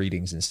magnetic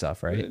readings and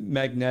stuff, right?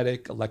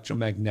 Magnetic,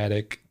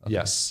 electromagnetic, okay.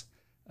 Yes.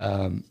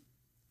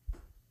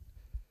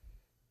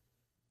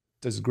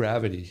 Does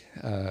gravity,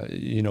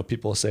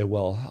 people say,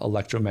 well,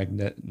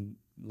 electromagnetism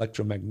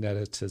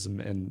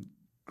and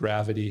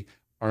gravity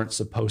aren't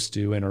supposed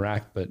to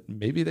interact, but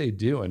maybe they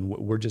do, and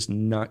we're just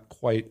not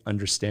quite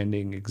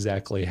understanding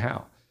exactly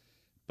how.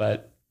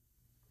 But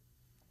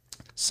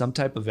some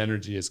type of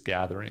energy is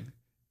gathering,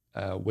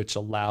 which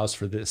allows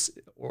for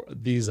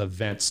these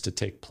events to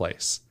take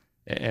place.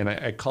 And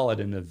I call it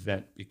an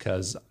event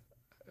because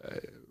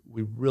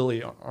we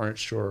really aren't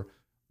sure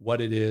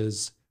what it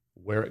is,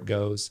 where it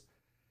goes.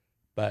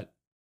 But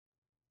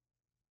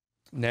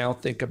now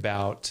think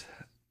about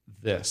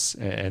this,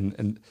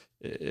 and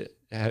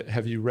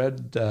have you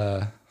read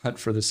Hunt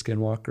for the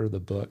Skinwalker, the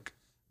book?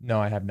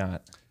 No, I have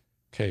not.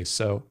 Okay,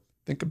 so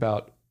think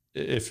about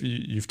if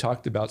you've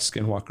talked about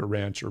Skinwalker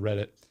Ranch or read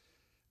it.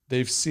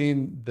 They've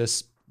seen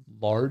this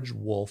large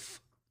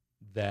wolf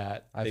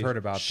that I've heard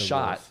about the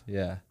shot, wolf.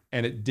 Yeah,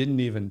 and it didn't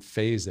even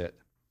phase it.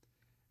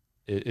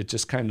 It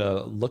just kind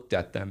of looked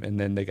at them, and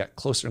then they got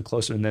closer and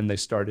closer, and then they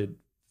started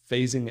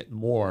phasing it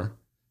more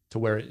to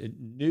where it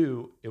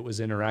knew it was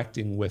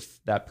interacting with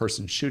that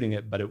person shooting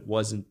it, but it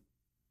wasn't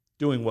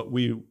doing what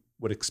we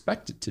would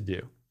expect it to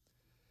do.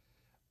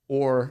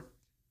 Or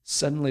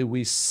suddenly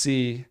we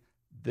see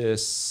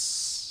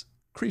this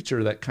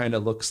creature that kind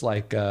of looks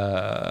like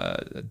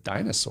a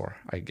dinosaur,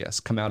 I guess,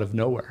 come out of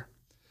nowhere.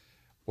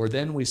 Or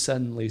then we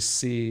suddenly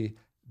see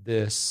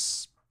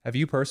this. Have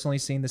you personally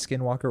seen the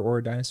Skinwalker or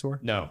a dinosaur?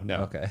 No.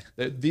 Okay.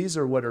 These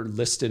are what are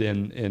listed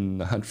in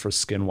the Hunt for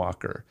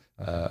Skinwalker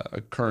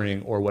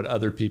occurring, or what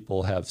other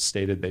people have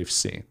stated they've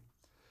seen.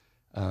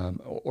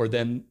 Or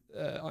then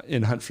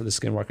in Hunt for the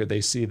Skinwalker,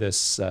 they see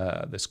this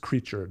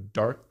creature,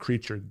 dark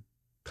creature,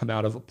 come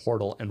out of a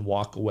portal and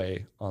walk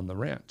away on the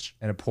ranch.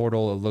 And a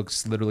portal, it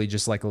looks literally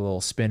just like a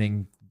little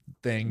spinning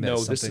thing.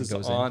 No, this is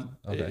on.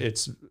 Okay.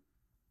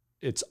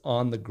 It's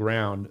on the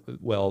ground.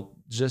 Well,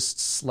 just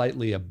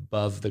slightly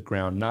above the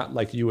ground, not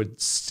like you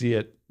would see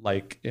it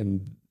like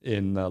in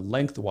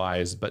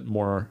lengthwise, but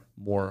more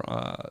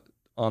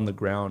on the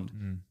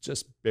ground,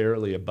 just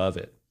barely above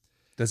it.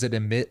 Does it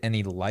emit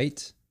any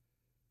light?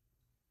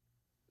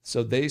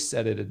 So they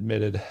said it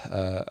emitted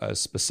a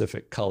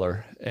specific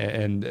color,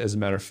 and as a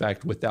matter of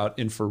fact, without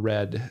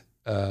infrared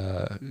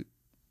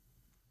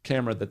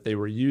camera that they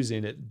were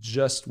using, it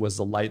just was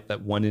the light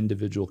that one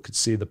individual could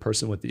see. The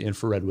person with the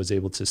infrared was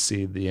able to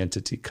see the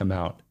entity come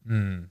out.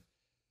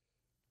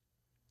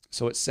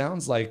 So it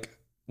sounds like,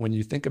 when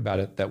you think about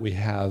it, that we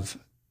have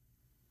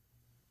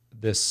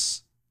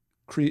these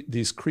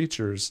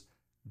creatures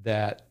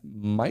that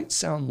might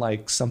sound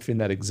like something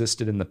that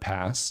existed in the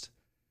past,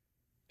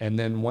 and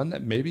then one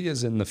that maybe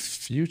is in the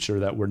future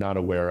that we're not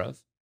aware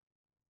of,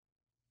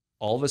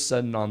 all of a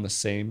sudden on the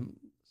same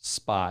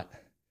spot,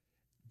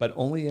 but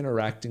only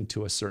interacting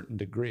to a certain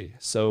degree.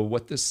 So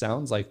what this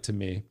sounds like to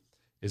me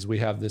is we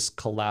have this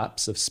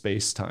collapse of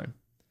space-time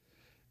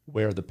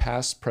where the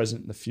past,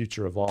 present, and the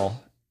future have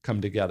all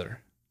come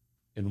together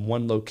in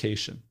one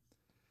location.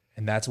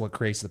 And that's what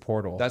creates the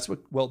portal. That's what,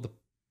 well,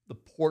 the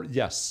port,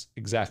 yes,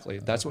 exactly.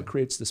 That's what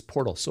creates this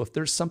portal. So if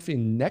there's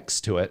something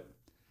next to it,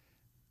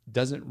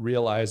 doesn't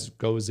realize,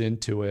 goes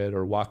into it,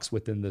 or walks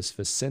within this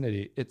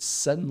vicinity, it's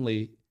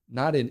suddenly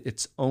not in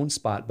its own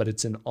spot, but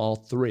it's in all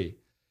three.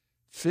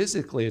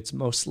 Physically, it's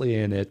mostly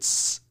in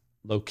its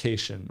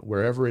location,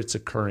 wherever it's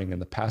occurring in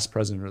the past,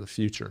 present, or the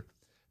future.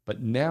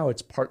 But now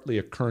it's partly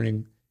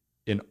occurring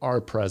in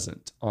our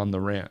present on the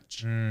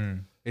ranch.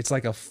 It's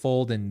like a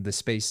fold in the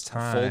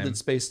space-time. Folded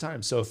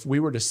space-time. So if we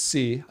were to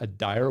see a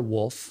dire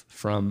wolf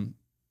from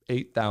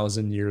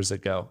 8,000 years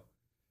ago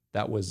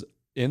that was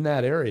in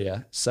that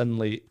area,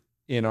 suddenly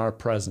in our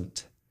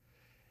present,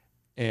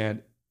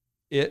 and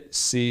it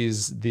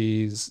sees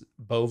these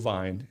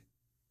bovine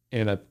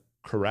in a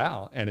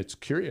corral, and it's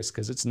curious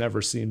because it's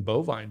never seen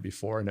bovine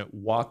before, and it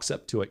walks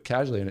up to it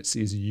casually, and it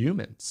sees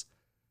humans,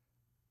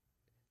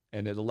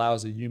 and it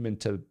allows a human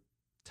to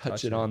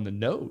touch it on the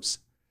nose.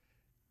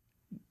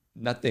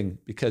 Nothing,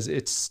 because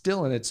it's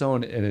still in its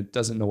own and it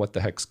doesn't know what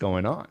the heck's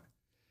going on.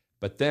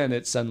 But then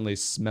it suddenly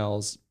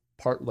smells,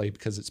 partly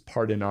because it's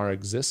part in our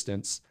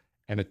existence,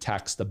 and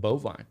attacks the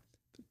bovine.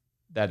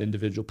 That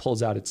individual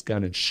pulls out its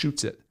gun and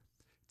shoots it.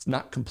 It's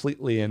not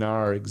completely in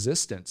our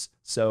existence.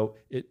 So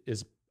it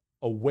is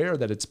aware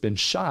that it's been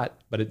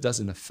shot, but it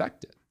doesn't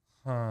affect it.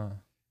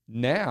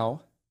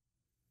 Now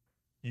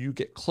you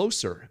get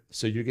closer.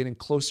 So you're getting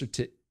closer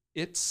to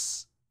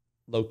its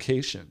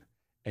location,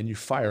 and you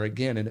fire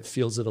again and it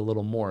feels it a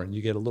little more, and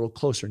you get a little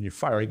closer and you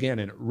fire again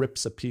and it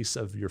rips a piece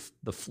of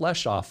the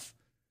flesh off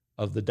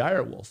of the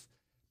dire wolf.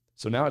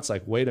 So now it's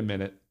like, wait a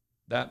minute,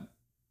 that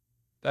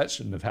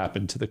shouldn't have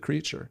happened to the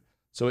creature.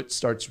 So it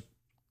starts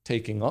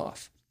taking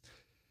off.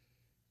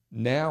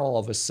 Now all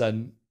of a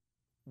sudden,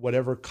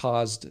 whatever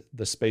caused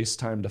the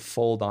space-time to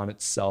fold on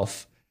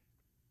itself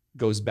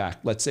goes back.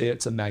 Let's say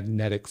it's a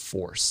magnetic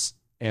force,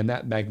 and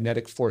that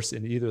magnetic force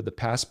in either the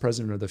past,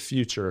 present, or the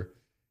future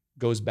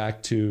goes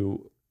back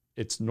to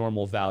its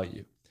normal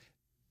value.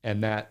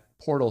 And that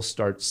portal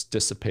starts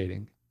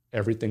dissipating.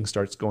 Everything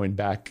starts going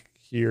back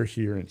here,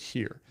 here, and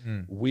here.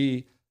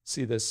 We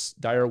see this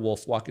dire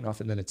wolf walking off,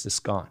 and then it's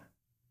just gone.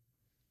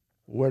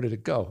 Where did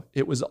it go?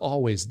 It was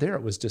always there.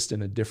 It was just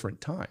in a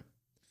different time.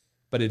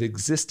 But it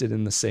existed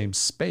in the same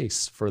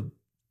space for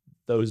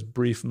those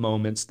brief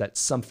moments that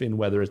something,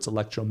 whether it's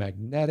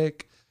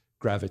electromagnetic,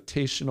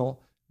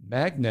 gravitational,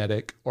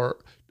 magnetic, or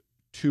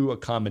a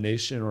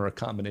combination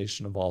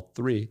of all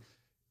three,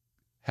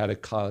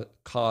 had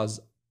caused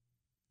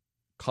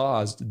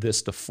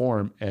this to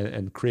form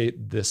and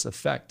create this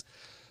effect.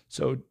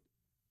 So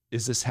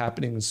is this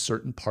happening in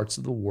certain parts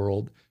of the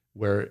world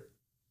where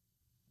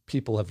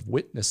people have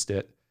witnessed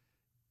it?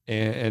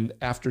 And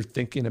after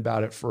thinking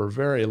about it for a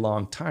very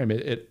long time,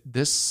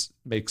 this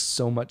makes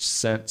so much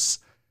sense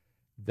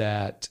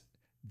that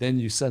then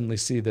you suddenly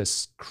see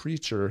this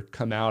creature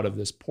come out of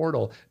this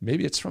portal.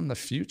 Maybe it's from the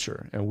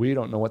future and we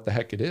don't know what the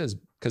heck it is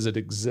because it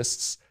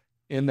exists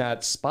in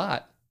that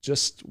spot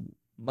just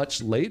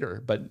much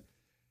later, but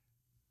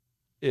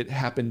it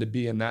happened to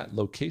be in that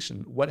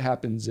location. What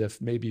happens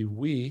if maybe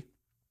we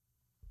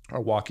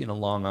are walking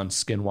along on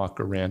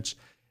Skinwalker Ranch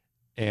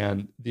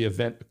and the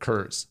event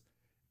occurs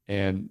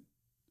and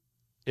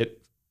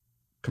it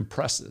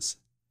compresses,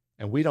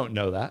 and we don't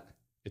know that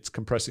it's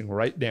compressing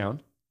right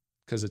down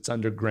because it's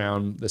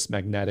underground, this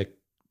magnetic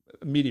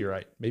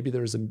meteorite. Maybe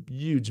there's a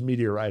huge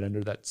meteorite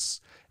under that,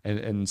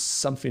 and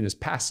something is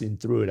passing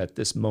through it at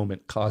this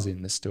moment,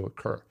 causing this to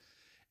occur.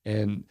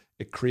 And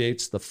it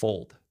creates the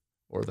fold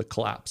or the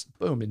collapse.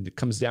 Boom, and it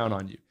comes down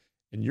on you.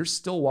 And you're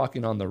still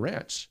walking on the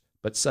ranch,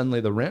 but suddenly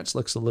the ranch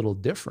looks a little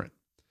different.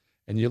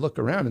 And you look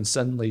around and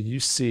suddenly you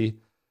see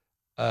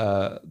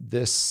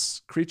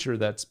this creature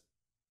that's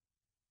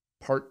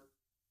part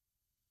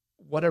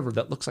whatever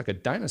that looks like a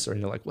dinosaur.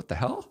 And you're like, what the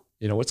hell?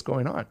 You know, what's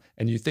going on?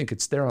 And you think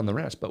it's there on the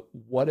ranch. But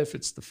what if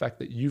it's the fact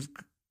that you've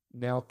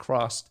now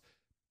crossed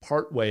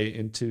partway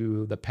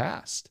into the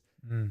past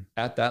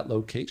at that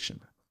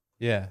location?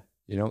 Yeah.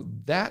 You know,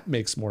 that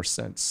makes more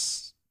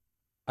sense.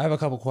 I have a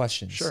couple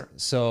questions. Sure.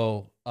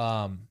 So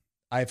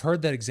I've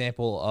heard that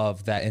example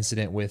of that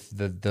incident with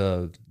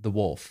the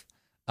wolf.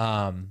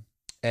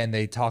 And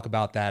they talk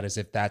about that as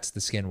if that's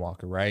the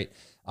Skinwalker, right?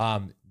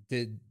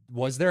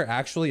 Was there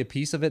actually a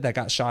piece of it that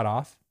got shot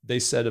off? They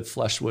said a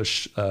flesh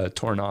was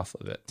torn off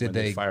of it. Did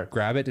they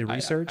grab it to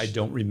research? I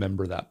don't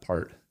remember that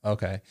part.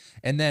 Okay.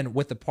 And then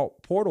with the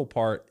portal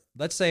part,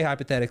 let's say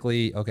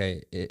hypothetically,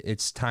 okay,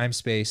 it's time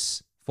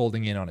space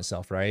folding in on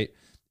itself, right?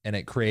 And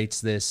it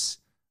creates this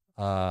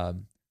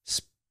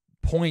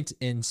point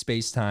in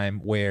space time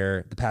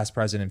where the past,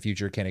 present, and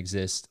future can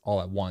exist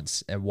all at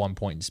once at one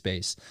point in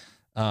space.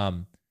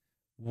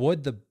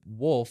 Would the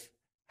wolf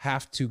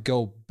have to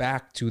go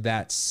back to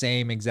that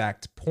same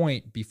exact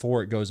point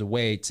before it goes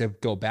away to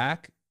go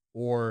back?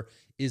 Or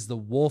is the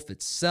wolf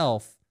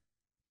itself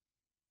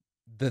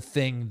the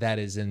thing that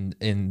is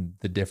in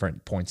the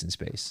different points in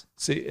space?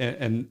 See,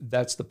 and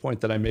that's the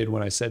point that I made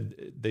when I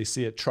said they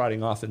see it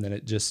trotting off and then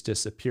it just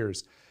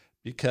disappears.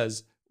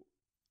 Because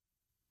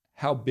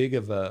how big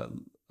of a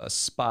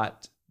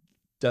spot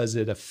does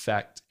it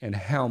affect, and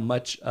how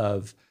much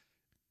of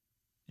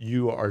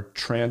you are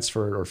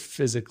transferred or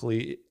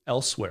physically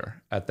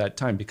elsewhere at that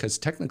time? Because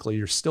technically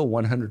you're still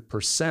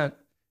 100%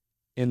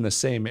 in the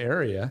same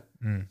area.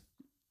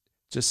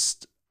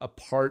 Just a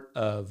part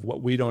of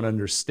what we don't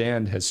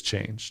understand has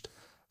changed.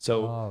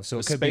 So, so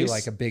it could be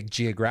like a big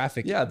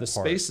geographic. Yeah, the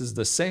space is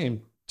the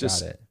same.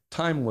 Just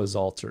time was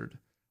altered,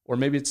 or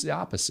maybe it's the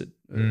opposite.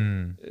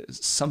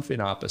 Something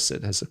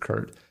opposite has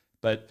occurred.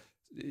 But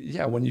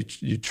yeah, when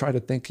you try to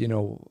think, you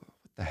know,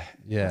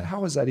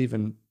 how is that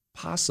even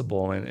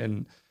possible?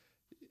 And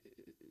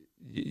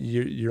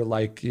you're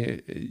like,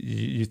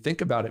 you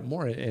think about it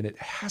more, and it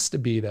has to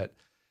be that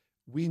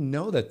we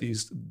know that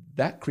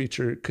that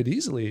creature could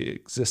easily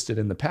existed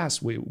in the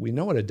past. We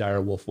know what a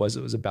dire wolf was.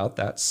 It was about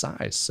that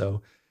size.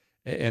 So,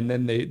 and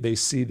then they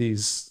see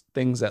these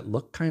things that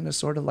look kind of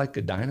sort of like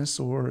a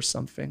dinosaur or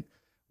something.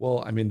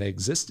 Well, I mean, they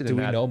existed. Do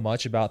we know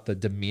much about the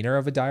demeanor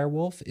of a dire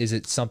wolf? Is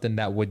it something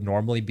that would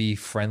normally be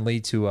friendly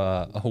to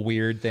a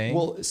weird thing?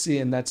 Well, see,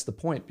 and that's the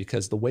point,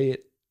 because the way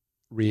it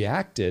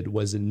reacted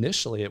was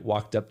initially it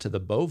walked up to the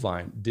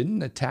bovine,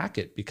 didn't attack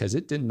it because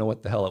it didn't know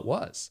what the hell it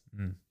was.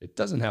 It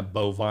doesn't have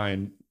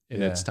bovine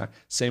in its time.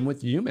 Same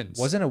with humans.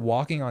 Wasn't it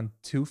walking on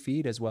 2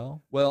 feet as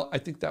well? Well, I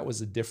think that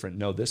was a different.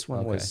 No, this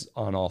one was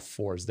on all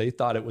fours. They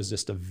thought it was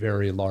just a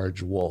very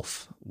large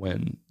wolf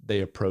when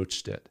they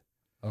approached it.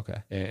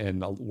 Okay.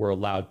 And were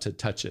allowed to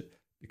touch it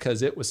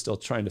because it was still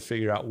trying to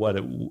figure out what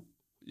it,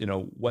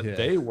 what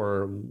they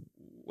were,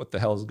 what the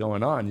hell is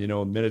going on.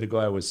 A minute ago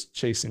I was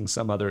chasing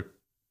some other,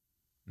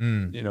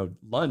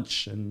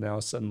 lunch, and now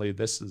suddenly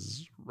this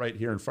is right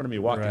here in front of me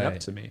walking up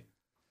to me.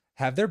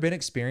 Have there been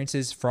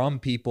experiences from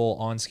people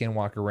on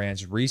Skinwalker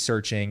Ranch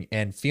researching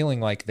and feeling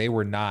like they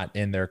were not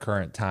in their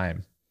current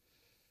time?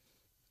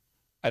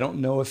 I don't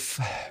know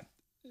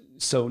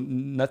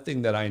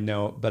nothing that I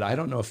know, but I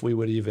don't know if we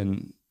would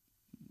even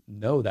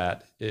know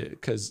that,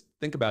 because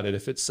think about it.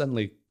 If it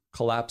suddenly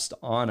collapsed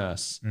on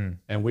us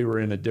and we were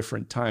in a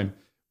different time,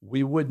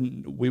 we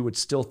would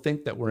still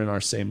think that we're in our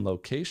same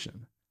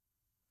location.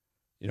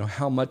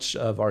 How much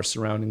of our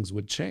surroundings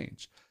would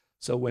change.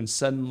 So when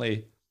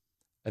suddenly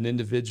an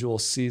individual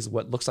sees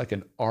what looks like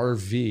an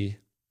RV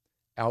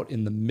out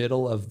in the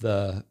middle of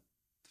the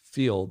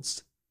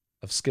fields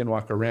of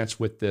Skinwalker Ranch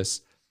with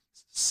this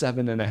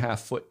 7.5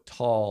 foot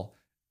tall,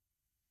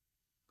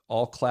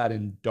 all clad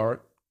in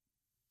dark,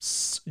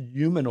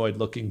 humanoid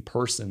looking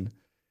person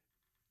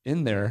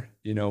in there,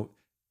 in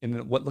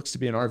what looks to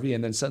be an RV,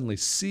 and then suddenly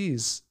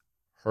sees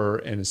her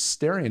and is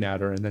staring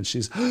at her. And then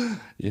she's,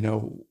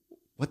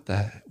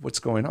 what's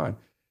going on?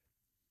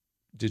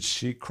 Did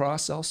she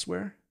cross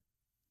elsewhere?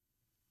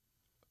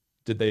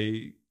 Did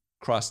they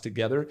cross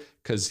together?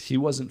 Because he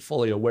wasn't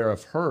fully aware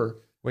of her.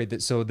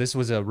 Wait, so this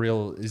was a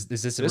real, is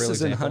this a real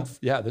example?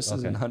 This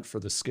is in Hunt for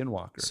the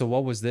Skinwalker. So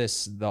what was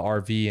this, the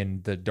RV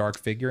and the dark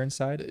figure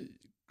inside?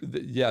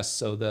 Yes.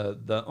 So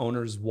the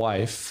owner's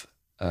wife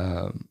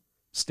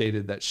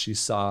stated that she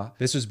saw.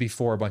 This was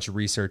before a bunch of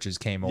researchers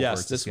came over.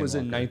 Yes, this was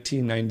in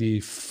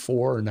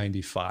 1994 or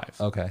 95.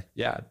 Okay.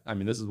 Yeah. I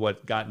mean, this is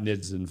what got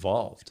NIDS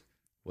involved,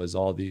 was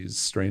all these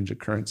strange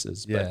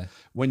occurrences. But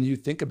when you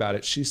think about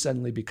it, she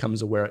suddenly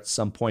becomes aware at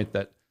some point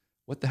that,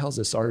 what the hell is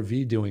this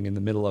RV doing in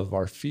the middle of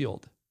our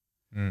field?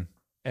 And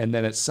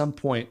then at some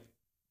point,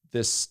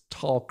 this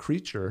tall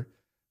creature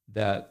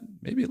that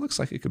maybe it looks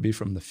like it could be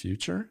from the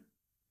future,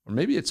 or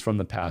maybe it's from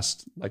the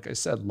past, like I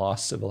said,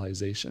 lost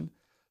civilization,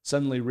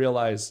 suddenly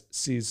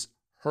sees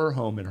her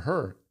home in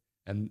her,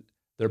 and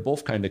they're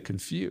both kind of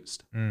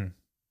confused.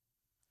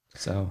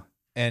 So,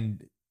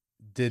 and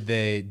did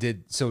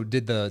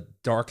the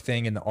dark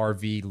thing in the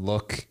RV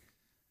look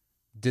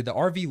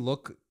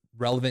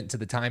relevant to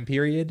the time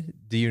period?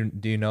 Do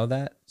you know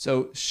that?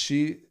 So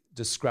she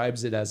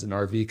describes it as an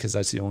RV because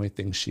that's the only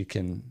thing she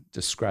can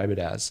describe it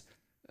as.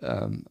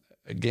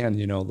 Again,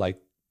 like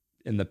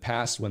in the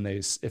past,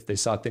 if they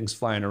saw things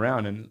flying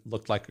around and it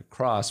looked like a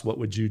cross, what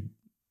would you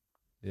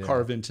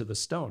carve into the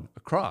stone? A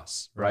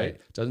cross, right?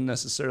 Doesn't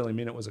necessarily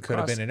mean it was a cross.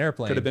 Could have been an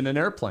airplane. Could have been an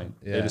airplane.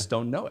 They just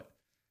don't know it.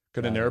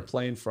 Could an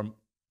airplane from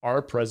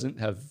our present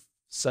have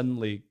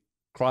suddenly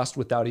crossed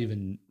without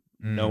even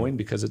knowing?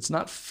 Because it's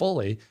not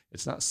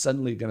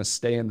suddenly going to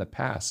stay in the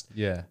past.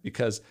 Yeah.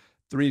 Because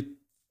 3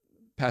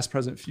 past,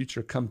 present,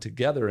 future come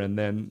together and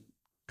then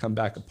come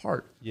back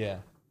apart. Yeah.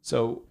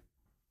 So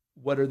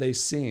what are they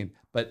seeing?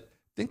 But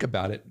think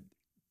about it.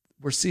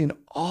 We're seeing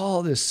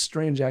all this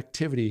strange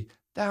activity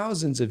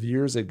thousands of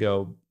years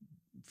ago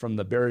from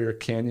the Barrier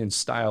Canyon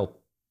style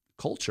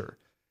culture.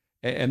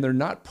 And they're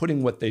not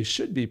putting what they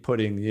should be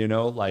putting,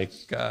 like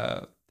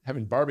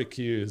having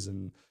barbecues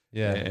and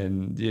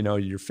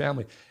your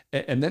family.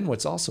 And then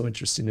what's also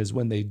interesting is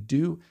when they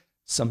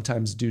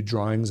sometimes do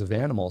drawings of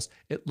animals,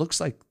 it looks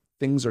like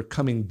things are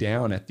coming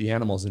down at the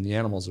animals and the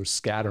animals are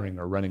scattering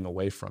or running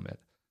away from it.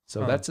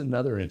 So that's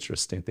another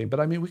interesting thing. But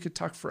I mean, we could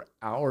talk for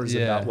hours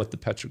about what the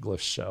petroglyphs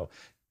show.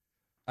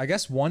 I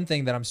guess one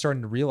thing that I'm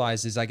starting to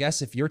realize is, I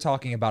guess if you're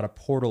talking about a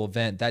portal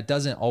event, that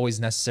doesn't always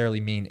necessarily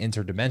mean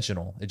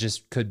interdimensional. It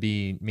just could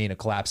mean a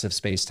collapse of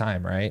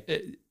space-time, right?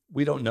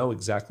 We don't know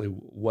exactly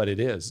what it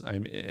is. I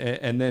mean,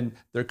 and then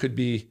there could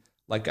be,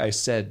 like I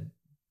said,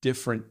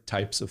 different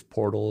types of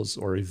portals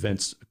or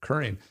events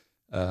occurring.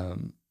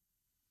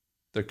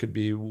 There could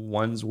be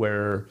ones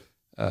where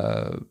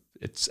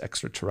it's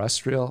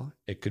extraterrestrial.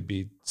 It could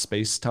be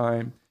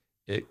space-time.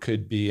 It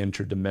could be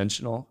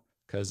interdimensional,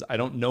 because I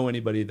don't know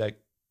anybody that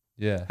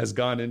has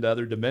gone into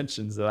other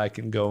dimensions that I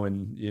can go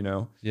and,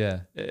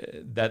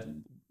 that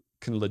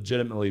can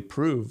legitimately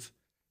prove,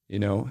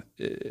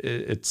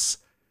 it's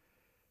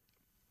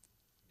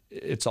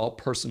all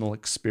personal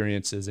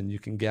experiences, and you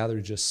can gather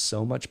just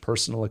so much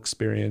personal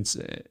experience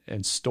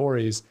and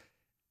stories.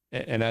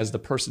 And as the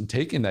person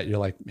taking that, you're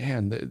like,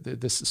 man,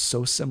 this is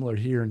so similar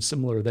here and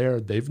similar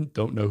there. They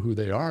don't know who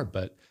they are,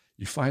 but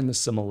you find the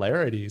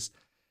similarities.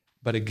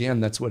 But again,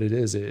 that's what it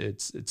is.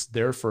 It's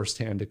their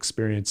firsthand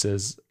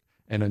experiences.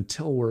 And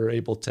until we're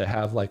able to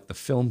have like the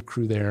film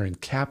crew there and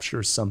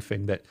capture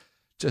something that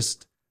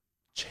just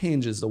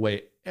changes the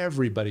way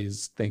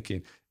everybody's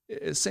thinking.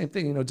 Same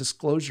thing,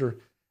 disclosure.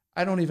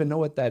 I don't even know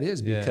what that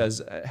is,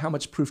 because how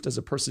much proof does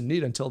a person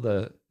need until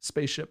the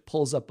spaceship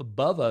pulls up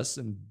above us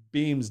and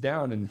beams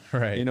down and,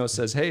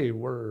 says, hey,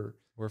 we're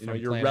We're you know,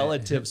 from your planet-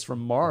 relatives from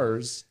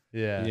Mars.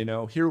 Yeah. You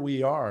know, here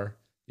we are.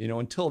 You know,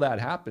 until that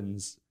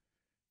happens,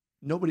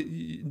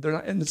 they're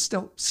not, and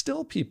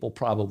still people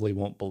probably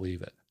won't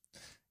believe it.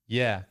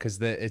 Yeah,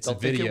 because it's a They'll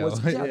think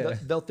video.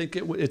 they'll think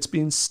it's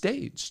being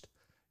staged.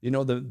 You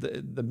know, the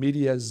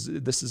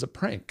this is a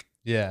prank.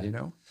 Yeah. You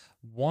know,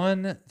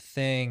 one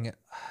thing,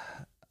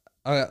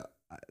 I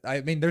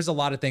mean, there's a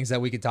lot of things that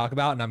we could talk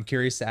about, and I'm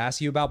curious to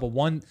ask you about. But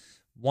one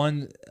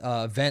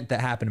event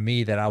that happened to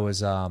me that I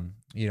was,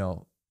 you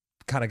know,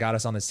 kind of got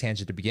us on this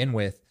tangent to begin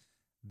with.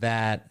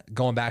 That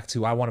going back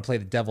to, I want to play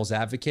the devil's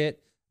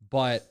advocate,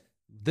 but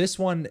this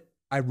one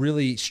I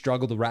really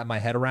struggled to wrap my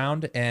head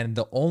around, and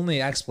the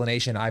only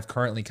explanation I've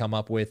currently come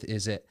up with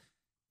is it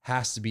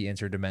has to be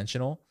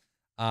interdimensional.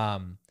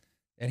 And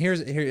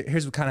here's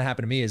what kind of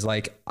happened to me is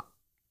like,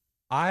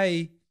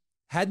 I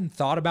hadn't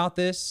thought about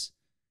this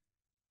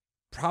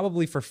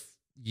probably for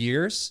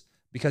years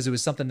because it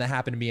was something that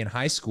happened to me in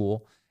high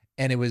school,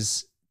 and it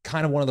was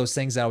kind of one of those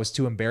things that I was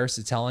too embarrassed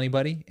to tell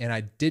anybody, and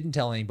I didn't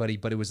tell anybody,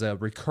 but it was a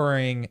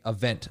recurring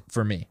event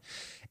for me.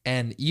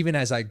 And even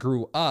as I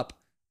grew up,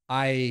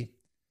 I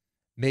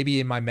maybe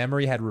in my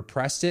memory had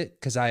repressed it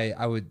because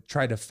I would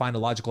try to find a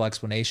logical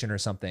explanation or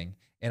something.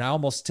 And I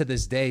almost to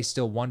this day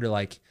still wonder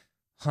like,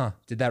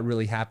 did that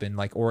really happen?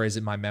 Like, or is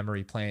it my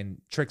memory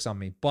playing tricks on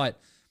me? But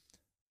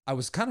I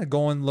was kind of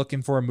going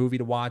looking for a movie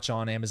to watch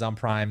on Amazon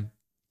Prime,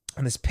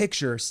 and this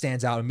picture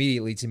stands out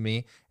immediately to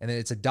me. And then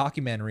it's a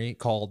documentary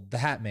called The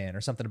Hat Man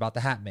or something about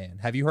the Hat Man.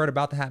 Have you heard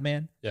about the Hat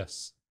Man?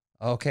 yes.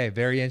 Okay,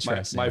 very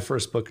interesting. My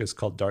first book is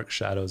called Dark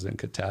Shadows and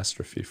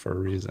Catastrophe for a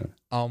reason.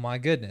 Oh my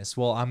goodness.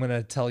 Well, I'm going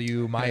to tell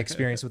you my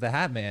experience with the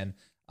Hat Man.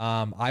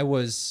 So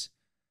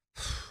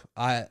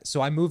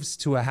I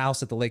moved to a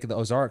house at the Lake of the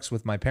Ozarks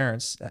with my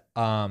parents.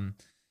 And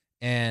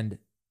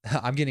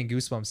I'm getting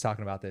goosebumps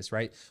talking about this,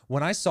 right?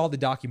 When I saw the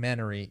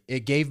documentary,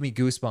 it gave me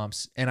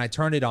goosebumps, and I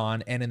turned it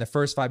on. And in the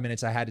first 5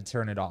 minutes, I had to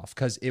turn it off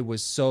because it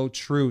was so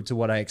true to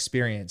what I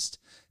experienced,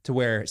 to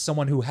where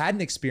someone who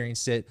hadn't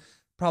experienced it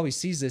probably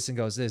sees this and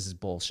goes, this is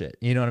bullshit.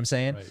 You know what I'm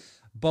saying? Right.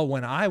 But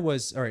when I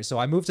was, all right, so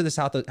I moved to this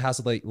house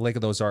of Lake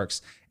of the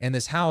Ozarks, and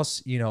this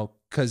house, you know,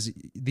 cause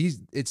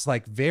it's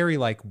like very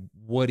like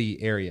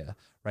woody area,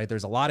 right?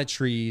 There's a lot of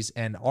trees,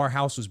 and our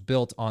house was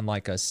built on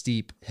like a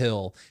steep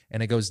hill,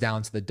 and it goes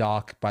down to the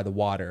dock by the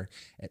water,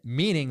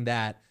 meaning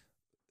that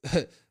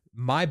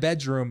my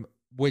bedroom,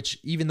 which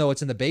even though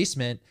it's in the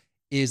basement,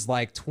 is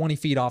like 20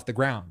 feet off the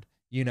ground,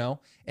 you know?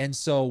 And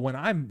so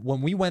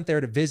when we went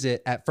there to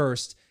visit at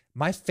first,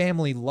 my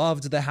family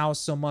loved the house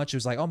so much. It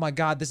was like, oh my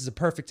God, this is a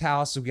perfect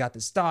house. So we got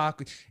this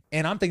stock.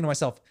 And I'm thinking to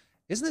myself,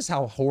 isn't this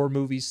how horror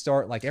movies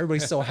start? Like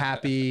everybody's so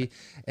happy.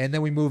 And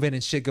then we move in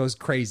and shit goes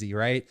crazy,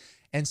 right?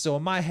 And so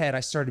in my head,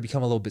 I started to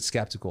become a little bit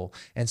skeptical.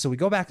 And so we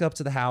go back up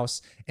to the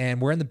house, and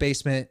we're in the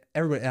basement.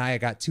 Everybody and I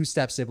got 2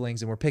 step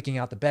siblings, and we're picking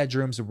out the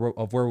bedrooms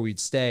of where we'd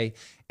stay.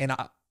 And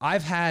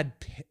I've had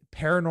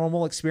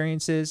paranormal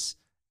experiences,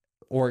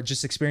 or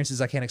just experiences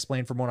I can't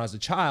explain from when I was a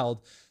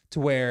child, to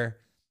where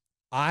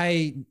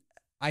I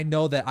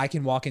know that I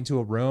can walk into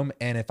a room,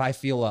 and if I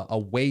feel a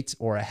weight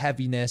or a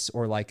heaviness,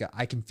 or like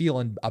I can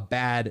feel a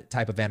bad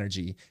type of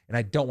energy, and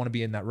I don't want to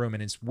be in that room.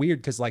 And it's weird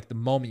because like the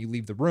moment you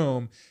leave the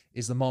room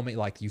is the moment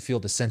like you feel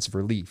the sense of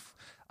relief.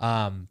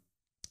 And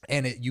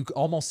you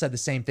almost said the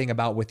same thing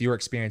about with your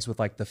experience with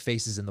like the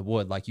faces in the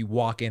wood. Like you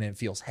walk in and it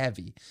feels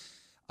heavy.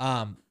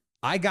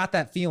 I got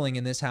that feeling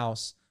in this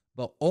house,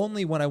 but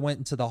only when I went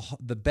into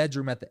the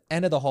bedroom at the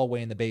end of the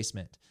hallway in the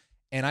basement.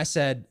 And I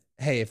said,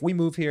 hey, if we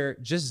move here,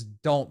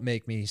 just don't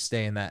make me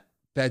stay in that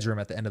bedroom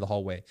at the end of the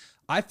hallway.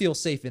 I feel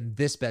safe in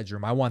this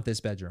bedroom. I want this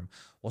bedroom.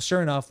 Well,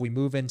 sure enough, we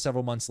move in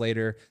several months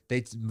later.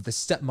 The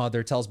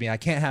stepmother tells me I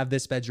can't have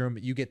this bedroom.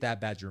 You get that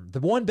bedroom. The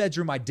one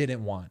bedroom I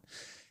didn't want.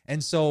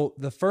 And so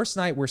the first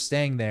night we're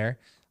staying there,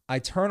 I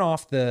turn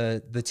off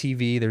the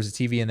TV. There's a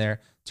TV in there.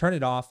 Turn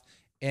it off,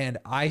 and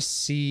I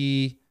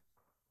see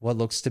what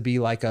looks to be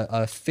like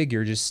a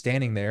figure just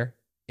standing there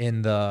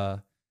in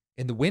the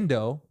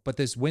window. But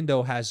this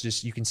window has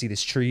just, you can see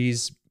this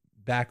trees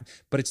back,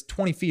 but it's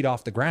 20 feet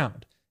off the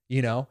ground,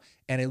 you know,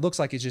 and it looks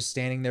like it's just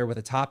standing there with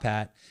a top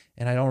hat.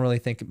 And I don't really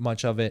think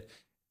much of it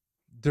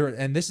there.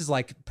 And this is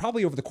like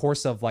probably over the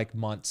course of like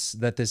months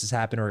that this has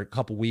happened, or a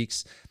couple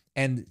weeks.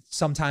 And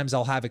sometimes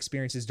I'll have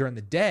experiences during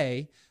the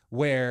day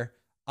where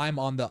I'm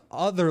on the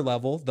other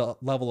level, the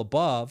level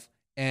above,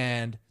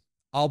 and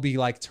I'll be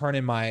like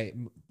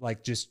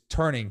just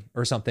turning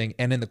or something.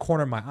 And in the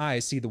corner of my eye, I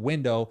see the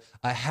window,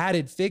 a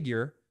hatted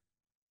figure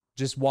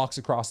just walks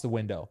across the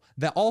window.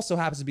 That also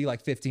happens to be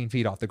like 15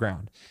 feet off the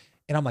ground.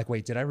 And I'm like,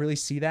 wait, did I really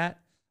see that?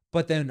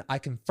 But then I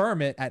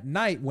confirm it at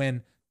night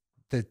when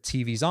the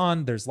TV's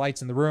on, there's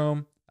lights in the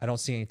room. I don't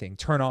see anything.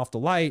 Turn off the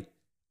light,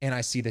 and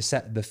I see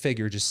the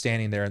figure just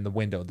standing there in the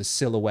window, the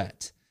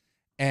silhouette.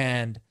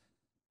 And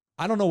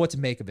I don't know what to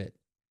make of it,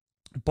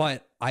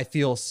 but I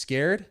feel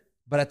scared.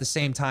 But at the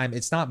same time,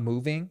 it's not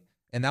moving.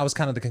 And that was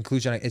kind of the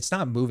conclusion. It's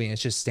not moving.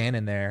 It's just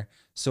standing there.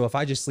 So if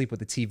I just sleep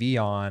with the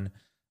TV on,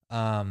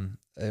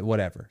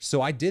 whatever.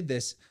 So I did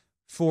this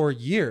for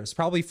years,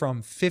 probably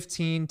from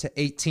 15 to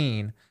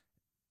 18.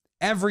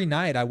 every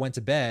night I went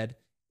to bed,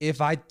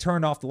 if I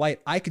turned off the light,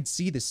 I could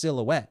see the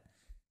silhouette.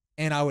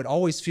 And I would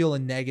always feel a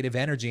negative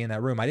energy in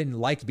that room. I didn't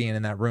like being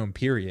in that room,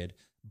 period,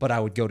 but I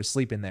would go to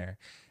sleep in there.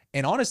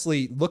 And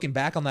honestly, looking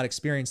back on that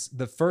experience,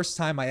 the first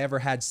time I ever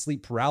had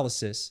sleep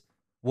paralysis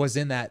was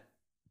in that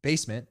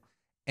basement.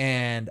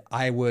 And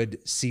I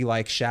would see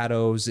like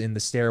shadows in the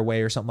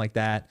stairway or something like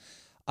that.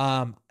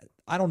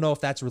 I don't know if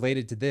that's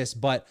related to this,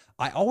 but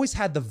I always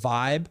had the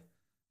vibe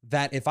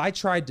that if I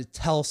tried to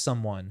tell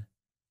someone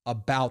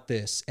about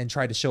this and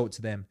tried to show it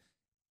to them,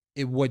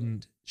 it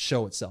wouldn't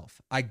show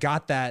itself. I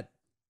got that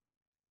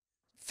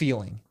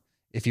feeling,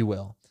 if you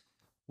will.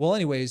 Well,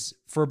 anyways,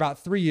 for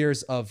about 3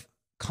 years of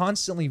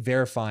constantly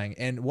verifying.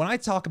 And when I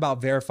talk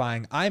about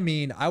verifying, I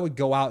mean, I would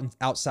go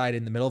outside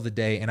in the middle of the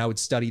day and I would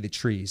study the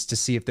trees to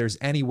see if there's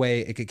any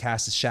way it could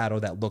cast a shadow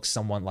that looks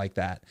somewhat like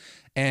that.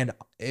 And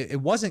it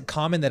wasn't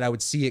common that I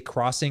would see it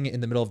crossing in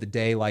the middle of the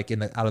day, like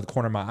out of the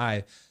corner of my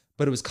eye,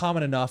 but it was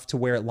common enough to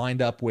where it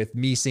lined up with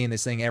me seeing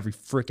this thing every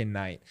freaking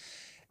night.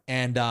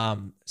 And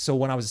so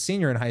when I was a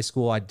senior in high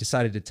school, I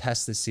decided to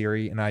test this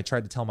theory and I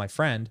tried to tell my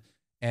friend,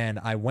 and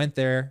I went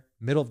there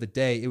middle of the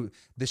day.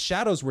 The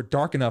shadows were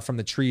dark enough from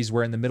the trees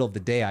where in the middle of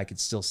the day, I could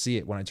still see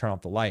it when I turn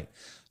off the light.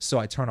 So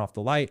I turn off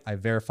the light, I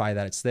verify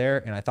that it's there.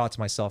 And I thought to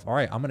myself, all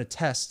right, I'm going to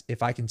test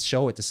if I can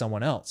show it to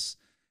someone else.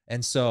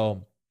 And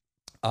so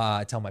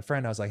I tell my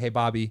friend, I was like, hey,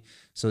 Bobby,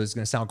 so this is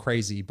going to sound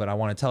crazy, but I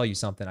want to tell you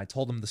something. I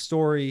told him the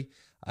story.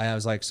 I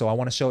was like, so I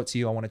want to show it to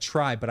you. I want to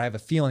try, but I have a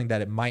feeling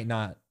that it might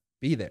not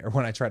be there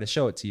when I try to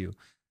show it to you.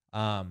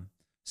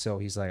 So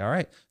he's like, all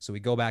right. So we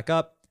go back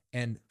up.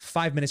 And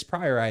 5 minutes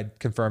prior, I had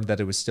confirmed that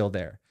it was still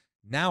there.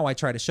 Now I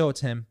try to show it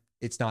to him.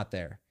 It's not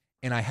there.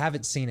 And I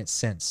haven't seen it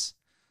since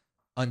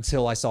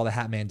until I saw the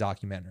Hat Man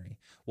documentary.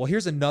 Well,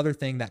 here's another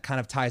thing that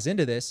kind of ties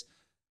into this.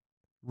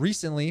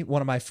 Recently,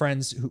 one of my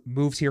friends who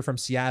moved here from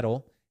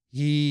Seattle,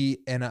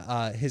 he and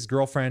his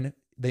girlfriend,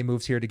 they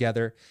moved here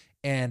together.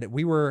 And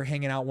we were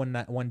hanging out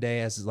one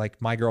day as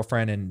like my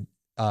girlfriend and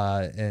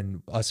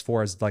us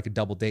four as like a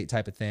double date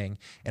type of thing.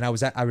 And I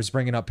was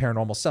bringing up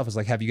paranormal stuff. I was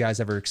like, have you guys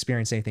ever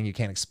experienced anything you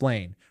can't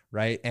explain?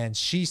 Right. And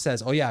she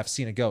says, oh yeah, I've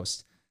seen a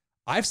ghost.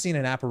 I've seen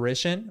an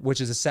apparition, which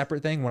is a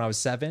separate thing when I was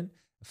 7,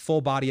 full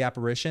body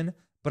apparition,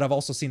 but I've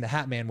also seen the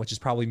Hat Man, which is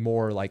probably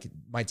more like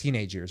my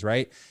teenage years.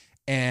 Right.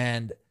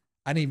 And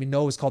I didn't even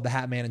know it was called the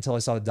Hat Man until I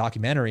saw the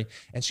documentary.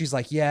 And she's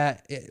like,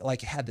 yeah, it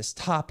like had this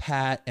top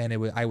hat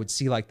and I would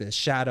see like this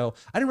shadow.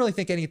 I didn't really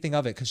think anything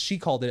of it because she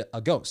called it a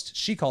ghost.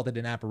 She called it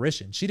an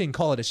apparition. She didn't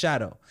call it a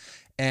shadow.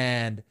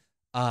 And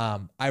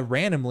I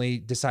randomly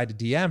decided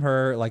to DM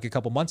her like a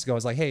couple months ago. I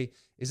was like, hey,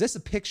 is this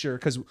a picture?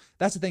 Because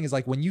that's the thing is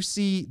like when you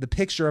see the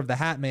picture of the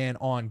Hat Man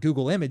on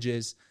Google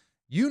Images,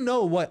 you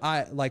know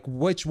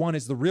which one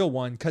is the real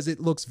one because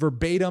it looks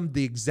verbatim,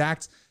 the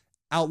exact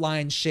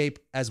outline shape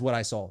as what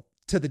I saw,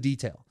 to the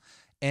detail.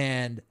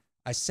 And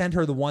I sent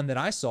her the one that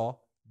I saw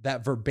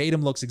that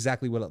verbatim looks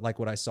exactly like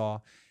what I saw.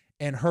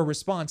 And her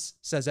response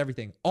says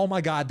everything. Oh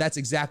my God, that's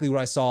exactly what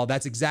I saw.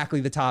 That's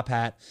exactly the top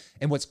hat.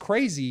 And what's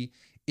crazy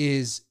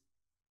is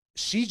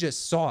she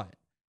just saw it.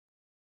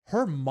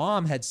 Her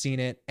mom had seen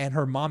it and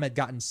her mom had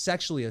gotten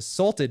sexually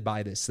assaulted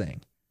by this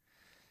thing,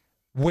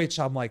 which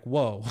I'm like,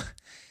 whoa.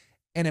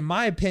 And in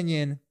my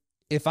opinion,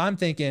 if I'm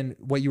thinking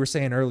what you were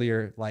saying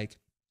earlier, like,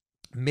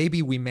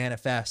 maybe we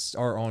manifest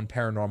our own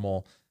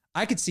paranormal.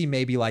 I could see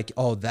maybe like,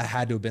 oh, that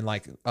had to have been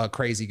like a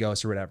crazy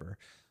ghost or whatever.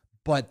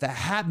 But the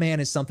Hat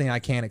Man is something I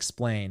can't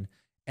explain.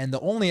 And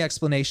the only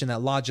explanation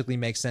that logically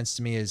makes sense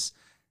to me is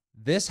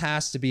this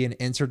has to be an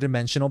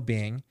interdimensional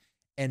being.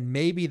 And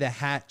maybe the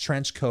hat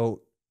trench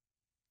coat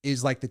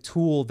is like the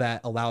tool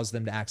that allows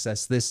them to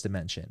access this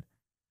dimension.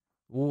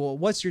 Well,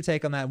 what's your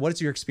take on that? What's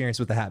your experience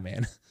with the Hat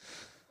Man?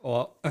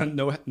 Well,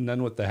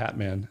 none with the Hat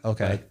Man.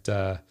 Okay.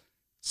 But,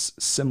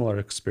 similar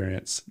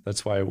experience.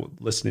 That's why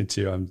listening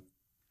to you, I'm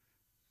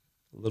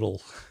a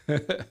little,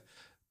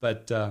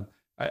 but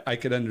I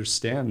could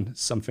understand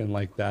something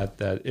like that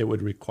it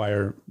would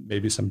require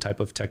maybe some type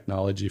of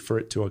technology for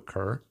it to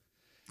occur.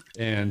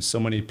 And so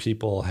many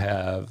people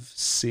have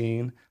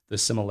seen the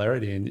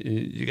similarity, and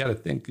you got to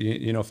think,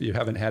 you know, if you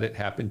haven't had it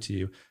happen to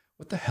you,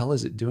 what the hell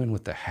is it doing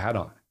with the hat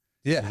on?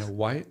 Yeah. You know,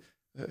 why,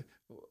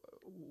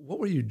 what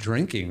were you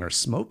drinking or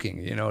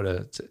smoking, you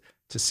know,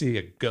 to see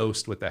a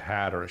ghost with a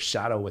hat or a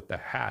shadow with the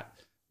hat.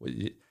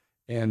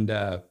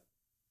 And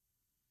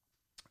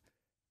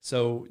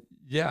so,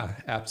 yeah,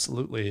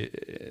 absolutely.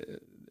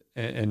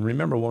 And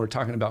remember, when we're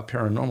talking about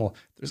paranormal,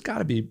 there's got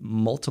to be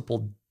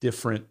multiple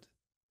different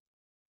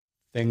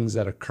things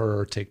that occur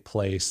or take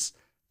place.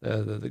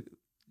 The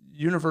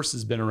universe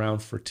has been around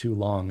for too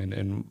long,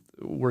 and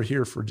we're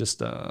here for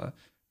just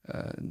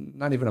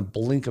not even a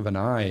blink of an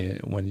eye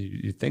when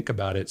you think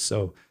about it.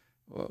 So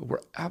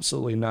we're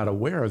absolutely not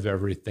aware of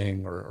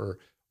everything or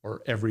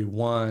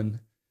everyone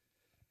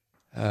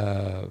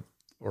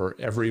or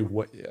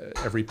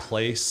every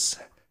place.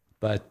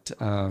 But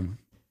I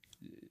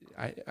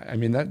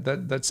mean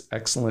that's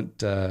excellent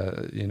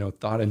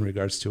thought in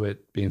regards to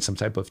it being some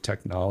type of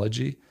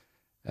technology.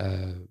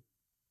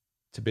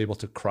 to be able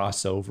to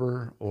cross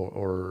over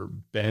or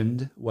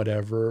bend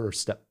whatever or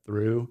step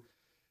through,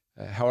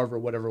 however,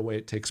 whatever way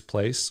it takes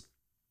place.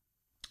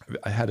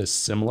 I had a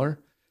similar,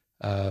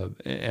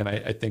 and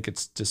I think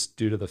it's just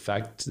due to the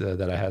fact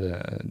that I had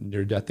a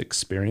near-death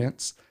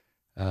experience,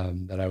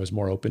 that I was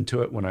more open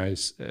to it.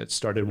 It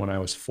started when I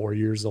was 4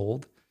 years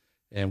old,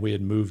 and we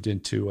had moved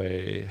into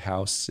a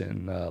house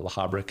in La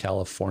Habra,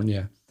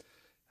 California.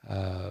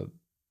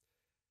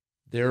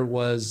 There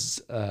was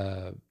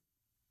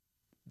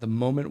the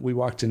moment we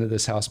walked into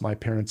this house, my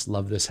parents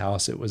loved this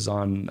house. It was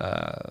on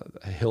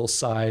a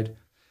hillside.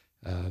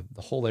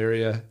 The whole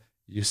area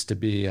used to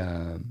be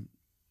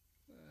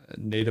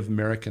Native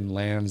American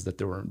lands. That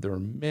there were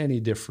many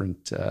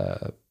different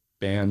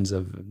bands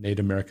of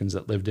Native Americans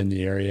that lived in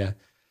the area.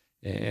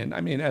 And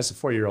I mean, as a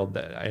 4-year-old,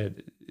 that I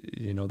had,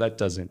 that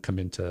doesn't come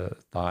into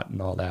thought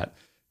and all that.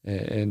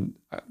 And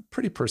I'm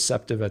pretty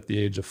perceptive at the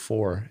age of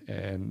 4,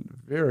 and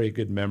very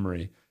good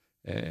memory.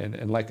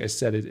 And like I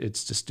said,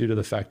 it's just due to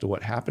the fact of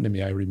what happened to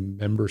me. I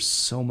remember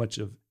so much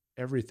of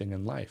everything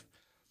in life.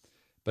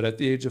 But at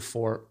the age of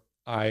 4,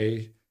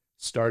 I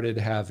started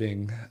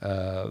having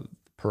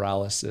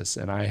paralysis,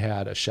 and I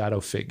had a shadow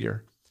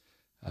figure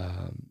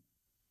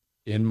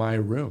in my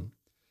room.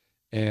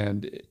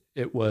 And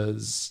it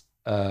was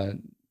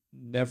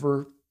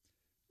never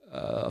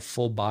a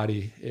full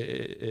body.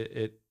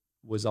 It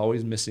was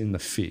always missing the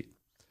feet.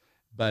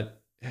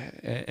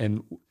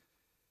 And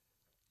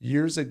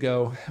years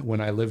ago,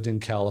 when I lived in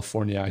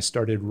California, I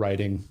started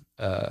writing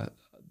a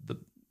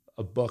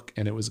book,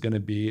 and it was going to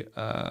be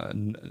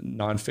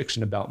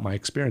nonfiction about my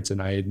experience,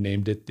 and I had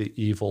named it The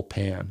Evil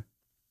Pan.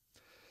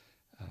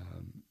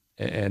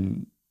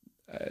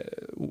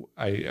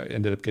 I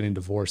ended up getting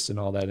divorced and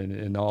all that, and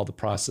in all the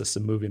process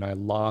of moving, I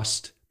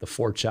lost the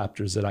 4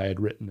 chapters that I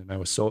had written, and I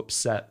was so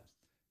upset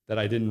that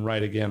I didn't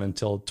write again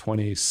until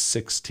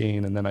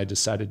 2016, and then I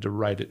decided to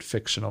write it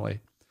fictionally.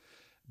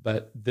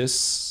 But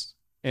this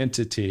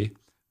entity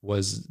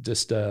was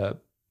just it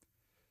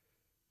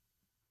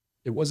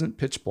wasn't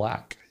pitch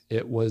black.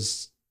 It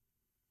was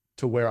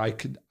to where I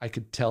could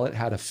tell it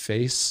had a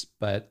face,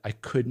 but I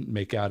couldn't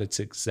make out its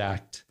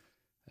exact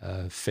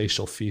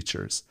facial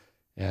features.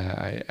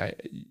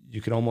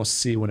 You could almost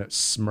see when it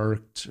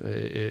smirked,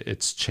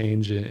 its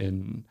change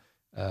in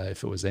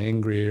if it was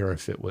angry or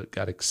if it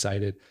got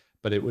excited.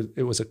 But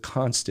it was a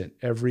constant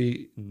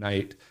every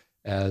night,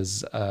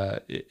 as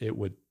it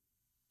would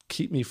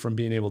keep me from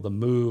being able to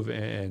move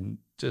and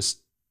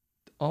just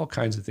all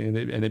kinds of things.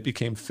 And it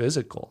became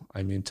physical.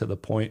 I mean, to the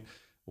point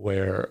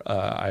where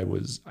I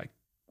was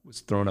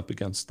thrown up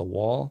against the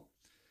wall.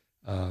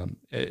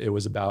 It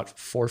was about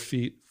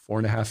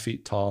 4.5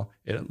 feet tall.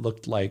 It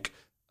looked like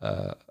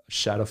a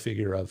shadow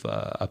figure of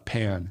a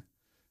pan.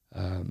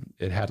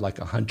 It had like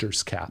a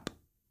hunter's cap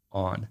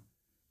on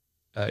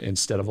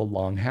instead of a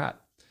long hat.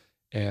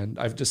 And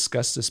I've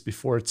discussed this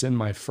before. It's in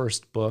my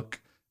first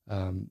book.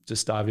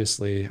 Just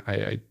obviously,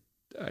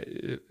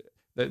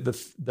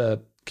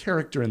 the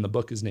character in the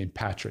book is named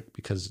Patrick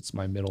because it's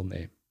my middle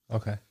name.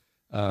 Okay.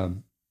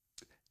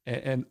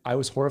 And I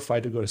was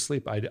horrified to go to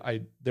sleep.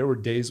 There were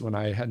days when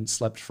I hadn't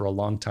slept for a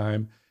long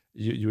time.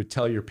 You would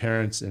tell your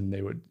parents, and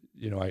they would,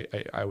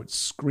 I would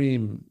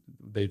scream.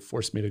 They'd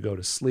force me to go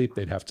to sleep.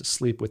 They'd have to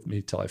sleep with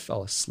me till I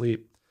fell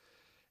asleep.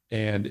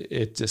 And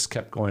it just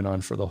kept going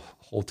on for the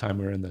whole time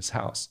we were in this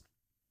house.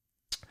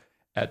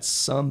 At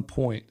some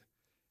point,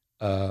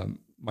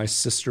 my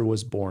sister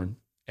was born,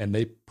 and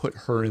they put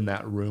her in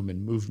that room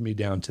and moved me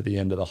down to the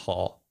end of the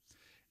hall.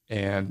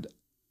 And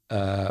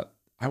I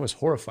was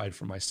horrified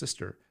for my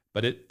sister,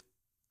 but it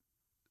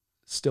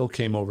still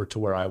came over to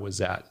where I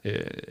was at.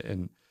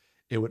 And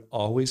it would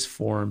always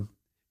form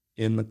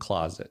in the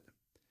closet.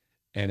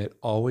 And it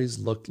always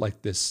looked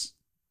like this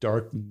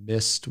dark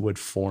mist would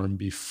form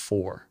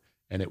before.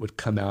 And it would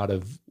come out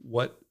of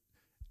what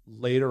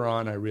later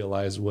on I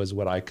realized was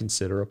what I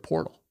consider a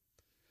portal.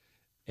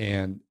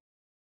 And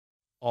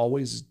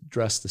always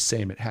dressed the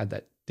same. It had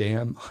that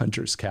damn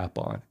hunter's cap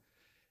on.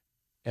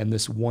 And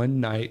this one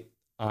night,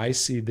 I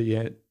see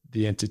the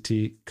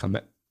entity come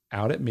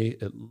out at me.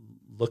 It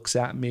looks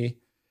at me,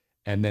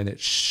 and then it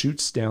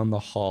shoots down the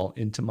hall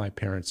into my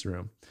parents'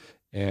 room.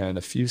 And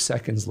a few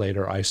seconds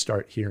later, I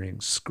start hearing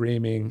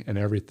screaming and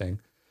everything.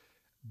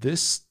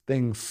 This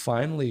thing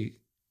finally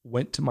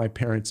went to my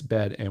parents'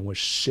 bed and was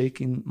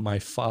shaking my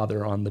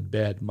father on the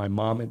bed. My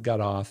mom had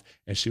got off,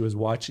 and she was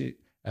watching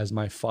as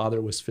my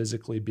father was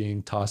physically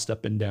being tossed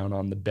up and down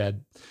on the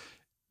bed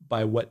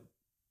by what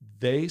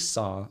they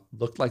saw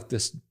looked like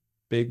this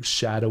big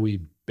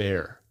shadowy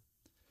bear,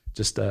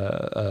 just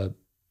a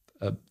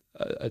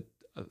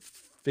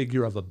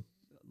figure of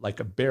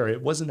like a bear.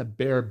 It wasn't a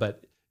bear,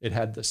 but it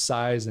had the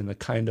size and the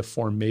kind of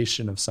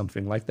formation of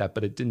something like that,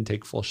 but it didn't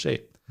take full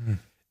shape.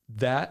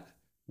 That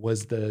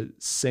was the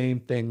same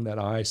thing that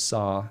I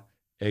saw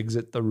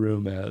exit the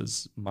room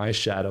as my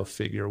shadow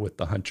figure with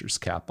the hunter's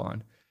cap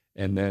on.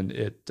 And then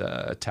it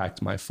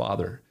attacked my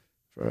father.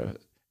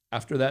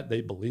 After that,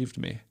 they believed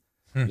me,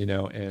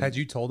 And had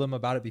you told them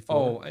about it before?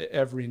 Oh,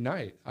 every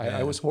night.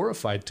 I was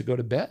horrified to go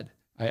to bed.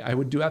 I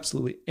would do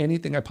absolutely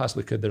anything I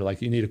possibly could. They're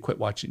like, you need to quit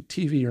watching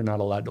TV. You're not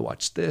allowed to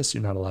watch this.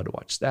 You're not allowed to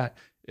watch that.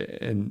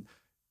 And,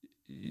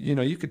 you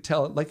know, you could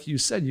tell, like you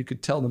said, you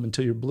could tell them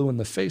until you're blue in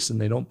the face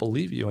and they don't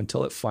believe you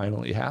until it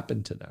finally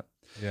happened to them.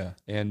 Yeah.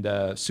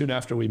 And soon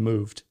after we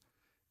moved,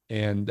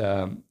 and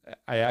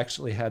I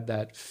actually had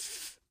that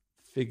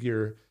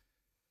figure.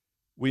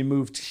 We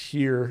moved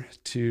here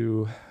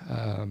to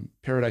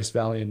Paradise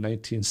Valley in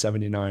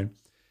 1979.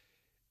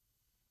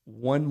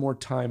 One more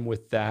time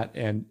with that,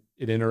 and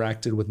it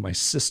interacted with my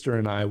sister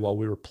and I while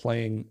we were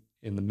playing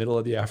in the middle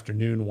of the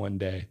afternoon one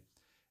day.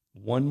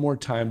 One more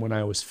time when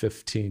I was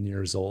 15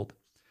 years old.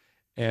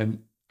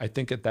 And I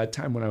think at that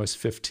time when I was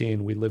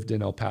 15, we lived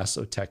in El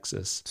Paso,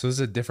 Texas. So this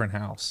is a different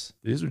house.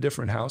 These are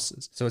different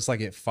houses. So it's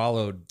like it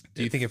followed.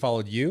 Do you think it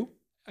followed you?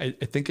 I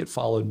think it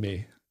followed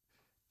me.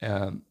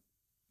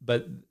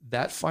 But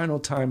that final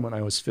time when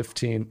I was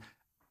 15,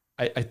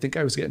 I think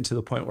I was getting to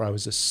the point where I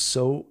was just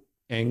so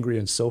angry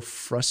and so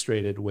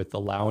frustrated with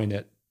allowing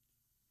it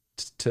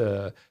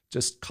to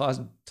just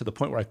cause to the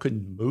point where I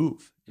couldn't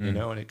move, you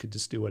know, and it could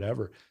just do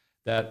whatever,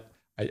 that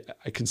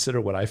I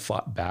consider what I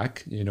fought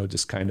back, you know,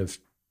 just kind of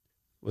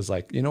was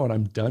like, you know what,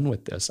 I'm done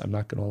with this. I'm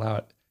not going to allow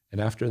it.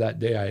 And after that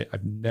day,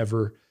 I've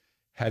never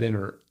had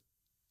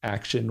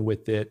interaction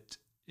with it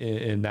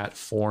in that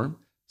form.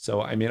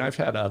 So, I mean, I've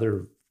had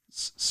other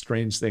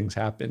strange things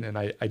happen, and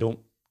I don't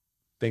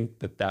think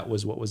that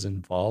was what was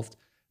involved.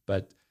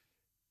 But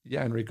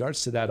yeah, in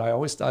regards to that, I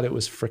always thought it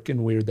was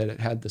freaking weird that it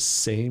had the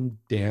same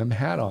damn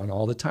hat on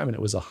all the time, and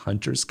it was a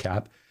hunter's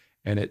cap,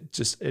 and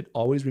it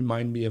always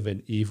reminded me of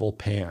an evil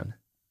Pan.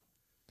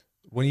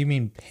 What do you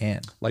mean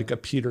Pan? Like a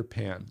Peter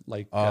Pan.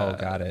 Like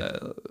got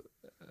it.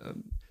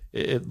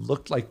 It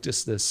looked like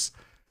just this.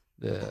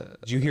 Did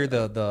you hear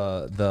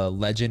the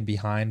legend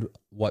behind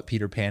what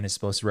Peter Pan is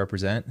supposed to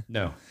represent?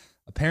 No.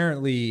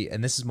 Apparently,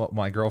 and this is what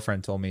my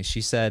girlfriend told me, she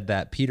said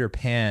that Peter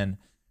Pan,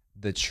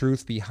 the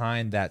truth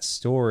behind that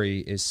story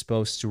is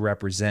supposed to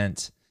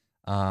represent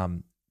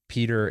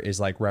Peter is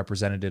like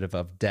representative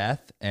of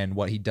death. And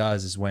what he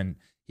does is when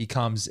he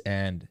comes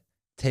and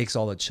takes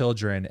all the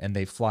children and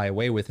they fly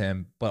away with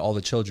him, but all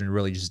the children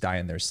really just die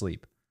in their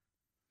sleep.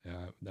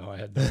 Yeah, no, I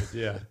had no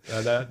idea.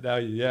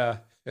 Yeah.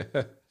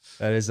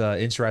 That is an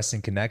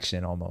interesting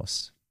connection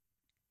almost.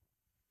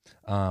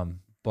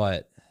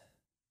 But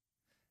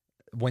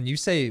when you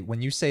say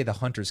the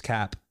hunter's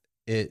cap,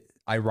 it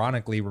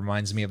ironically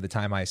reminds me of the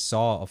time I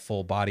saw a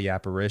full body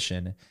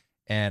apparition.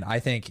 And I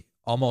think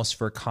almost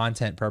for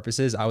content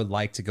purposes, I would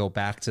like to go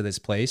back to this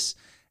place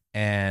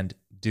and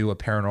do a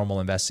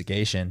paranormal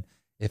investigation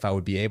if I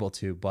would be able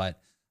to. But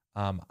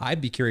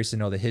I'd be curious to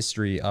know the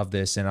history of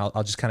this, and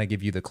I'll just kind of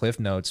give you the cliff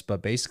notes.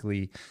 But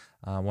basically,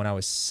 when I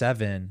was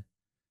 7,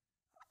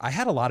 I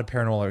had a lot of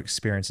paranormal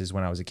experiences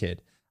when I was a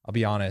kid. I'll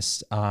be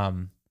honest.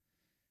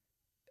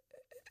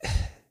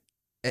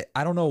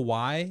 I don't know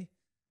why,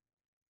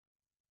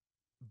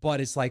 but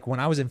it's like when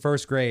I was in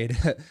first grade,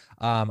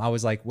 I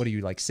was like, what are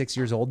you, like 6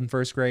 years old in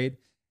first grade?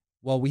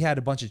 Well, we had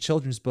a bunch of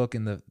children's books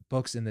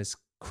in this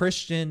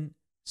Christian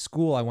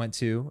school I went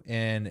to,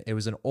 and it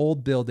was an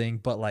old building,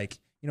 but like,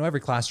 you know,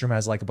 every classroom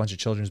has like a bunch of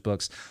children's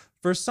books.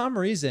 For some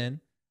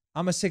reason,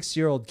 I'm a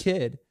 6-year-old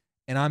kid,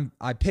 and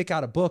I pick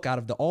out a book out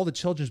of all the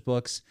children's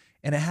books,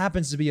 and it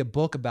happens to be a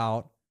book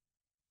about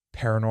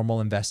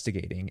paranormal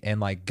investigating and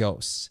like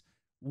ghosts.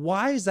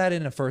 Why is that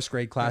in a first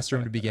grade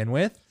classroom to begin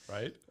with?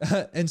 Right.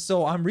 And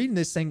so I'm reading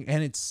this thing,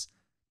 and it's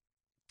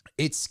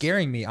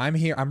scaring me.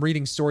 I'm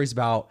reading stories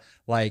about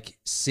like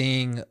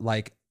seeing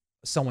like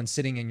someone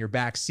sitting in your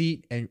back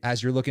seat, and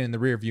as you're looking in the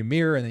rear view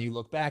mirror, and then you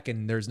look back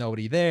and there's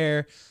nobody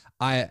there.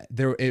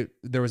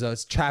 There was a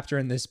chapter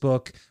in this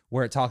book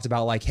where it talked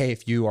about like, hey,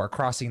 if you are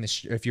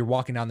if you're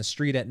walking down the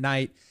street at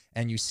night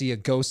and you see a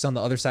ghost on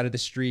the other side of the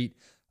street,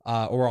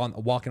 or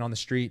walking on the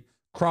street,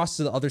 cross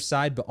to the other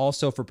side, but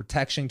also for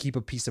protection, keep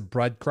a piece of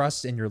bread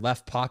crust in your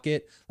left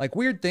pocket. Like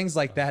weird things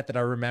like that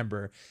I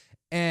remember.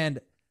 And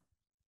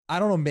I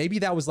don't know, maybe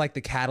that was like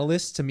the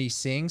catalyst to me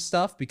seeing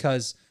stuff,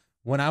 because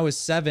when I was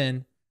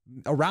 7,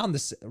 around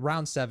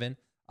 7,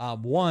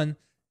 one,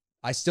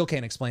 I still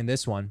can't explain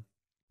this one.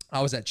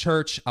 I was at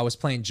church. I was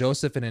playing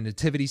Joseph in a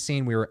nativity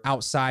scene. We were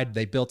outside.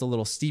 They built a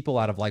little steeple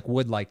out of like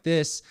wood like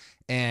this.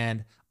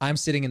 And I'm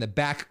sitting in the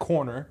back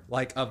corner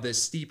like of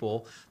this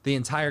steeple. The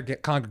entire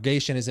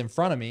congregation is in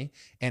front of me,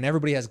 and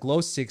everybody has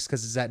glow sticks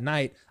because it's at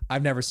night.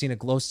 I've never seen a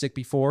glow stick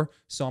before,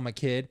 so I'm a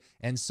kid.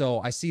 And so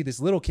I see this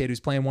little kid who's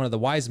playing one of the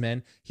wise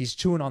men. He's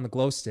chewing on the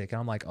glow stick.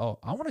 And I'm like, oh,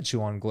 I want to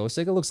chew on a glow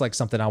stick. It looks like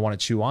something I want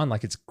to chew on,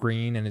 like it's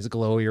green and it's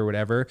glowy or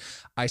whatever.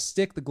 I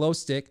stick the glow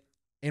stick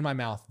in my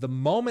mouth. The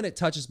moment it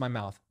touches my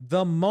mouth,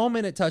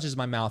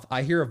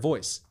 I hear a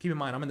voice. Keep in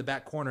mind, I'm in the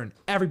back corner and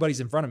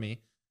everybody's in front of me.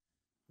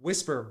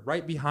 Whisper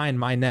right behind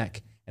my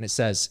neck, and it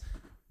says,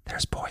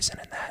 "There's poison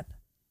in that."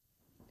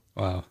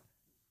 Wow.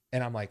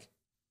 And I'm like,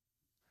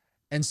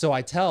 and so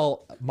I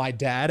tell my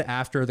dad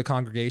after the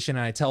congregation,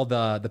 and I tell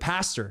the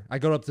pastor. I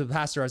go up to the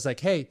pastor. I was like,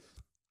 "Hey,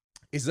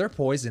 is there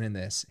poison in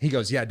this?" He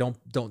goes, "Yeah, don't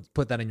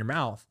put that in your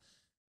mouth."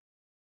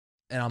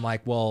 And I'm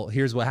like, "Well,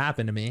 here's what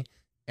happened to me."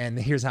 and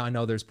here's how I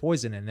know there's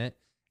poison in it.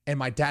 And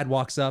my dad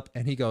walks up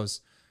and he goes,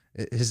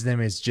 his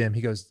name is Jim.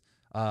 He goes,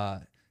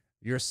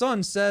 your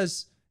son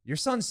says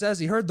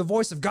he heard the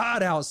voice of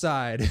God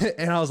outside.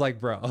 And I was like,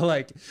 bro,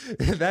 like,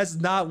 that's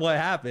not what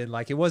happened.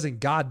 Like, it wasn't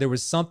God. There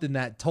was something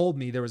that told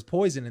me there was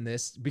poison in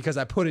this because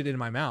I put it in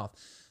my mouth.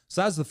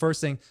 So that was the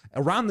first thing.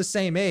 Around the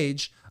same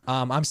age,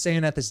 I'm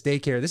staying at this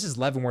daycare. This is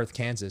Leavenworth,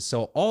 Kansas.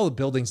 So all the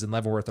buildings in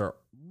Leavenworth are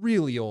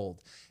really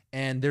old.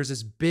 And there's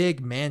this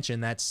big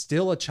mansion that's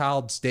still a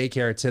child's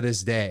daycare to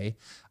this day.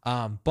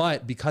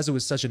 But because it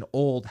was such an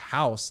old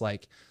house,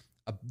 like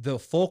the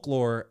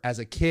folklore as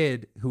a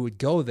kid who would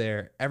go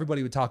there,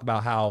 everybody would talk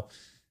about how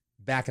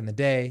back in the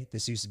day,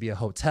 this used to be a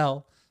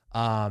hotel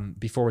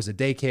before it was a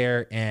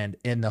daycare. And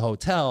in the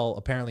hotel,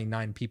 apparently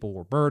 9 people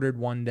were murdered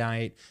one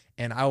night.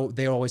 And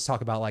they always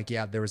talk about like,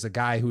 yeah, there was a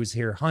guy who was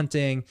here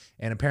hunting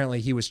and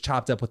apparently he was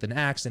chopped up with an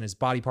axe and his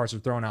body parts were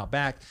thrown out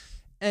back.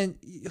 And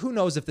who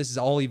knows if this is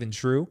all even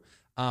true,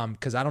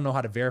 because I don't know how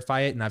to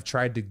verify it. And I've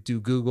tried to do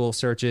Google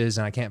searches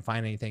and I can't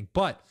find anything.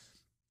 But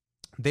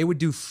they would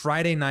do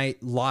Friday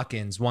night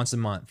lock-ins once a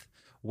month,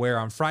 where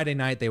on Friday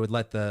night they would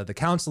let the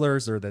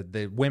counselors or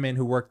the women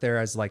who work there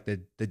as like the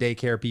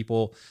daycare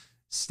people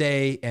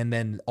stay, and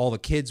then all the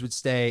kids would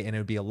stay, and it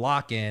would be a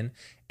lock-in.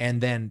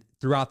 And then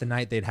throughout the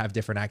night they'd have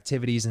different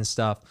activities and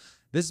stuff.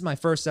 This is my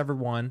first ever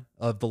one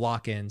of the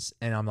lock-ins,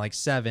 and I'm like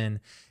 7,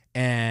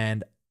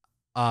 and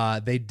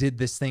they did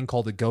this thing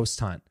called a ghost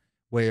hunt,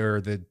 where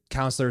the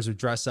counselors would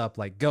dress up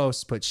like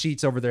ghosts, put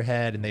sheets over their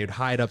head, and they would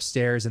hide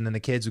upstairs. And then the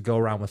kids would go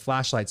around with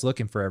flashlights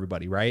looking for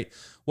everybody, right?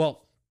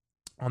 Well,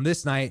 on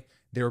this night,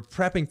 they were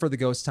prepping for the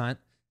ghost hunt,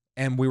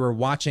 and we were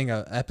watching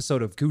an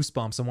episode of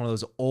Goosebumps on one of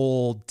those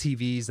old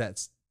TVs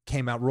that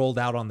came out, rolled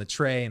out on the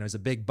tray, and it was a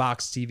big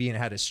box TV, and it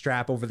had a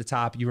strap over the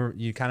top.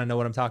 You kind of know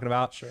what I'm talking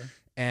about? Sure.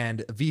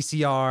 And a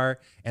VCR,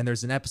 and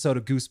there's an episode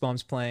of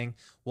Goosebumps playing.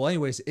 Well,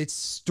 anyways, it's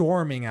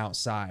storming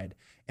outside.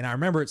 And I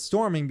remember it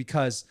storming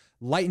because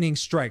lightning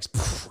strikes.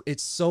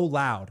 It's so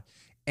loud.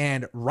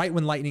 And right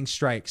when lightning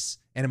strikes,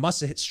 and it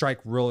must have hit strike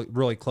really,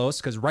 really close,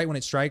 because right when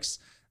it strikes,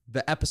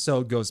 the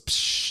episode goes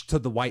to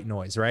the white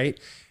noise, right?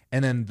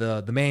 And then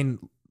the main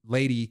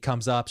lady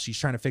comes up. She's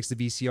trying to fix the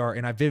VCR.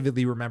 And I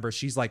vividly remember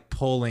she's like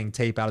pulling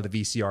tape out of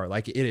the VCR.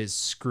 Like, it is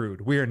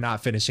screwed. We are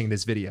not finishing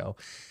this video.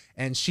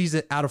 And she's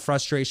out of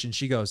frustration.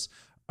 She goes,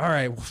 all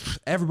right,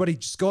 everybody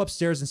just go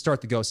upstairs and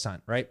start the ghost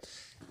hunt, right?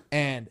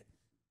 And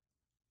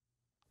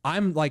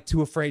I'm like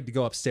too afraid to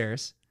go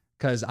upstairs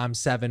because I'm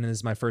 7 and this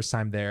is my first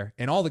time there.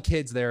 And all the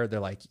kids there, they're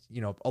like,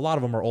 you know, a lot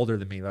of them are older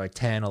than me. They're like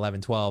 10,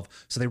 11, 12.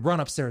 So they run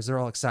upstairs. They're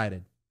all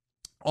excited.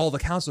 All the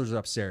counselors are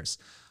upstairs.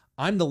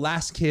 I'm the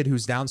last kid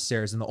who's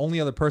downstairs. And the only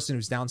other person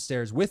who's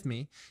downstairs with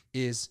me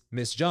is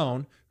Miss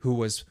Joan, who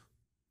was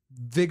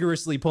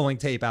vigorously pulling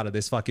tape out of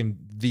this fucking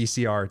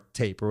VCR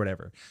tape or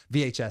whatever,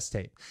 VHS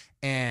tape.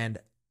 And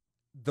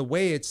the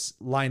way it's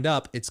lined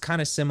up, it's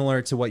kind of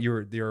similar to what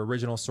your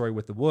original story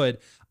with the wood.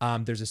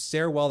 There's a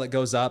stairwell that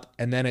goes up,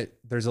 and then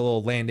there's a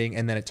little landing,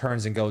 and then it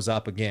turns and goes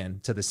up again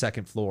to the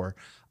second floor.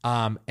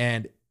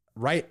 And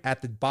right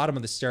at the bottom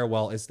of the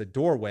stairwell is the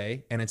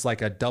doorway, and it's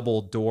like a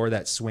double door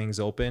that swings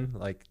open,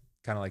 like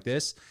kind of like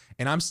this.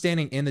 And I'm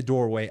standing in the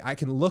doorway. I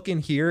can look in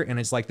here, and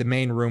it's like the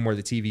main room where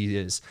the TV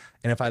is.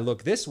 And if I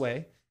look this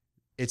way,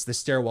 it's the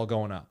stairwell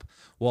going up.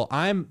 Well,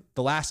 I'm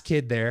the last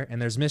kid there,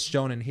 and there's Miss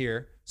Joan in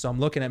here. So I'm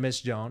looking at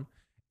Miss Joan,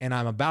 and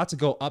I'm about to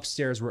go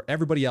upstairs where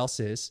everybody else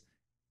is.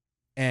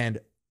 And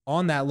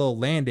on that little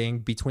landing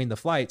between the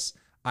flights,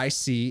 I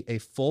see a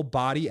full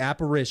body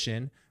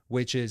apparition,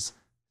 which is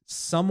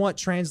somewhat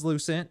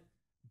translucent,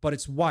 but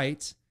it's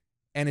white.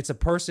 And it's a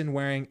person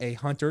wearing a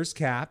hunter's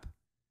cap.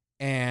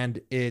 And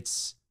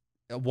it's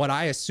what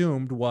I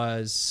assumed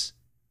was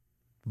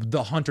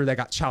the hunter that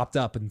got chopped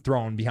up and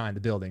thrown behind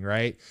the building,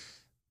 right?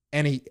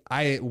 And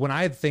when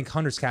I think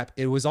hunter's cap,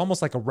 it was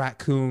almost like a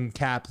raccoon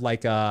cap,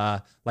 like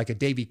a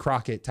Davy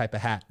Crockett type of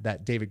hat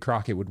that David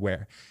Crockett would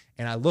wear.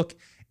 And I look,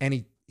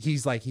 and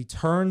he's like, he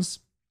turns,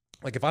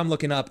 like if I'm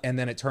looking up and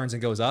then it turns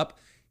and goes up,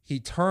 he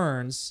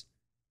turns,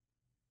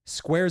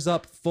 squares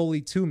up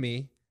fully to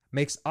me,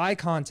 makes eye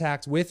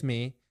contact with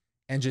me,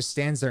 and just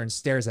stands there and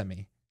stares at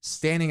me,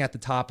 standing at the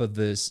top of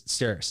the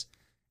stairs.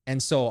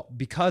 And so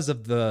because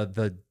of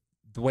the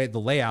way the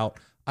layout,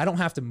 I don't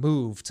have to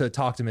move to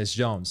talk to Miss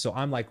Jones. So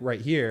I'm like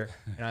right here,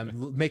 and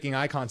I'm making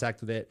eye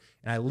contact with it.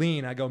 And I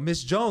lean, I go,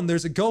 Miss Jones,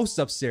 there's a ghost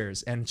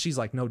upstairs. And she's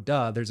like, no,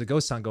 duh, there's a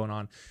ghost hunt going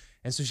on.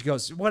 And so she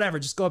goes, whatever,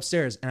 just go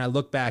upstairs. And I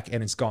look back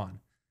and it's gone.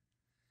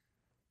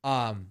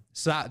 So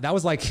that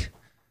was like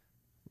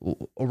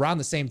around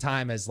the same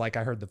time as like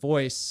I heard the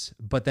voice,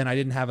 but then I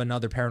didn't have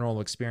another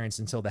paranormal experience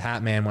until the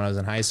Hat Man when I was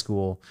in high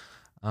school.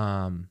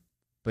 But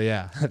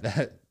yeah,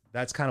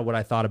 that's kind of what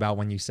I thought about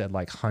when you said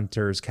like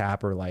hunter's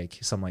cap or like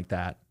something like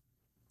that.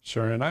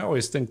 Sure. And I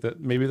always think that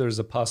maybe there's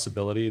a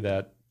possibility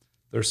that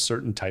there's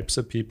certain types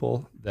of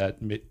people that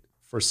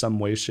for some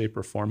way, shape,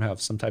 or form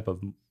have some type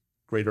of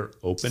greater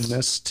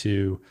openness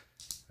to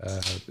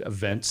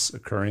events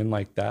occurring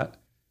like that.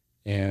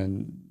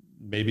 And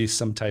maybe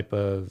some type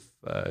of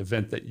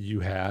event that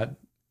you had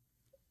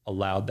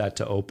allowed that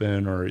to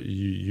open, or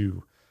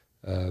you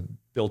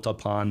built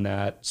upon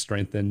that,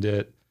 strengthened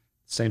it.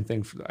 Same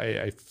thing.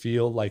 I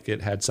feel like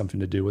it had something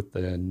to do with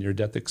the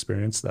near-death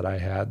experience that I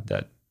had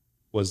that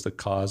was the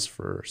cause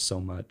for so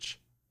much.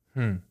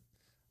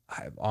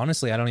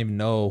 Honestly, I don't even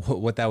know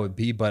what that would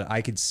be, but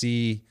I could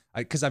see,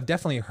 because I've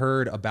definitely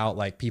heard about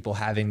like people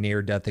having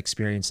near-death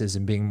experiences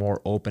and being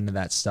more open to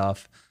that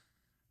stuff.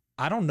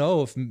 I don't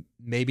know if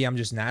maybe I'm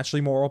just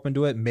naturally more open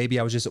to it. Maybe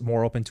I was just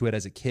more open to it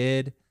as a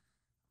kid.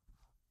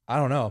 I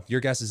don't know. Your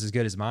guess is as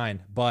good as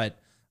mine, but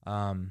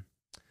I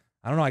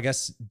don't know. I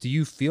guess, do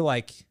you feel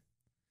like,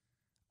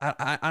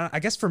 I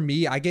guess for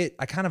me, I get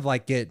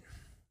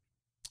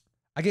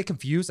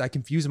confused. I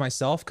confuse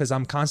myself because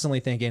I'm constantly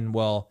thinking,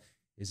 well,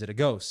 is it a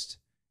ghost?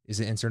 Is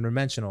it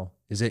interdimensional?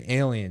 Is it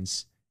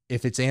aliens?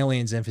 If it's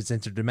aliens, if it's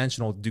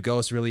interdimensional, do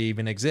ghosts really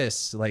even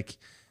exist? Like,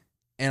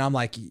 and I'm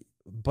like,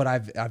 but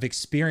I've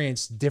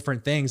experienced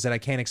different things that I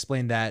can't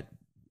explain that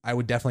I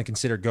would definitely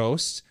consider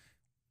ghosts.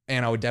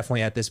 And I would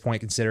definitely at this point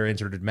consider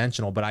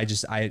interdimensional, but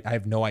I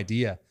have no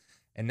idea.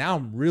 And now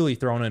I'm really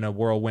thrown in a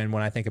whirlwind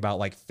when I think about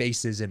like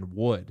faces in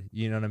wood.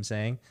 You know what I'm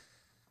saying?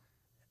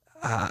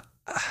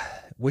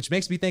 Which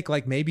makes me think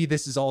like maybe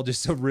this is all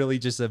just a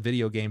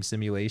video game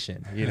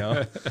simulation, you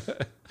know?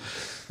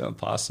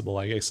 Possible.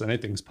 I guess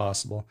anything's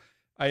possible.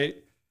 I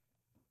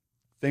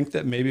think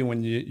that maybe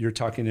when you're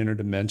talking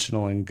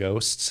interdimensional and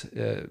ghosts,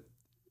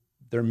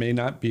 there may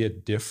not be a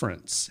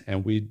difference,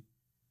 and we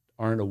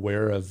aren't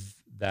aware of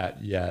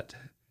that yet.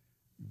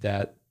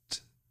 That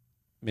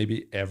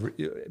maybe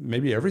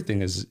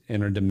everything is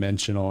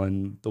interdimensional,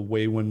 and the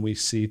way when we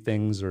see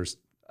things or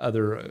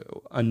other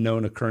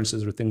unknown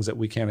occurrences or things that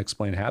we can't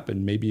explain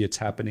happen, maybe it's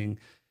happening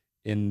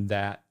in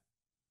that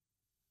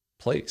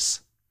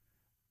place,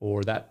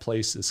 or that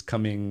place is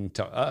coming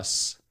to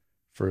us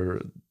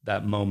for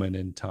that moment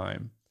in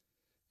time.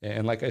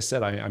 And like I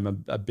said,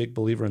 I'm a big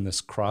believer in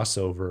this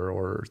crossover,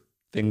 or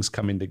things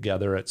coming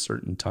together at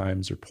certain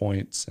times or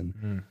points.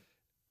 And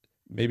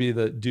maybe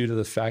due to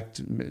the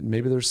fact,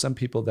 maybe there's some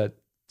people that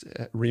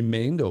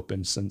remained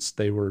open since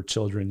they were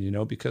children, you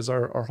know, because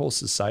our whole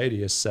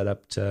society is set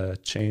up to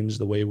change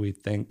the way we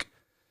think,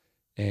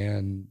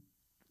 and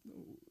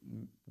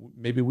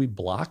maybe we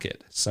block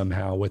it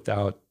somehow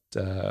without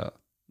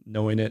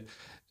knowing it.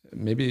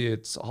 Maybe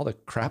it's all the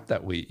crap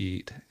that we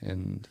eat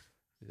and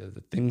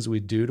the things we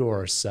do to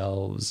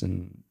ourselves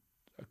and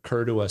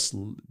occur to us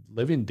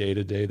living day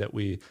to day, that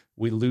we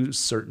lose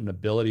certain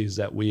abilities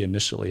that we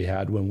initially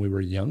had when we were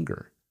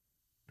younger.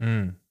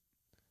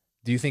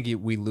 Do you think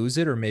we lose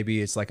it, or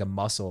maybe it's like a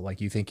muscle? Like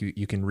you think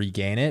you can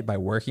regain it by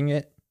working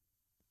it?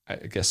 I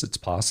guess it's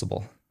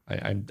possible.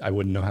 I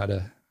wouldn't know how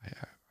to,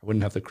 I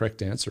wouldn't have the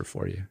correct answer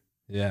for you.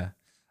 Yeah.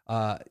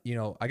 You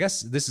know, I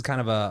guess this is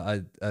kind of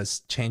a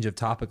change of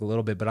topic a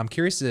little bit, but I'm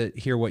curious to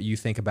hear what you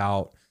think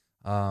about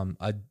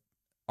a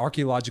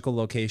archaeological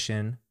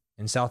location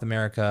in South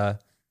America.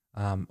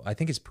 I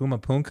think it's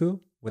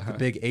Pumapunku with the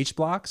big H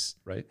blocks.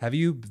 Right. Have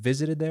you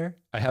visited there?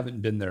 I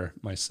haven't been there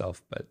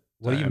myself, but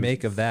what do you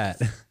make of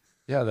that?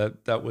 Yeah,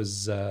 that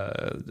was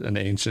an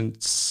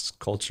ancient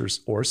culture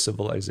or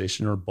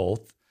civilization, or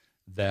both,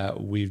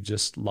 that we've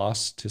just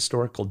lost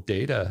historical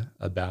data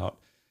about.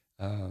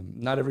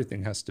 Not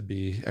everything has to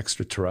be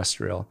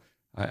extraterrestrial.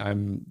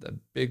 I'm a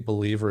big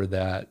believer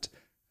that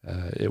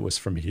it was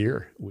from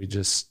here. We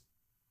just,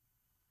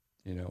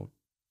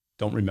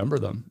 don't remember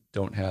them,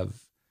 don't have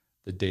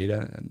the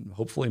data. And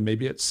hopefully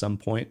maybe at some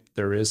point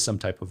there is some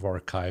type of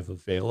archive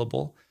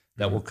available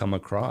that we'll come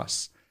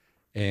across.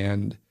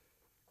 And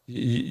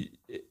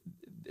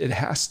it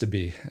has to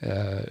be.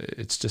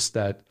 It's just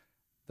that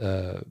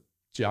the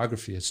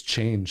geography has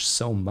changed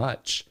so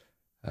much.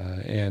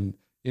 And,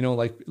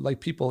 like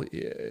people,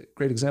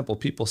 great example,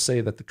 people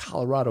say that the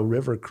Colorado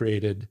River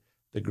created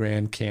the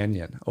Grand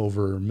Canyon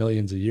over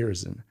millions of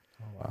years. And,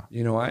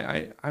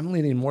 I'm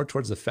leaning more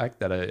towards the fact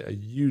that a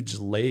huge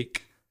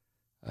lake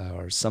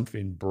or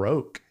something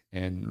broke,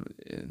 and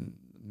in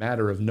a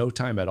matter of no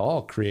time at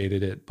all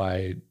created it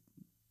by,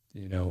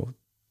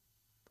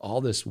 all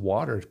this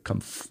water come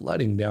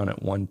flooding down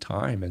at one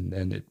time, and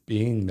then it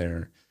being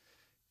there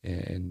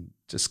and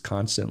just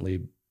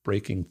constantly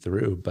breaking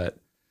through. But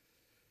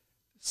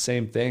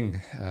same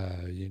thing,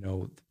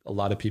 a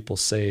lot of people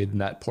say in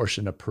that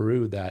portion of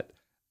Peru that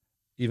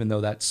even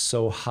though that's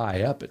so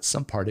high up, at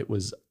some part it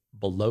was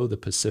below the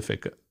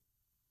Pacific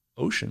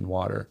Ocean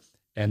water,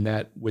 and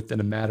that within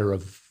a matter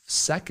of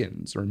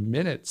seconds or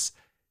minutes,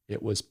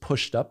 it was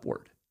pushed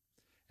upward.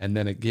 And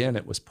then again,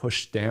 it was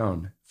pushed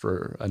down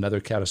for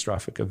another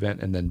catastrophic event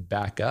and then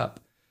back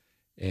up.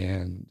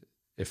 And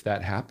if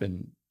that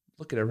happened,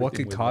 look at everything. What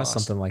could cause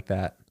something like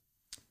that?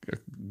 A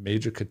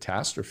major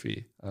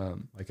catastrophe.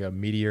 Like a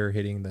meteor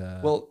hitting the...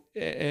 Well,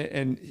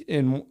 and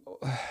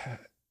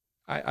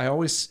I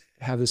always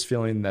have this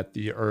feeling that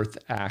the Earth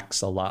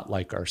acts a lot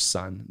like our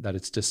sun, that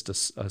it's just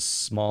a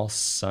small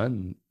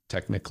sun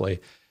technically.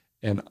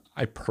 And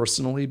I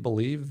personally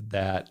believe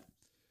that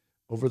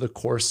over the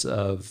course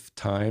of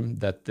time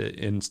that the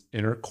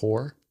inner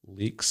core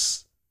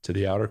leaks to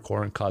the outer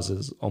core and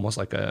causes almost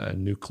like a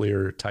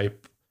nuclear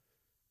type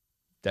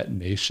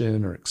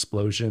detonation or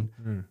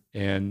explosion.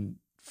 And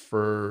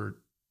for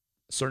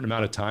a certain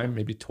amount of time,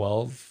 maybe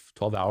 12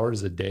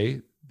 hours a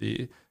day,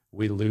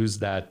 we lose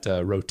that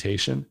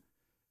rotation.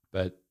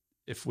 But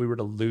if we were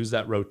to lose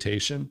that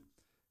rotation,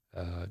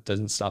 it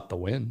doesn't stop the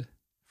wind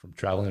from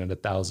traveling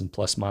at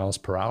 1,000+ miles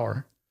per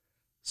hour.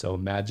 So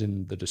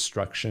imagine the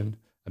destruction.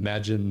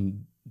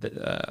 Imagine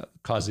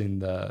causing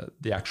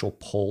the actual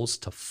poles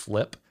to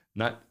flip,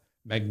 not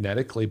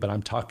magnetically, but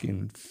I'm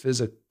talking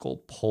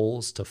physical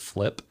poles to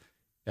flip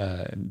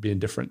and be in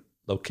different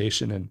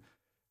location. And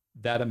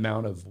that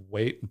amount of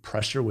weight and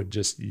pressure would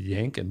just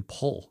yank and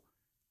pull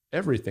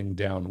everything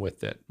down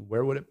with it.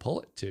 Where would it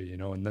pull it to, you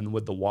know? And then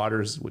the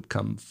waters would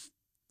come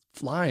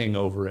flying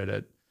over it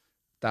at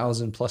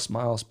 1,000+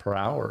 miles per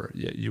hour.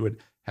 You would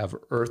have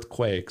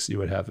earthquakes. You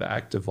would have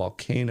active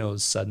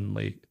volcanoes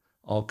suddenly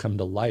all come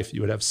to life.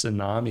 You would have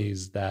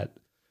tsunamis that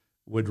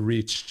would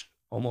reach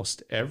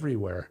almost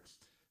everywhere.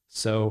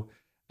 So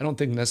I don't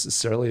think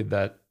necessarily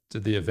that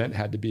the event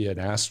had to be an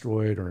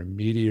asteroid or a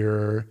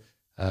meteor.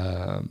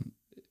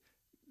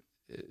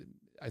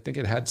 I think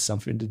it had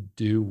something to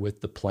do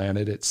with the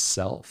planet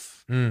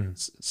itself,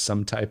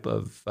 some type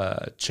of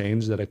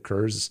change that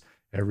occurs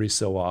every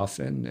so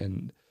often.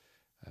 And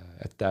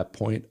at that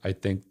point, I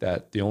think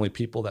that the only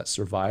people that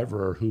survive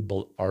are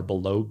who are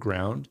below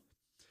ground.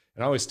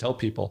 And I always tell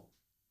people,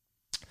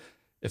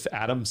 if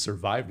Adam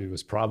survived, he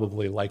was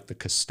probably like the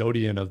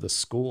custodian of the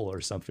school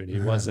or something.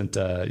 He wasn't,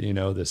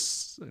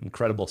 this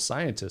incredible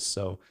scientist.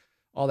 So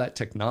all that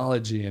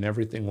technology and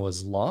everything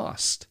was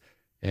lost,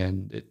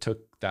 and it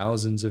took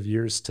thousands of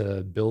years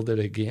to build it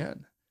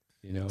again.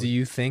 You know, do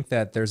you think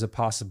that there's a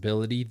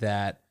possibility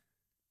that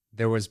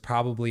there was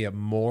probably a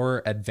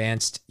more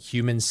advanced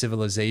human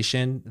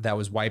civilization that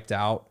was wiped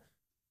out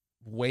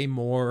way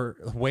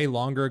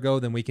longer ago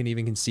than we can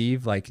even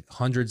conceive, like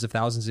hundreds of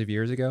thousands of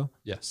years ago?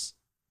 Yes.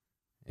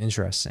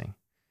 Interesting.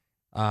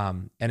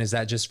 And is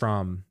that just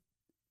from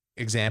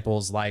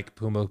examples like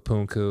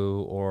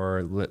Pumapunku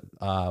or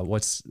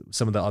what's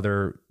some of the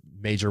other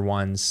major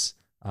ones?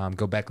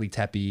 Göbekli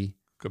Tepe.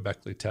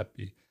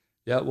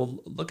 Yeah, well,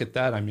 look at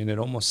that. I mean, it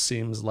almost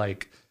seems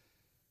like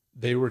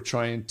they were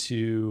trying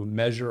to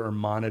measure or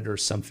monitor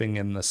something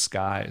in the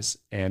skies,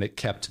 and it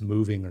kept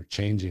moving or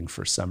changing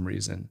for some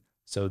reason.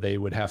 So they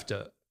would have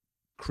to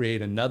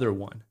create another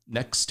one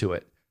next to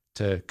it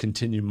to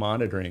continue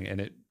monitoring.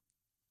 And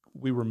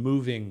we were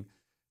moving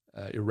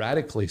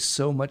erratically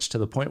so much to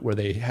the point where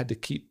they had to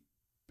keep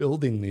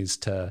building these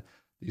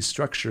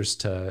structures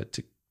to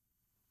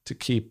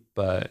keep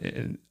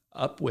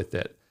up with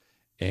it.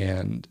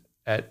 And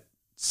at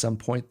some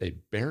point they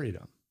buried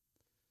them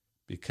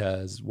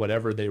because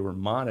whatever they were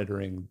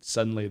monitoring,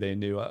 suddenly they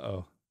knew,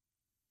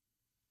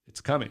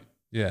 it's coming.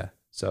 Yeah.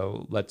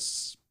 So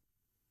let's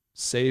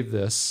save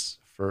this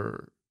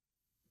for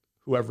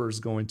whoever's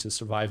going to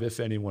survive, if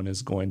anyone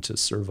is going to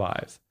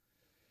survive.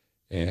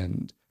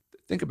 And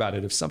think about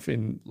it. If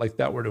something like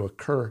that were to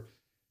occur,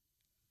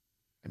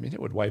 I mean, it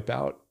would wipe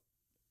out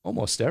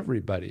almost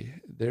everybody.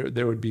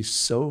 There would be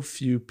so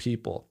few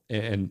people,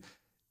 and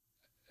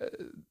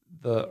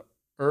the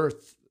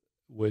earth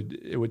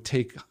would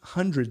take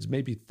hundreds,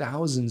 maybe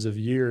thousands of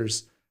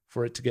years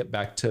for it to get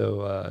back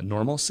to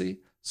normalcy.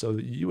 So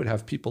you would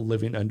have people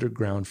living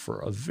underground for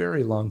a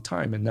very long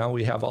time. And now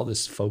we have all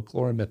this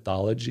folklore and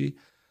mythology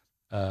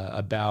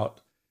about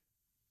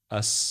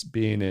us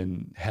being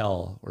in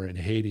hell or in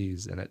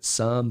Hades, and at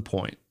some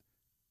point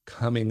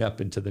coming up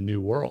into the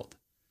new world,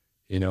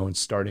 and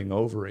starting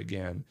over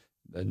again.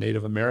 The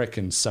Native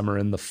Americans, some are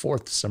in the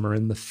fourth, some are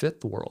in the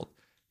fifth world.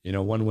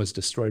 One was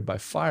destroyed by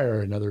fire,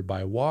 another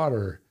by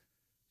water,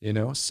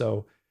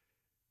 So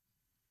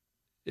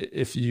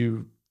if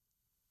you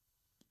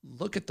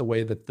look at the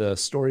way that the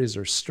stories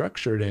are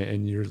structured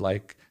and you're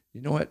like, you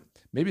know what,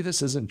 maybe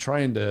this isn't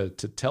trying to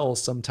tell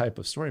some type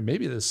of story.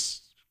 Maybe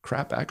this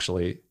crap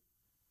actually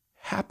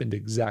happened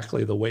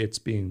exactly the way it's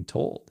being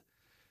told.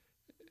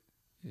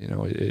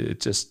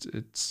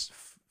 It's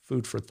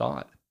food for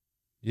thought.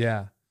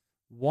 Yeah.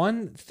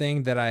 One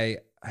thing that I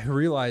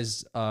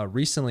realized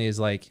recently is,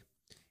 like,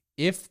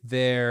 if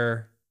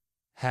there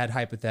had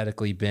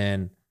hypothetically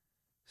been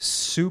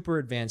super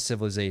advanced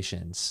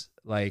civilizations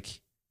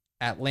like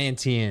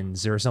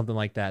Atlanteans or something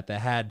like that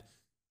had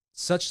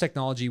such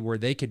technology where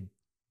they could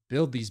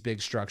build these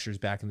big structures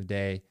back in the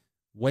day,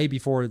 way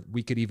before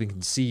we could even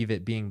conceive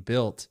it being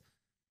built,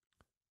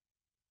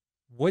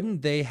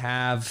 wouldn't they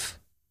have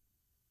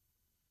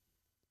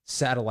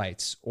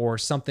satellites or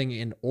something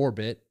in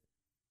orbit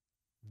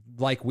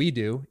like we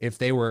do if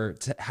they were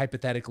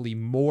hypothetically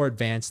more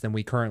advanced than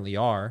we currently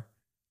are?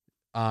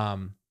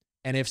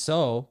 And if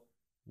so,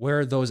 where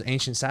are those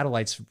ancient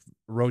satellites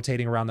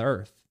rotating around the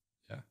Earth?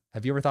 Yeah.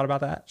 Have you ever thought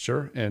about that?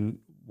 Sure. And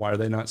why are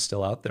they not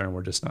still out there and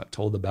we're just not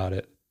told about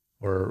it?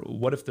 Or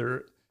what if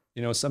they're,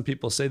 some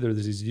people say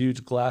there's these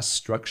huge glass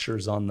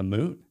structures on the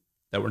moon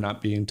that we're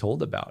not being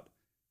told about.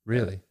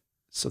 Really?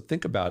 So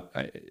think about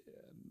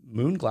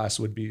moon glass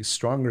would be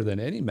stronger than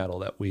any metal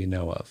that we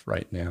know of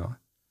right now.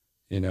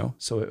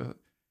 So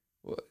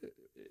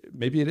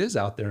maybe it is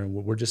out there and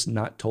we're just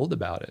not told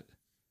about it.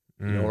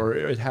 Or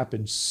it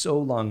happened so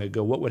long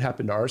ago. What would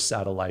happen to our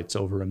satellites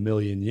over 1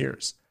 million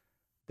years?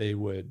 They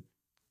would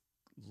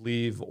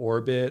leave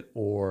orbit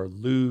or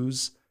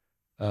lose.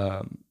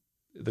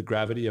 The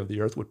gravity of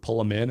the Earth would pull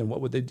them in, and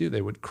what would they do?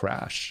 They would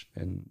crash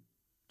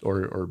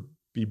or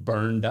be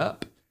burned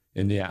up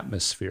in the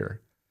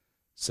atmosphere.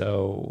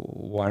 So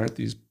why aren't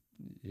these,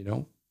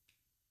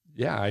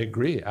 Yeah, I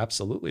agree.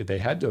 Absolutely. They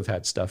had to have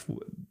had stuff,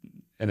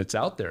 and it's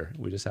out there.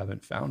 We just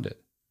haven't found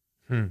it.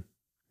 Or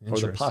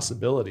the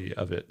possibility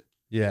of it.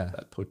 Yeah.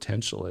 That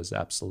potential is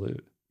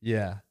absolute.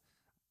 Yeah.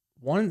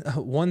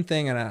 One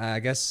thing, and I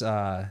guess,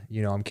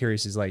 I'm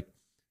curious, is like,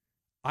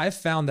 I've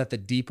found that the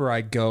deeper I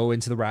go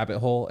into the rabbit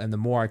hole and the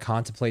more I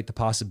contemplate the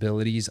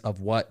possibilities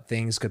of what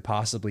things could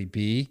possibly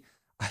be,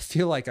 I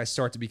feel like I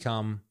start to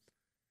become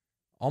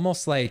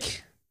almost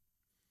like,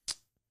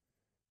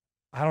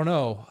 I don't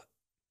know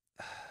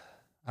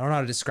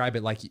how to describe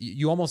it. Like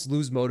you almost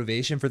lose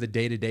motivation for the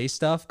day-to-day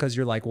stuff because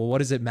you're like, well, what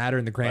does it matter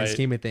in the grand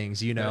scheme of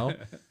things,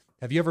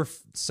 Have you ever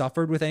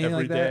suffered with anything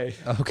like that? Every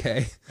day.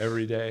 Okay.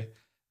 Every day.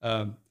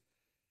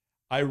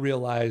 I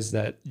realize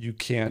that you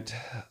can't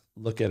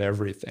look at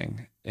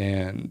everything,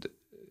 and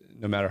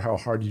no matter how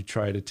hard you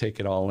try to take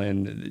it all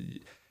in,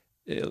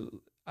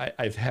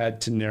 I've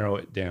had to narrow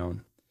it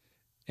down,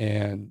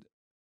 and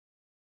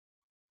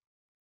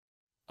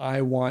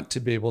I want to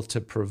be able to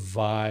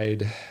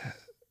provide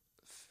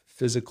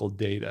physical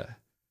data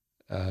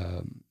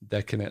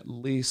that can at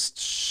least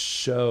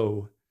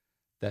show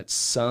that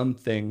some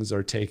things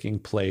are taking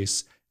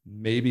place.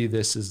 Maybe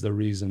this is the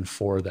reason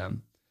for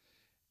them.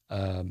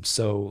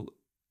 So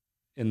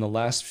in the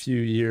last few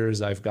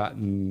years, I've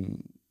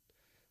gotten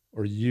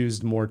or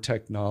used more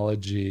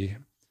technology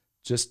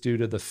just due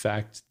to the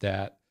fact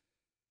that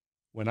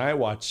when I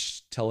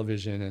watch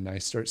television and I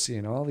start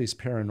seeing all these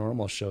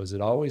paranormal shows,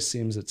 it always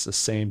seems it's the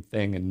same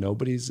thing, and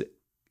nobody's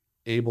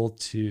able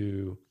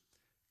to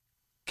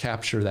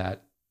capture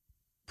that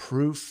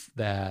proof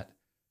that,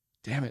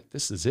 damn it,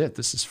 this is it.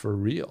 This is for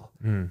real.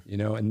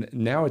 And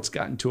now it's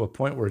gotten to a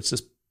point where it's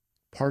just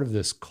part of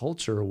this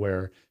culture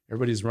where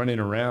everybody's running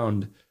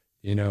around,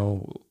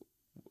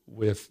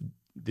 with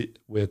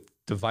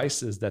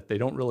devices that they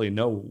don't really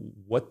know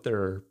what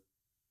they're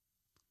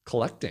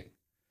collecting,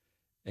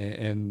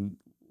 and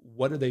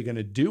what are they going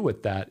to do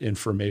with that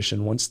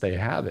information once they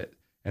have it?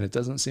 And it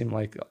doesn't seem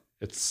like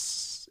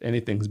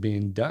anything's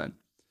being done.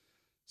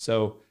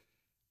 So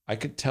I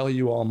could tell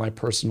you all my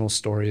personal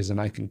stories,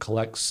 and I can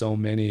collect so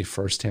many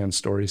firsthand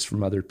stories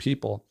from other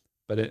people.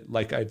 But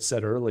like I'd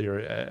said earlier,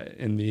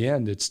 in the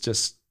end, it's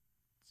just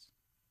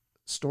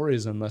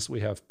stories unless we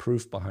have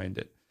proof behind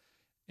it.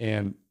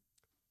 And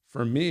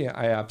for me,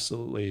 I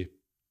absolutely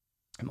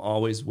am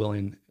always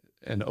willing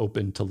and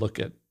open to look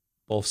at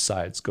both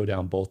sides, go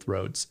down both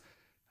roads.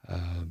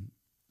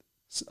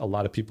 A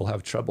lot of people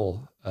have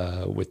trouble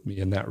with me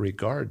in that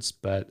regards,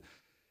 but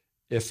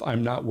if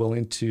I'm not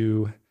willing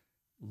to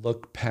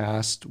look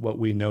past what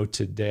we know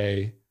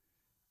today,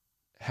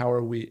 how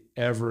are we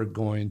ever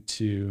going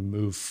to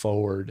move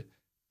forward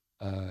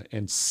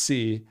and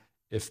see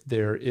if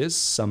there is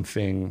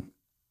something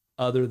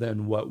other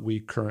than what we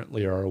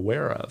currently are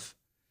aware of?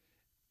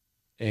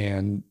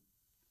 And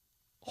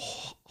a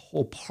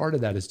whole part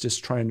of that is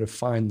just trying to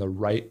find the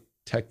right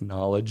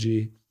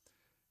technology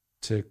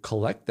to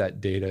collect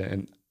that data.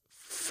 And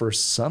for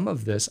some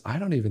of this, I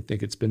don't even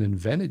think it's been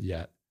invented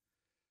yet.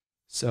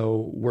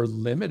 So we're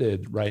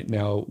limited right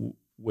now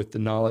with the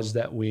knowledge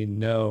that we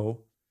know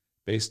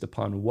based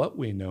upon what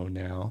we know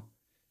now.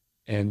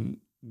 And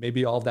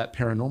maybe all that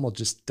paranormal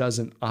just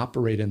doesn't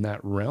operate in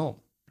that realm.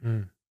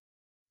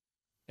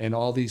 And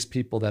all these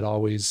people that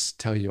always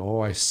tell you,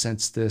 oh, I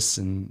sense this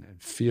and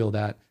feel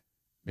that,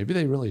 maybe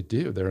they really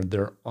do.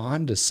 They're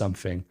on to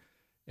something.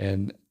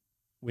 And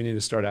we need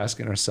to start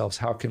asking ourselves,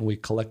 how can we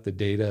collect the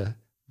data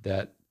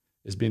that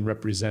is being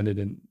represented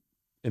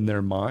in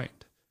their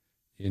mind?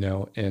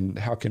 And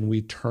how can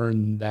we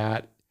turn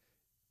that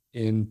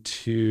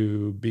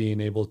into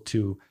being able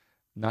to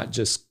not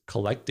just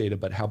collect data,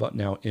 but how about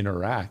now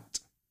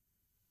interact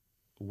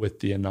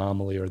with the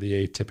anomaly or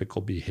the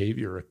atypical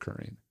behavior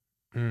occurring?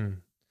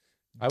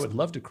 I would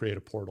love to create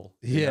a portal.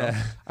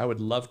 Yeah. I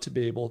would love to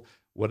be able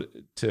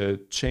to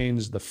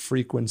change the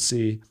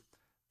frequency,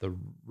 the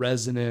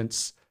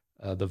resonance,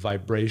 the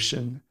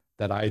vibration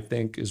that I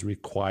think is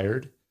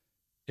required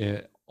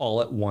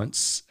all at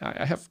once.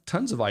 I have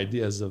tons of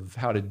ideas of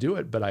how to do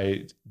it, but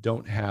I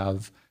don't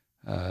have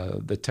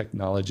the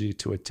technology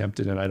to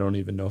attempt it. And I don't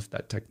even know if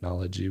that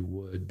technology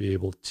would be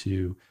able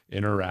to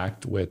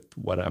interact with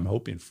what I'm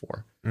hoping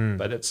for.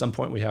 But at some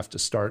point we have to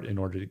start in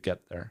order to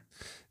get there.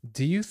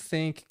 Do you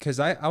think, because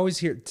I always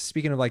hear,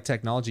 speaking of like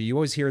technology, you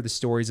always hear the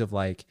stories of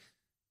like,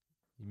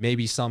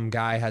 maybe some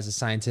guy has a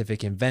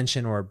scientific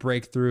invention or a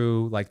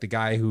breakthrough, like the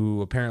guy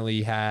who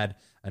apparently had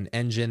an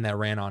engine that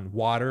ran on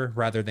water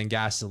rather than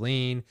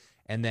gasoline,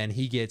 and then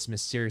he gets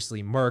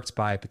mysteriously murked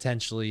by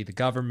potentially the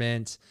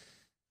government.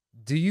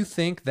 Do you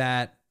think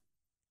that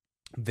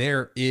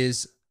there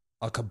is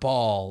a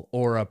cabal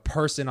or a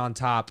person on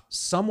top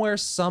somewhere,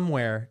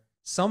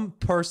 some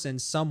person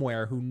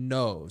somewhere who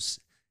knows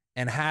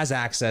and has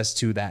access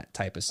to that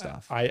type of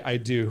stuff. I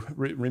do.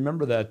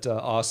 Remember that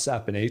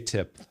OSAP and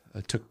ATIP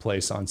took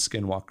place on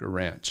Skinwalker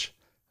Ranch.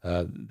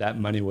 That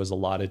money was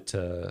allotted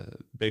to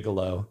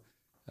Bigelow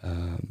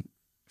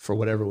for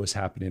whatever was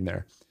happening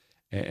there.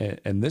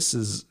 And this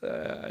is,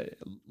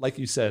 like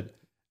you said,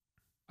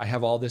 I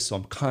have all this, so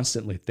I'm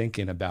constantly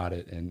thinking about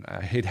it, and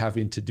I hate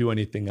having to do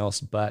anything else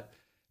but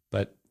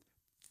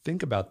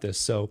think about this.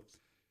 So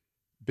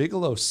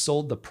Bigelow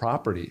sold the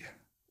property.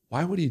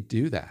 Why would he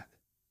do that?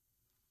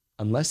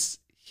 Unless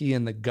he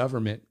and the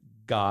government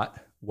got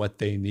what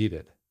they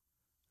needed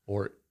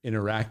or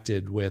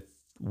interacted with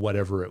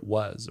whatever it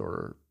was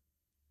or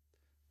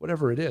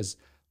whatever it is.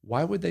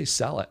 Why would they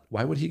sell it?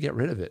 Why would he get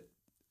rid of it?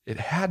 It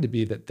had to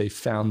be that they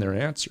found their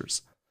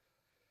answers.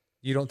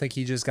 You don't think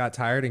he just got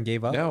tired and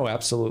gave up? No,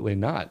 absolutely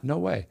not. No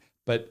way.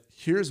 But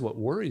here's what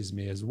worries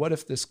me is, what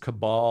if this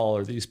cabal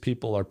or these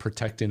people are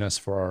protecting us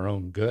for our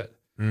own good?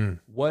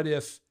 What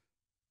if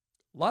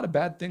a lot of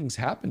bad things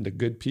happen to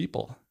good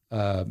people?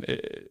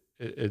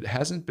 It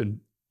hasn't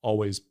been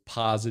always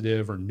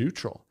positive or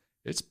neutral.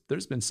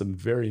 There's been some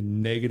very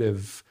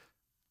negative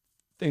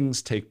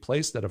things take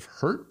place that have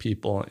hurt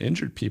people,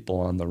 injured people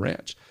on the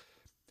ranch.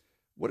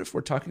 What if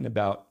we're talking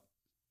about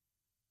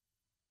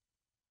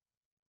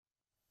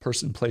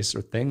person, place,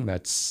 or thing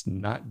that's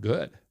not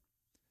good,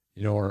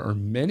 or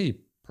many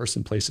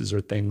person, places,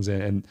 or things,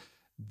 and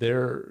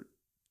they're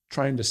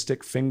trying to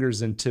stick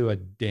fingers into a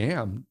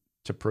dam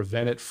to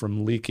prevent it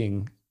from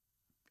leaking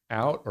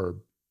out or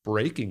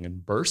breaking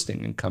and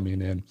bursting and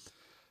coming in.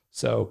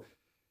 So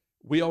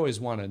we always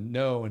want to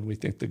know, and we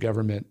think the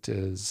government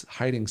is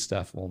hiding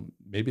stuff. Well,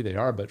 maybe they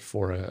are, but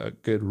for a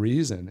good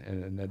reason.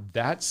 And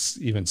that's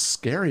even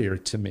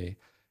scarier to me,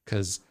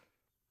 because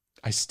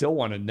I still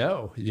want to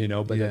know,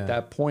 but at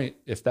that point,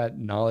 if that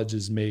knowledge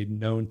is made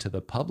known to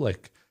the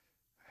public,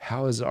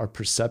 how is our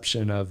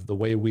perception of the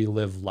way we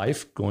live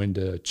life going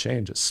to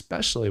change,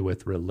 especially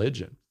with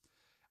religion?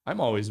 I'm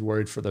always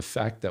worried for the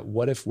fact that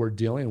what if we're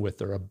dealing with,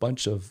 there are a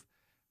bunch of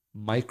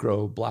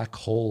micro black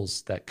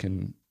holes that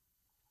can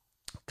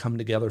come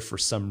together for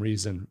some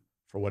reason,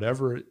 for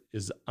whatever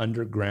is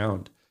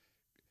underground.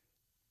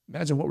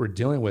 Imagine what we're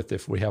dealing with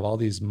if we have all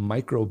these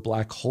micro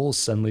black holes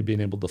suddenly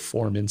being able to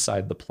form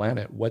inside the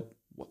planet. What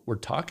we're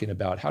talking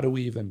about, how do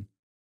we even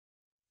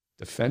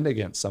defend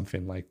against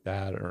something like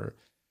that? Or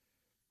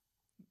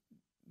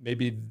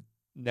maybe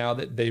now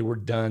that they were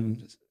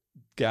done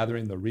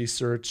gathering the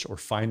research or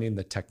finding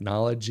the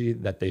technology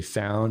that they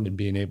found and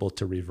being able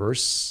to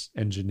reverse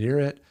engineer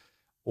it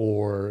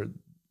or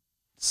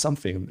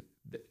something,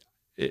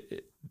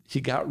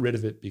 he got rid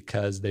of it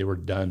because they were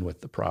done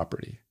with the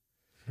property.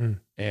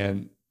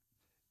 And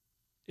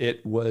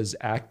it was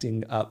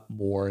acting up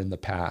more in the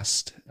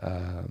past.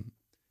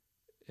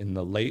 In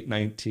the late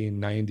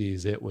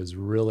 1990s, it was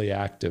really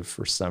active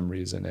for some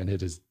reason, and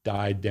it has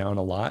died down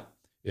a lot.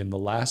 In the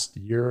last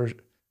year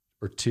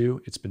or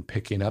two, it's been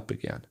picking up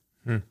again.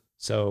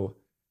 So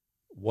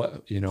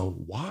what,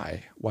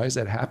 why is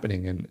that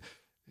happening? And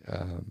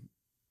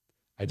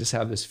I just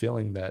have this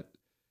feeling that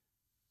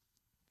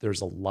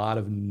there's a lot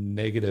of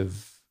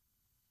negative.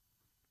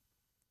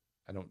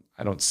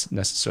 I don't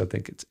necessarily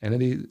think it's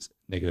entities,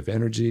 negative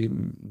energy,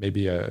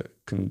 maybe a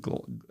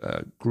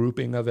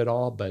grouping of it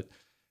all, but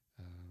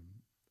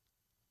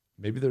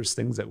maybe there's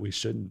things that we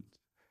shouldn't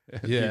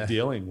be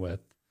dealing with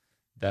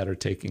that are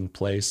taking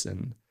place.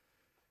 And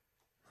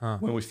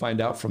when we find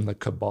out from the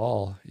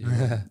cabal,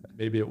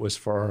 maybe it was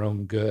for our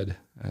own good.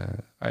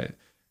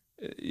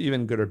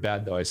 Even good or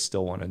bad, though, I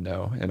still want to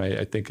know. And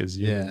I think as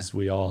humans,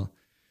 we're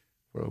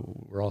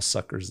all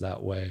suckers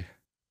that way.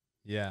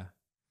 Yeah.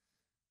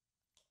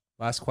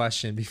 Last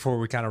question before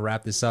we kind of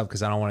wrap this up,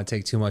 because I don't want to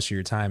take too much of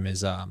your time,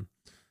 is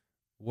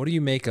what do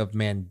you make of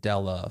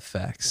Mandela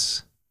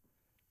effects?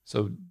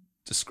 So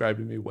describe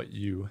to me what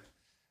you...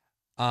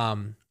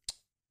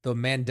 The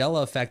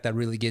Mandela effect that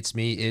really gets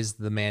me is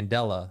the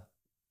Mandela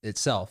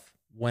itself.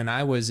 When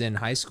I was in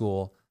high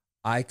school,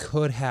 I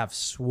could have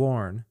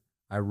sworn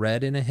I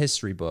read in a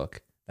history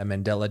book that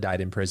Mandela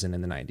died in prison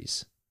in the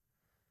 90s.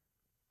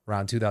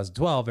 Around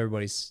 2012,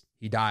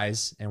 he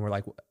dies, and we're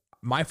like,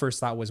 my first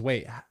thought was,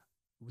 wait,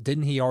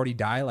 didn't he already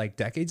die like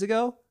decades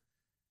ago?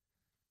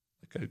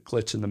 Like a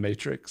glitch in the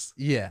Matrix?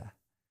 Yeah.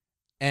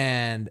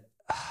 And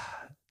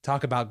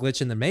talk about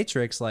glitch in the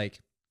Matrix,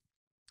 like,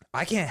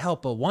 I can't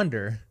help but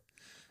wonder,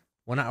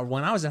 when I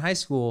was in high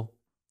school,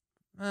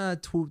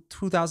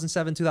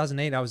 2007,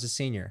 2008, I was a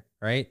senior,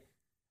 right?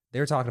 They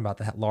were talking about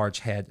the Large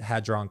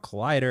Hadron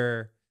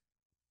Collider.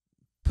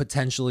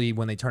 Potentially,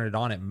 when they turn it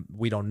on,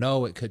 we don't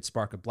know, it could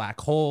spark a black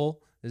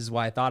hole. This is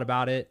why I thought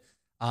about it.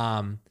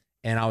 And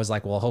I was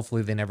like, well,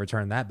 hopefully they never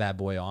turn that bad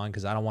boy on,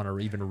 because I don't want to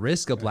even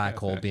risk a black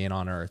hole being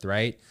on Earth,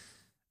 right?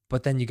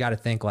 But then you got to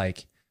think,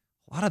 like,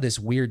 a lot of this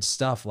weird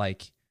stuff,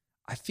 like,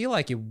 I feel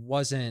like it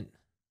wasn't,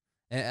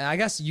 and I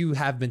guess you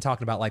have been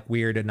talking about like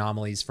weird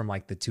anomalies from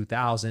like the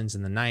 2000s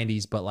and the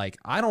 90s, but like,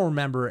 I don't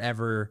remember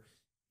ever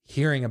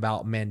hearing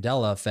about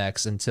Mandela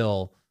effects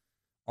until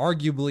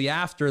arguably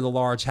after the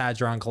Large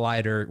Hadron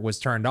Collider was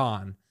turned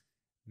on.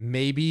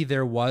 Maybe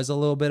there was a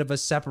little bit of a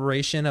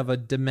separation of a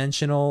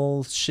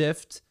dimensional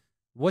shift.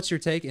 What's your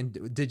take?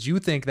 And did you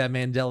think that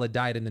Mandela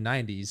died in the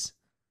 90s?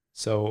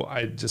 So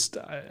I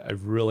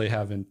really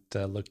haven't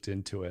looked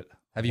into it.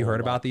 Have you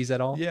heard about these at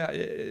all? Yeah,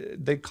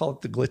 they call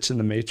it the glitch in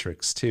the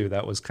matrix too.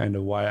 That was kind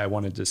of why I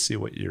wanted to see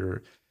what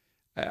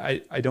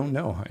I don't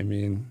know. I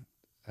mean,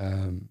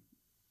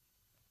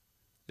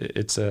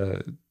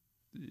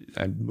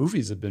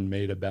 movies have been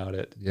made about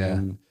it. Yeah.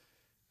 And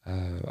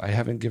I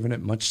haven't given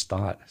it much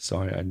thought. So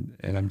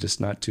I'm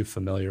just not too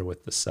familiar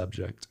with the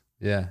subject.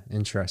 Yeah.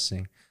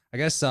 Interesting. I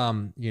guess,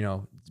 to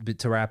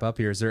wrap up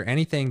here, is there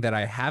anything that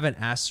I haven't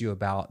asked you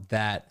about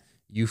that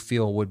you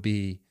feel would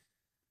be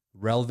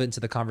relevant to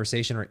the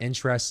conversation or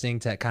interesting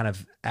to kind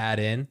of add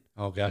in?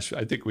 Oh gosh,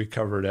 I think we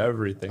covered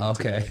everything.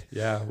 Okay. Today.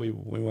 Yeah, we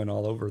went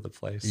all over the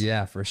place.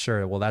 Yeah, for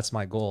sure. Well, that's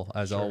my goal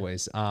as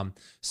always.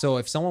 So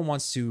if someone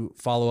wants to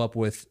follow up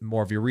with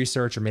more of your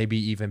research or maybe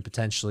even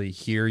potentially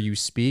hear you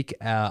speak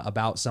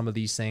about some of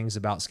these things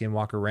about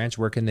Skinwalker Ranch,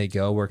 where can they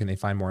go? Where can they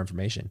find more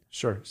information?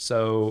 Sure.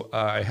 So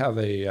I have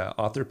a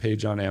author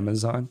page on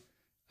Amazon.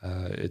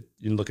 You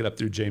can look it up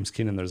through James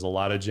Keenan. There's a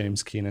lot of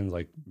James Keenan,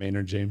 like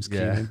Maynard James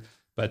Keenan.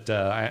 But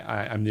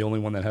I'm the only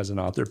one that has an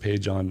author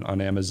page on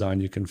Amazon.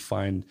 You can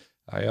find,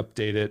 I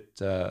update it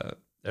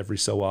every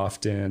so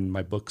often.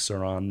 My books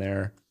are on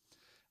there.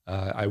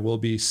 I will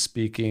be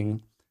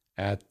speaking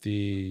at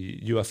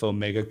the UFO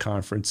Mega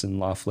Conference in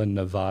Laughlin,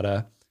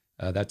 Nevada.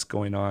 That's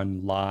going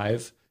on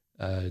live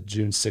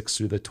June 6th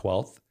through the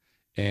 12th.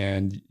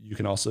 And you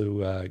can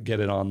also get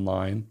it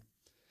online.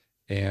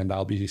 And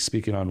I'll be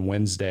speaking on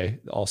Wednesday.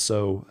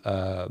 Also,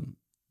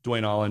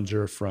 Dwayne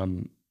Ollinger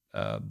from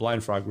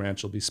Blind Frog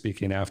Ranch will be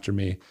speaking after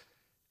me,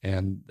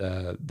 and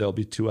there'll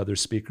be two other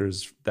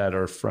speakers that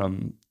are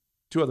from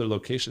two other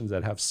locations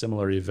that have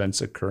similar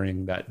events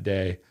occurring that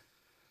day.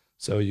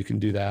 So you can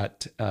do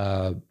that,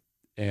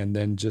 and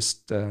then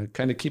just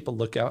kind of keep a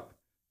lookout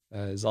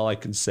is all I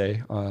can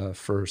say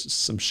for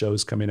some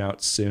shows coming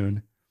out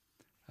soon.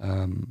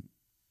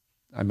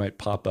 I might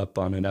pop up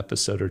on an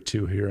episode or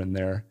two here and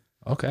there.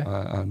 Okay.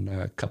 On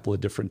a couple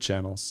of different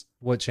channels.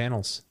 What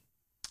channels?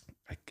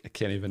 I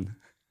can't even...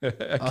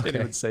 I can't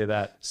even say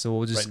that. So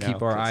we'll just right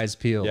keep now, our eyes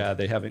peeled. Yeah,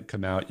 they haven't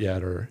come out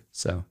yet or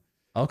so.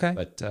 Okay.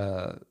 But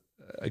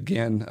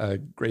again, a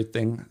great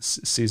thing.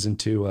 Season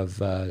 2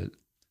 of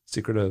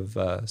Secret of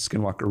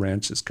Skinwalker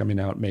Ranch is coming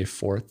out May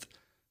 4th.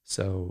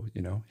 So,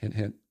 hint,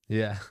 hint.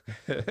 Yeah.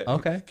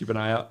 Okay. Keep an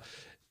eye out.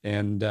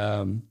 And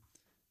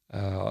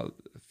a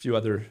few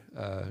other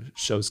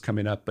shows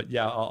coming up. But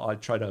yeah, I'll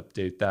try to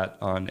update that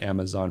on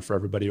Amazon for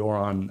everybody or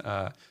on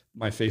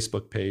my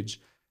Facebook page.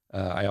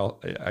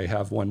 I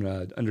have one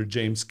under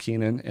James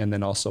Keenan and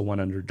then also one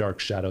under Dark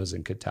Shadows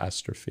and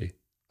Catastrophe.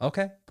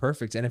 Okay,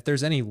 perfect. And if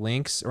there's any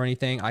links or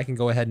anything, I can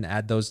go ahead and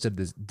add those to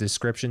the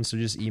description. So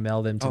just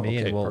email them to me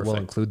and we'll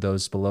include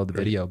those below the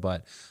video.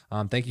 But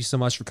thank you so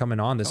much for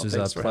coming on. This was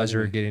a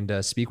pleasure getting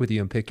to speak with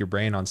you and pick your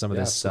brain on some of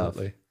this stuff.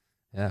 Absolutely.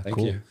 Yeah, Thank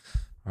cool. you.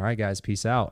 All right, guys, peace out.